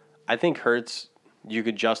 I think Hurts, you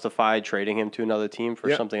could justify trading him to another team for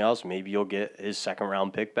Yep. something else. Maybe you'll get his second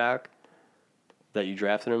round pick back that you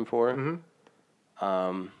drafted him for.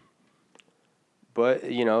 Mm-hmm. But,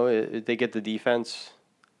 they get the defense,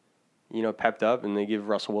 pepped up, and they give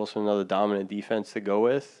Russell Wilson another dominant defense to go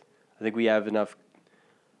with. I think we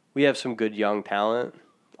have some good young talent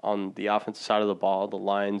on the offensive side of the ball. The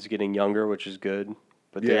line's getting younger, which is good.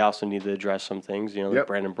 But they Yeah. also need to address some things. Like Yep.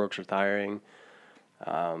 Brandon Brooks retiring.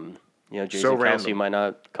 Jason So Kelsey random. might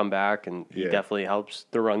not come back, and he Yeah. definitely helps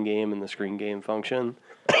the run game and the screen game function.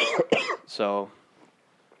 So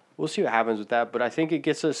we'll see what happens with that. But I think it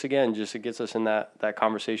gets us, again, it gets us in that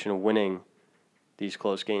conversation of winning these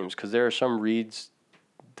close games. Because there are some reads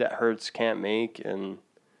that Hurts can't make, and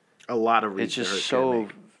A lot of it's reads just that Hurts so can't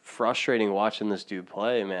make. frustrating watching this dude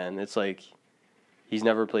play, man. It's like he's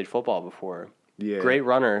never played football before. Yeah. Great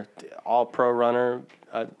runner, all pro runner.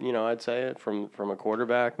 I'd say it from a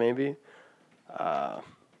quarterback maybe, or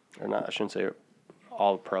not. I shouldn't say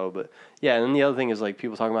all pro, but yeah. And then the other thing is like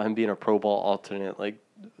people talking about him being a Pro Bowl alternate. Like,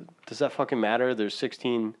 does that fucking matter? There's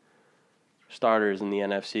 16 starters in the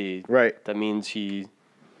NFC. Right. That means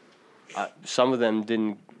some of them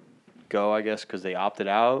didn't go, I guess, because they opted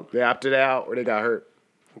out. They opted out or they got hurt.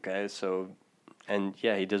 Okay, so, and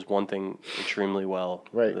yeah, he does one thing extremely well.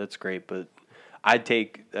 Right. That's great, but I'd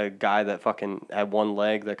take a guy that fucking had one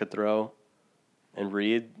leg that could throw and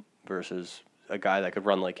read versus a guy that could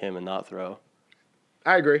run like him and not throw.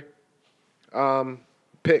 I agree.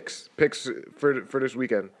 Picks for this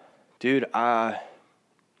weekend. Dude, I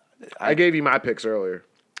gave you my picks earlier.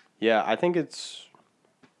 yeah, I think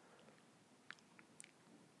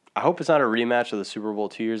I hope it's not a rematch of the Super Bowl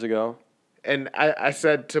 2 years ago. And I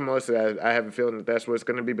said to Melissa, I have a feeling that that's what it's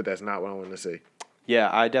going to be, but that's not what I want to see. Yeah,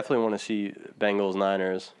 I definitely want to see Bengals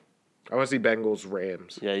Niners. I want to see Bengals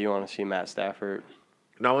Rams. Yeah, you want to see Matt Stafford,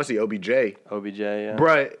 No, I want to see OBJ. OBJ, yeah.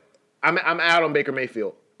 Bruh, I'm out on Baker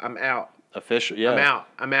Mayfield. I'm out. Official, yeah.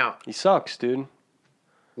 I'm out. He sucks, dude.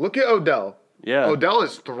 Look at Odell. Yeah. Odell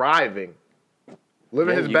is thriving.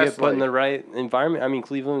 Living Yeah, his you best get put in the life. right environment. I mean,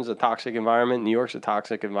 Cleveland's a toxic environment. New York's a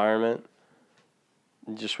toxic environment.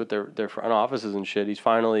 Just with their front offices and shit. He's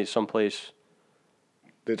finally someplace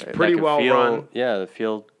That's that pretty could well feel, run. Yeah, that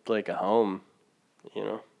feel like a home.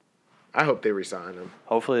 I hope they resign him.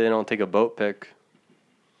 Hopefully they don't take a boat pick.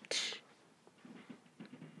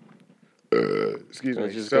 Excuse It me.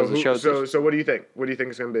 just So, goes to show so what do you think? What do you think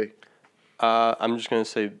it's going to be? I'm just gonna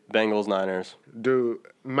say Bengals Niners. Dude,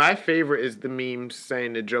 my favorite is the meme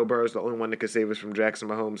saying that Joe Burrow's the only one that could save us from Jackson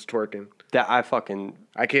Mahomes twerking. That I fucking.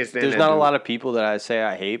 I can't stand There's that not a dude. lot of people that I say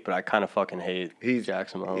I hate, but I kind of fucking hate He's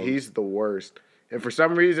Jackson Mahomes. He's the worst. And for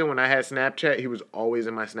some reason, when I had Snapchat, he was always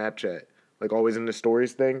in my Snapchat. Like, always in the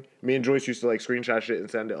stories thing. Me and Joyce used to, like, screenshot shit and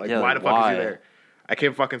send it. Like, Yeah, why the fuck why? is he there? I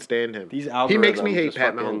can't fucking stand him. These He makes me algorithms hate just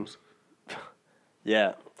Pat fucking- Mahomes.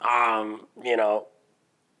 Yeah.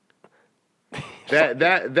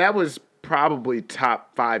 That was probably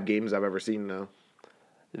top 5 games I've ever seen, though.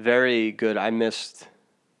 Very good. I missed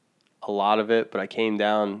a lot of it, but I came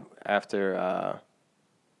down after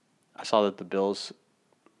I saw that the Bills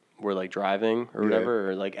were like driving or Yeah. whatever,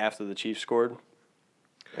 or like after the Chiefs scored,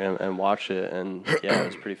 and watched it, and yeah, it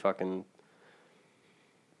was pretty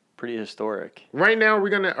historic. Right now, are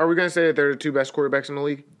we gonna say that they're the 2 best quarterbacks in the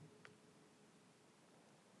league?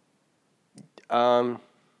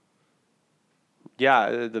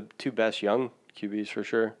 Yeah, the two best young QBs for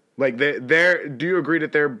sure. Like they're. Do you agree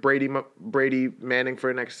that they're Brady Manning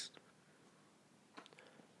for next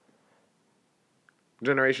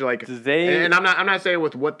generation? Like They- and I'm not saying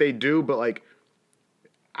with what they do, but like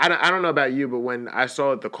I don't know about you, but when I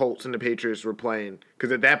saw the Colts and the Patriots were playing,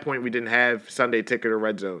 because at that point we didn't have Sunday Ticket or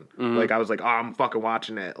Red Zone. Like I was like, oh, I'm fucking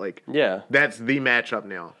watching that. Like Yeah. that's the matchup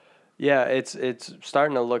now. Yeah, it's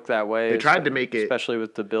starting to look that way. They tried to make it- especially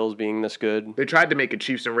with the Bills being this good. They tried to make it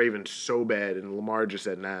Chiefs and Ravens so bad, and Lamar just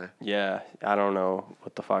said, nah, Yeah, I don't know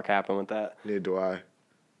what the fuck happened with that, neither do I.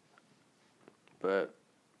 but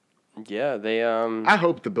yeah, they I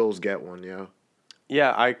hope the Bills get one, yo.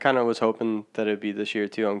 yeah, I kind of was hoping that it'd be this year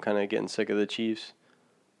too. I'm kind of getting sick of the Chiefs.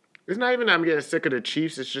 It's not even that I'm getting sick of the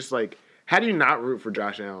Chiefs. It's just like, how do you not root for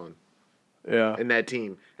Josh Allen Yeah, in that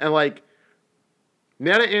team? And like,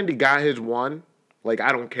 now that Andy got his one, like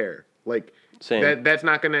I don't care. Like Same. that's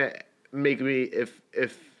not gonna make me if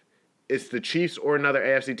it's the Chiefs or another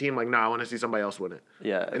AFC team. Like, no, I want to see somebody else win it.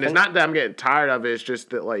 yeah, And it's not that I'm getting tired of it. It's just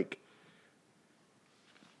that like,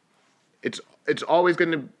 it's always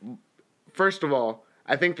gonna. First of all,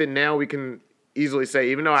 I think that now we can easily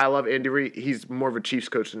say, even though I love Andy Reid, he's more of a Chiefs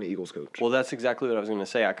coach than the Eagles coach Well, that's exactly what I was going to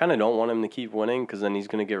say. I kind of don't want him to keep winning because then he's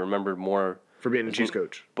going to get remembered more. for being the Chiefs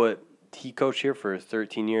coach. But he coached here for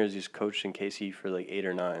 13 years. He's coached in KC for like 8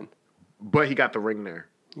 or 9. But he got the ring there.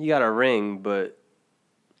 You got a ring, but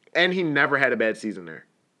And he never had a bad season there.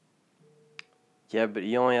 yeah, but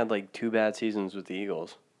he only had like 2 bad seasons with the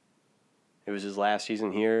Eagles. It was his last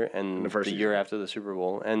season here and the first the year season. after the Super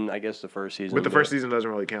Bowl, and I guess the first season. But the first season doesn't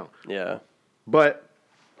really count. Yeah, But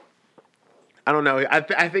I don't know. I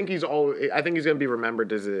think he's going to be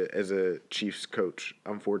remembered as a Chiefs coach,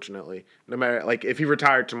 unfortunately. No matter, like, if he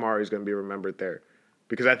retired tomorrow, he's going to be remembered there.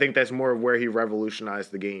 Because I think that's more of where he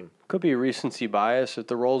revolutionized the game. could be recency bias if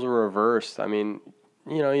the roles were reversed. I mean,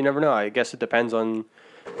 you never know. I guess it depends on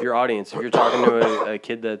your audience. If you're talking to a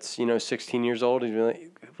kid that's 16 years old, he'd be like,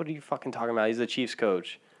 "What are you fucking talking about? He's the Chiefs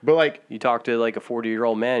coach." But like, You talk to like a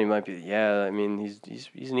 40-year-old man, he might be, yeah. I mean, he's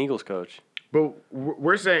an Eagles coach. but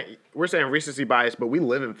we're saying recency bias, but we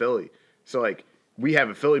live in Philly, so like we have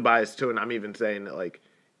a Philly bias too. And I'm even saying that like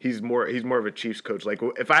he's more of a Chiefs coach. Like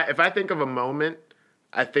if I think of a moment,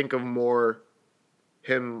 I think of more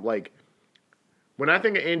him like when I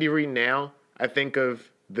think of Andy Reid now, I think of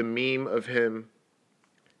the meme of him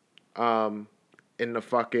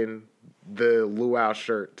in the luau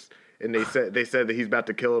shirts, and they said that he's about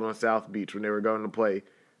to kill it on South Beach when they were going to play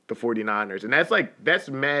the 49ers. And that's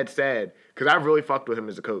mad sad because I really fucked with him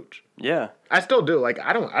as a coach. Yeah. I still do. Like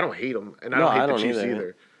I don't hate him, and I No, don't hate I the don't Chiefs either.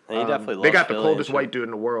 either. And he definitely they loves got the Philly coldest and white shit. dude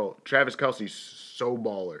in the world. Travis Kelce's so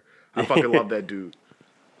baller. I fucking love that dude.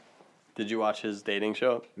 Did you watch his dating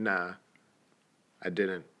show? Nah, I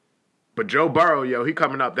didn't. But Joe Burrow, yo, he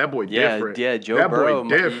coming up. That boy different. Yeah, Joe that Burrow. boy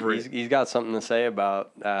different. He's got something to say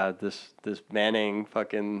about this Manning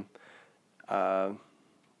fucking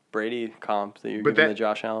Brady comp that you're But giving that- to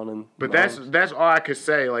Josh Allen and. But Mahomes. that's all I could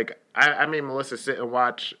say. Like I made Melissa sit and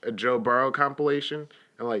watch a Joe Burrow compilation,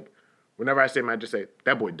 and like whenever I say him, I just say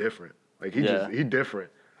that boy different. Like he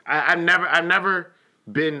different. I've never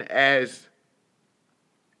been as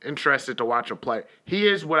interested to watch a player. He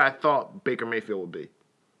is what I thought Baker Mayfield would be.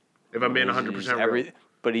 If I'm being 100% real.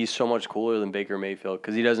 But he's so much cooler than Baker Mayfield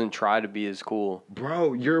because he doesn't try to be as cool.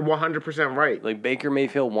 Bro, you're 100% right. Like Baker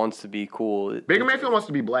Mayfield wants to be cool. Baker Mayfield wants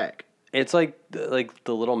to be black. It's like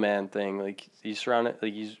the little man thing. Like he's surrounded.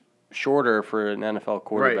 Like he's shorter for an NFL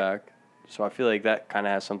quarterback. So I feel like that kind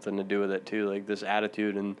of has something to do with it too. Like this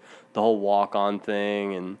attitude and the whole walk-on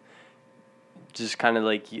thing, and just kind of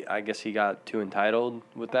like I guess he got too entitled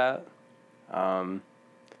with that.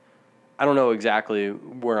 I don't know exactly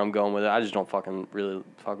where I'm going with it. I just don't fucking really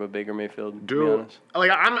fuck with Baker Mayfield. To be Dude, honest.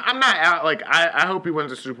 like I'm not out. Like I hope he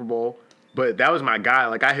wins the Super Bowl. But that was my guy.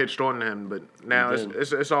 Like I hitched on to him. But now You did.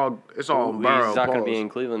 it's all Burrow. He's not going to Pause. be in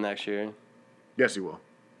Cleveland next year. Yes, he will.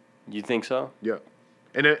 You think so? Yep.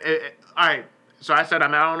 And all right. So I said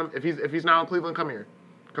I'm out on him. If he's not in Cleveland, come here.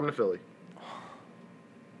 Come to Philly.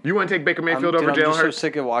 You want to take Baker Mayfield over I'm Jalen just Hurts? so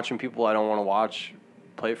sick of watching people I don't want to watch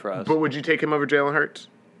play for us. But would you take him over Jalen Hurts?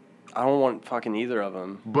 I don't want fucking either of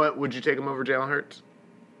them. But would you take him over Jalen Hurts?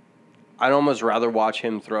 I'd almost rather watch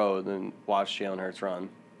him throw than watch Jalen Hurts run.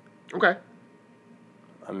 Okay.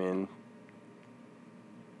 I mean,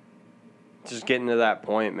 just getting to that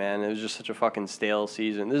point, man. It was just such a fucking stale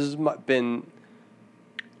season. This has been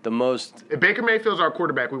the most. If Baker Mayfield's our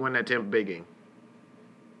quarterback, we win that Tampa Bay game.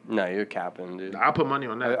 No, you're capping, dude. I'll put money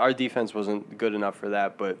on that. Our defense wasn't good enough for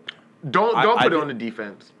that, but Don't I put it think- on the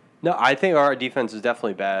defense. no, I think our defense is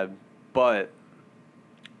definitely bad. But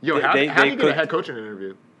Yo, how do you get a could- head coaching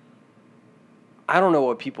interview? I don't know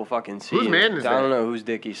what people fucking see. Whose man is I don't that? know whose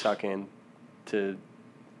dick he's sucking. To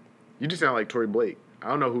You just sound like Tory Blake. I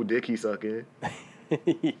don't know who dick he's sucking.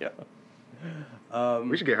 yeah.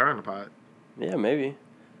 We should get her on the pod. Yeah, maybe.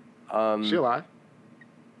 She alive?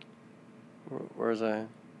 Where was I?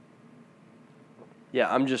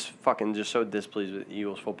 Yeah, I'm just so displeased with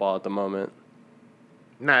Eagles football at the moment.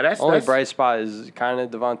 Nah, that's Only that's, bright spot is kind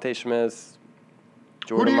of Devontae Smith, who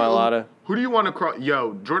Jordan Mailata. Who do you want to cross?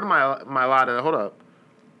 Yo, Jordan Mailata. Hold up.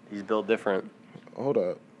 He's built different. Hold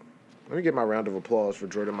up. Let me get my round of applause for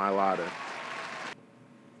Jordan Mailata.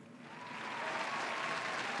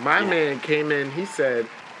 My man came in, he said,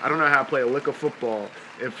 I don't know how to play a lick of football,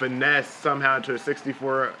 and finesse somehow into a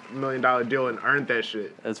 $64 million deal and earned that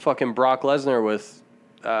shit. It's fucking Brock Lesnar with,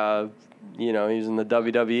 he's in the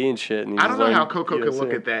WWE and shit. And I don't know how Coco could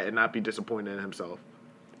look at that and not be disappointed in himself.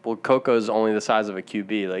 Well, Coco's only the size of a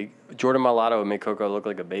QB. Like, Jordan Mailata would make Coco look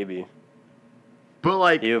like a baby. But,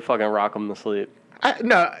 like, He would fucking rock him to sleep.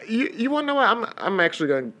 you want to know what? I'm actually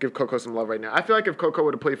going to give Coco some love right now. I feel like if Coco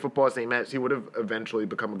would have played football at St. Matt's, he would have eventually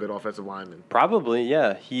become a good offensive lineman. Probably,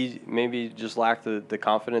 yeah. He maybe just lacked the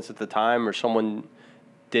confidence at the time, or someone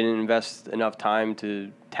didn't invest enough time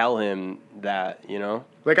to tell him that, you know?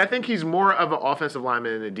 Like, I think he's more of an offensive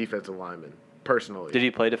lineman than a defensive lineman, personally. Did he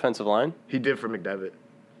play defensive line? He did for McDevitt.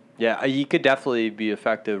 Yeah, he could definitely be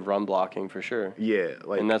effective run blocking for sure. Yeah,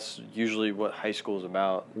 like, And that's usually what high school is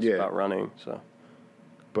about. It's Yeah. about running, so.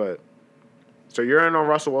 but so you're in on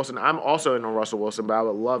Russell Wilson. I'm also in on Russell Wilson, but I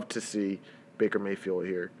would love to see Baker Mayfield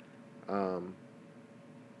here.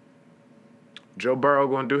 Joe Burrow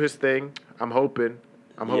going to do his thing. I'm hoping.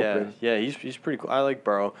 Yeah, he's pretty cool. I like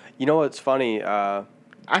Burrow. You know what's funny? I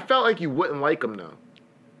felt like you wouldn't like him though.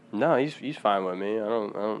 No, he's fine with me. I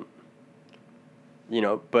don't.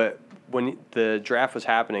 But when the draft was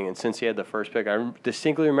happening, and since he had the first pick, I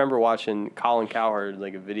distinctly remember watching Colin Cowherd,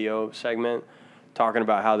 like a video segment, talking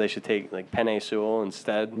about how they should take like Penei Sewell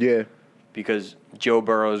instead. Yeah. Because Joe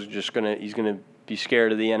Burrow's he's gonna be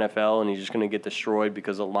scared of the NFL, and he's just gonna get destroyed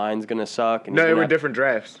because the line's gonna suck. And No, he's they gonna were have- different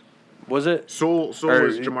drafts. Was it? Sewell Or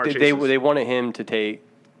was Jamar Chase. they wanted him to take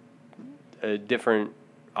a different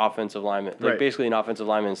offensive lineman, like Right. basically an offensive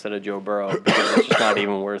lineman instead of Joe Burrow, because it's just not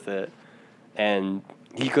even worth it. And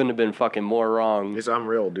he couldn't have been fucking more wrong, It's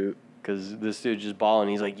unreal, dude. because this dude's just balling.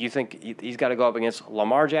 He's like, you think he's got to go up against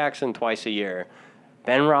Lamar Jackson twice a year,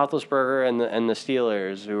 Ben Roethlisberger and the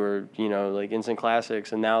Steelers, who are like instant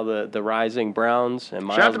classics, and now the rising Browns and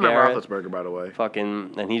Myles Shout out to Ben Garrett. Roethlisberger, by the way.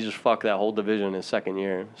 Fucking, and he just fucked that whole division his second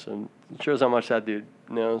year. So it shows how much that dude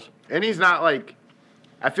knows. And he's not like,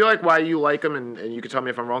 I feel like why you like him, and you can tell me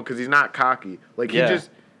if I'm wrong, because he's not cocky. Like, Yeah. he just,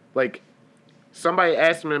 like, somebody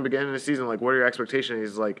asked him in the beginning of the season, like, what are your expectations?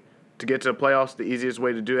 He's like, to get to the playoffs, the easiest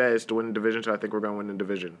way to do that is to win the division, so I think we're going to win the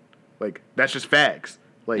division. Like, that's just facts.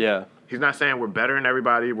 Like, Yeah. he's not saying we're better than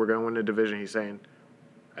everybody, we're going to win the division. He's saying,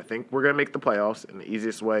 I think we're going to make the playoffs, and the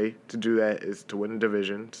easiest way to do that is to win the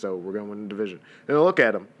division, so we're going to win the division. And look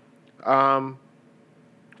at him.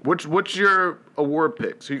 What's your award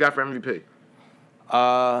picks? Who you got for MVP?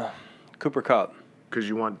 Cooper Kupp, Because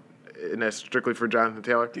you want, and that's strictly for Jonathan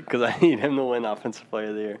Taylor. because I need him to win Offensive Player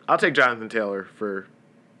of the Year. I'll take Jonathan Taylor for.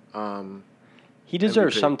 He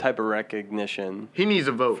deserves MVP. some type of recognition He needs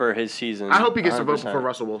a vote. for his season. I hope he gets a vote 100%. before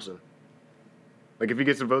Russell Wilson. Like if he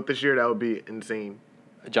gets a vote this year, that would be insane.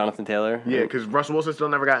 Jonathan Taylor. Yeah, because Russell Wilson still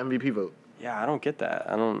never got MVP vote. Yeah, I don't get that.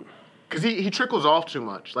 I don't. Because he trickles off too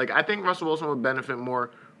much. Like I think Russell Wilson would benefit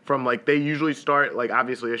more from like they usually start like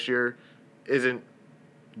obviously this year isn't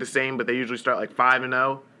the same, but they usually start like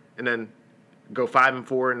 5-0 and then go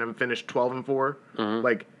 5-4 and then finish 12-4.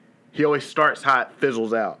 Like he always starts hot,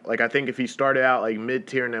 fizzles out. Like I think if he started out like mid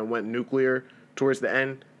tier and then went nuclear towards the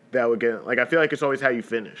end, that would get like I feel like it's always how you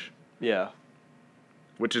finish, Yeah.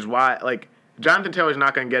 which is why like Jonathan Taylor's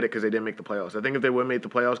not going to get it because they didn't make the playoffs. I think if they would have made the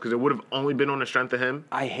playoffs, because it would have only been on the strength of him.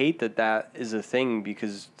 I hate that is a thing,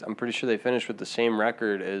 because I'm pretty sure they finished with the same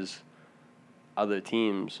record as other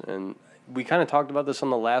teams. And we kind of talked about this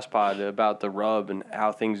on the last pod about the rub and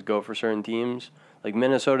how things go for certain teams. Like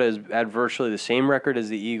Minnesota has had virtually the same record as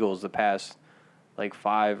the Eagles the past like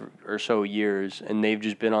 5 or so years, and they've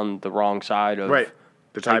just been on the wrong side of Right.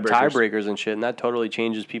 The like, tiebreakers. tiebreakers and shit, and that totally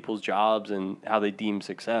changes people's jobs and how they deem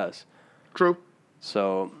success. True.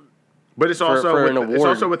 So But it's For also an with it's award.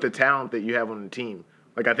 also with the talent that you have on the team.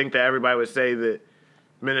 Like I think that everybody would say that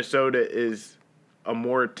Minnesota is a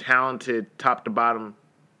more talented top to bottom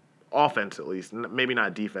offense, at least. Maybe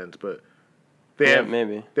not defense, but they Yeah, have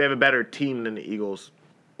maybe. they have a better team than the Eagles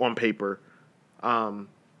on paper.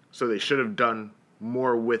 So they should have done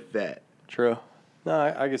more with that. true. No,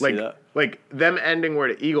 I can see that. Like them ending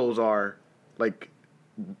where the Eagles are, like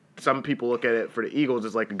some people look at it for the Eagles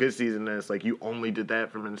as like a good season, and it's like you only did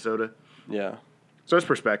that for Minnesota. Yeah. So it's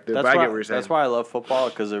perspective. That's But I why, get what you're saying. That's why I love football,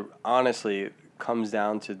 because it honestly comes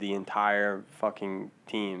down to the entire fucking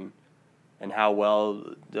team and how well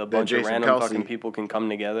a bunch of Jason random Kelce. fucking people can come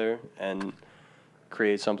together and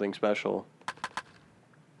create something special.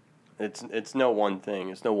 It's no one thing.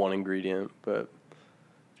 It's no one ingredient, but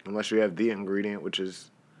Unless you have the ingredient, which is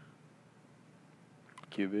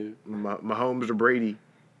QB. Mahomes or Brady.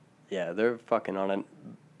 Yeah, they're fucking on it.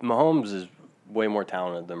 Mahomes is way more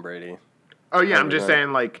talented than Brady. Oh yeah, I'm just 100%.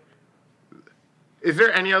 saying like. Is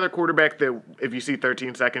there any other quarterback that if you see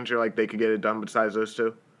 13 seconds, you're like they could get it done besides those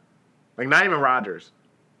two? Like not even Rodgers.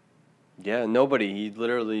 Yeah, nobody. He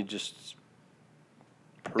literally just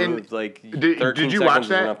proved like did 13 you seconds watch is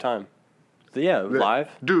that? enough time. So, yeah, live.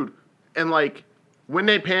 Dude, and like when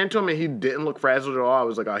they panned to him and he didn't look frazzled at all, I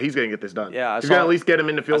was like, oh, he's gonna get this done. Yeah, he's gonna at least get him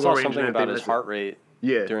into I field saw goal range. something and if they about his miss heart it. rate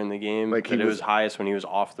Yeah. during the game. Like, That he it was was- highest when he was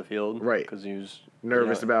off the field. Right. Because he was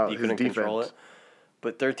Nervous about he his couldn't control defense. it.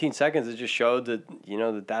 But 13 seconds, it just showed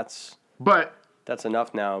that that's But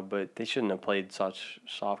enough now. But they shouldn't have played such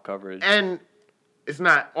soft coverage. and it's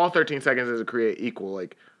not all 13 seconds doesn't create equal.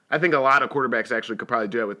 Like I think a lot of quarterbacks actually could probably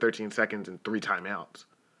do that with 13 seconds and 3 timeouts.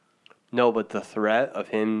 No, but the threat of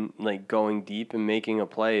him like going deep and making a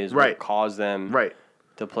play is Right. what caused them Right.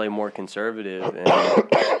 to play more conservative. And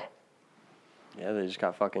yeah, they just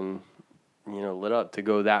got fucking lit up to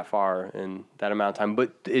go that far in that amount of time.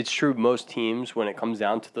 But it's true, most teams, when it comes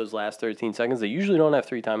down to those last 13 seconds, they usually don't have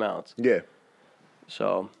 3 timeouts. Yeah.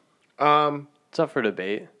 So it's up for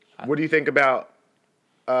debate. What do you think about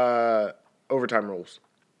overtime rules?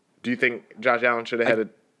 Do you think Josh Allen should have had a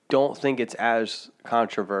Don't think it's as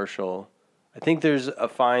controversial. I think there's a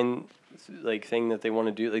fine thing that they want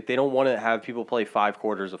to do. Like they don't want to have people play 5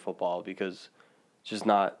 quarters of football because it's just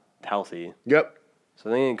not healthy. Yep. So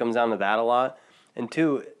I think it comes down to that a lot. And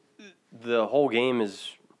 2, the whole game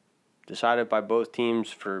is decided by both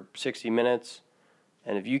teams for 60 minutes.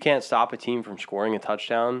 And if you can't stop a team from scoring a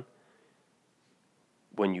touchdown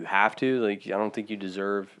when you have to, I don't think you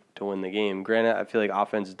deserve to win the game. Granted, I feel like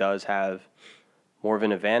offense does have more of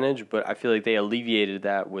an advantage, but I feel like they alleviated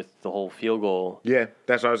that with the whole field goal Yeah,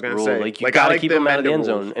 that's what I was gonna rule. say. You I got to like keep them out of the end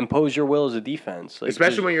amended rules. zone. Impose your will as a defense.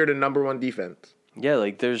 Especially when you're the number 1 defense. Yeah,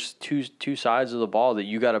 there's two sides of the ball that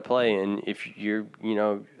you got to play, and if you're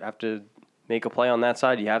have to make a play on that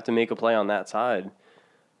side, you have to make a play on that side.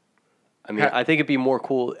 I mean, I think it'd be more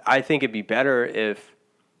cool. I think it'd be better if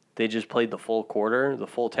they just played the full quarter, the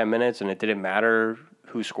full 10 minutes, and it didn't matter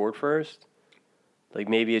who scored first.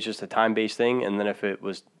 Maybe it's just a time-based thing, and then if it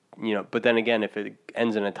was, but then again, if it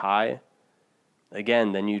ends in a tie,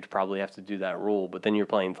 again, then you'd probably have to do that rule. But then you're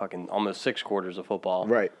playing fucking almost 6 quarters of football,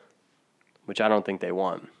 Right. which I don't think they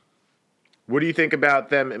want. What do you think about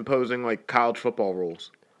them imposing college football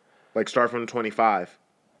rules? Start from 25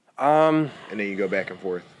 and then you go back and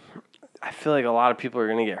forth. I feel like a lot of people are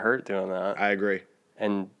going to get hurt doing that, I agree.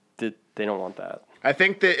 and they don't want that. I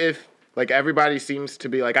think that if everybody seems to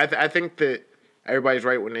be I think that everybody's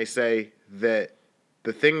right when they say that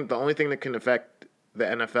the only thing that can affect the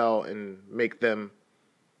NFL and make them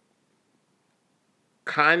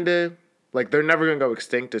kind of they're never gonna go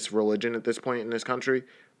extinct as religion at this point in this country,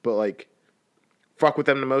 but fuck with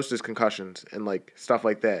them the most is concussions and stuff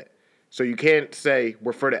like that. So you can't say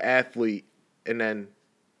we're for the athlete and then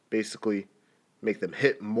basically make them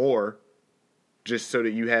hit more just so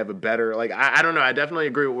that you have a better I don't know. I definitely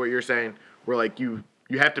agree with what you're saying. Where you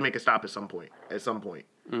have to make a stop at some point.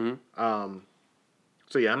 Mm-hmm.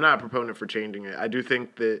 So yeah, I'm not a proponent for changing it. I do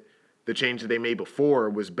think that the change that they made before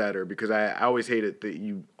was better because I always hated that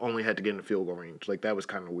you only had to get in the field goal range. That was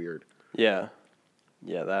kind of weird. Yeah,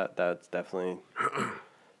 that's definitely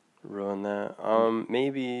ruined that.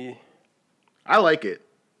 Maybe I like it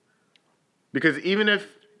because even if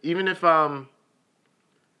you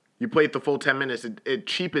played the full 10 minutes, it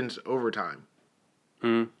cheapens overtime.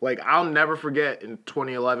 I'll never forget in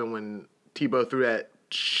 2011 when Tebow threw that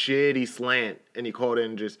shitty slant and he called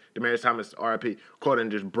in Demaryius Thomas, RIP, called in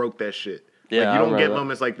and just broke that shit. Yeah, you I don't get remember that.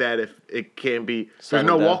 moments like that if it can't be. Sudden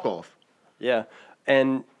There's no death. walk-off. yeah,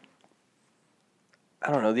 and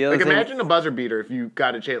I don't know the other thing. Imagine a buzzer beater if you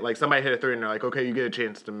got a chance. Somebody hit a 3 and they're like, okay, you get a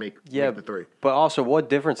chance to make the 3. But also, what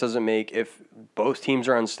difference does it make if both teams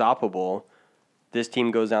are unstoppable? This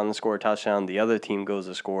team goes down and score a touchdown, the other team goes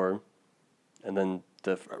to score, and then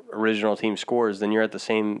the original team scores, then you're at the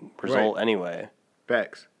same result Right. anyway.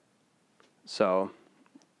 Facts. So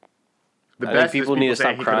The I think best people is need to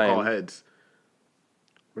saying stop he could have called crying. heads.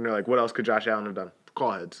 When they're like, what else could Josh Allen have done?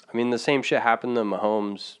 Call heads. I mean, the same shit happened to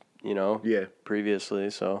Mahomes, Yeah, previously.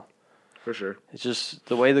 So for sure. it's just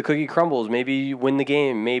the way the cookie crumbles. Maybe you win the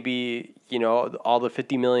game. Maybe, all the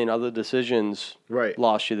 50 million other decisions Right.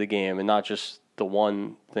 lost you the game and not just the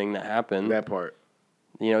one thing that happened. That part.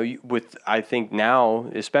 I think now,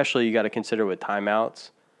 especially you got to consider with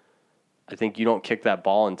timeouts. I think you don't kick that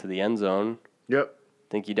ball into the end zone. Yep. I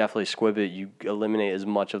think you definitely squib it. You eliminate as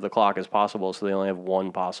much of the clock as possible so they only have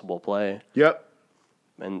one possible play. Yep.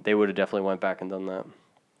 And they would have definitely went back and done that.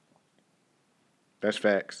 That's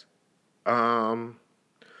facts.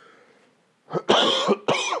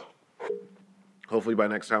 Hopefully by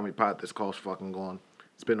next time we pot, this call's fucking gone.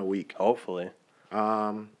 It's been a week. Hopefully.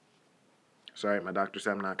 Sorry, my doctor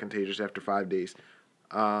said I'm not contagious after 5 days.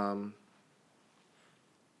 I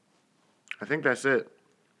think that's it.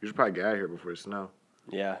 You should probably get out of here before the snow.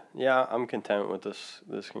 Yeah, I'm content with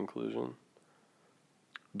this conclusion.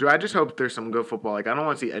 Dude, I just hope there's some good football. Like, I don't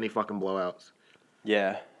want to see any fucking blowouts.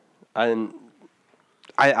 Yeah, I'm.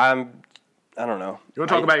 I don't know. You want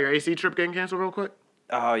to talk about your AC trip getting canceled real quick?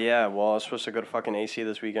 Oh yeah, well I was supposed to go to fucking AC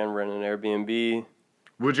this weekend, rent an Airbnb.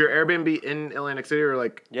 Was your Airbnb in Atlantic City or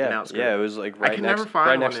like in outskirts? Yeah, it was like I right can next, never find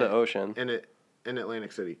right one next to the ocean. in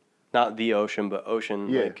Atlantic City. Not the ocean, but ocean,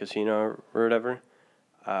 Yeah. like casino or whatever.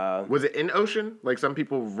 Was it in Ocean? Like some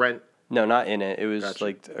people rent. No, not in it. It was Gotcha.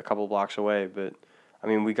 like a couple blocks away. But I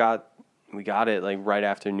mean, we got it like right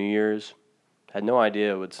after New Year's. Had no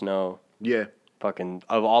idea it would snow. Yeah. Fucking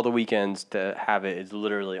of all the weekends to have it, it's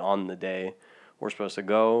literally on the day we're supposed to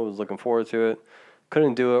go. Was looking forward to it.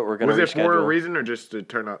 Couldn't do it. We're gonna Was it reschedule. for a reason or just to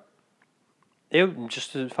turn up? It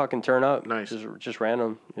just to fucking turn up. Nice. Just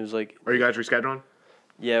random. It was like, Are you guys rescheduling?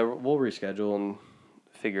 yeah, we'll reschedule and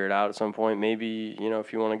figure it out at some point. Maybe,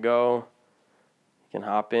 if you want to go, you can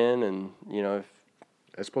hop in and, if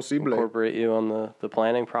Es posible. incorporate you on the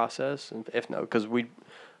planning process. And if no, because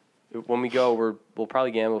when we go, we'll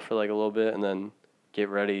probably gamble for like a little bit and then get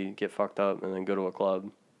ready, get fucked up, and then go to a club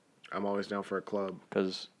I'm always down for a club.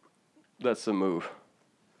 because that's the move.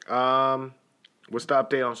 What's the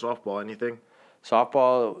update on softball? Anything?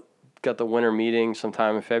 Softball got the winter meeting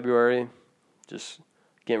sometime in February. Just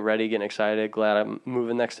getting ready, getting excited. Glad I'm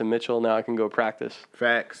moving next to Mitchell. Now I can go practice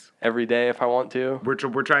Facts. every day if I want to. We're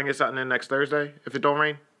trying to get something in next Thursday if it don't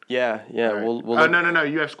rain. Yeah. All right. We'll Oh no!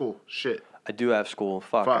 You have school. Shit. I do have school.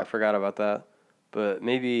 Fuck, I forgot about that. But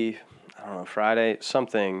maybe, I don't know, Friday,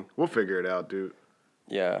 something. We'll figure it out, dude.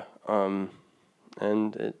 Yeah.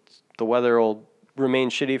 And the weather will remain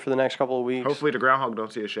shitty for the next couple of weeks. Hopefully the groundhog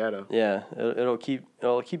don't see a shadow. Yeah, it'll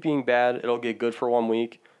keep being bad. It'll get good for 1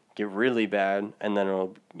 week, get really bad, and then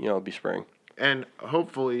it'll be spring. And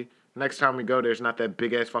hopefully next time we go, there's not that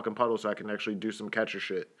big ass fucking puddle, so I can actually do some catcher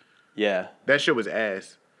shit. Yeah, That shit was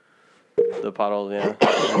ass. the puddle, yeah, it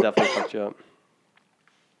definitely fucked you up.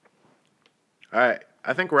 All right,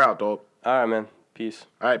 I think we're out, dog. All right, man. Peace.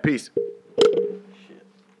 All right, peace.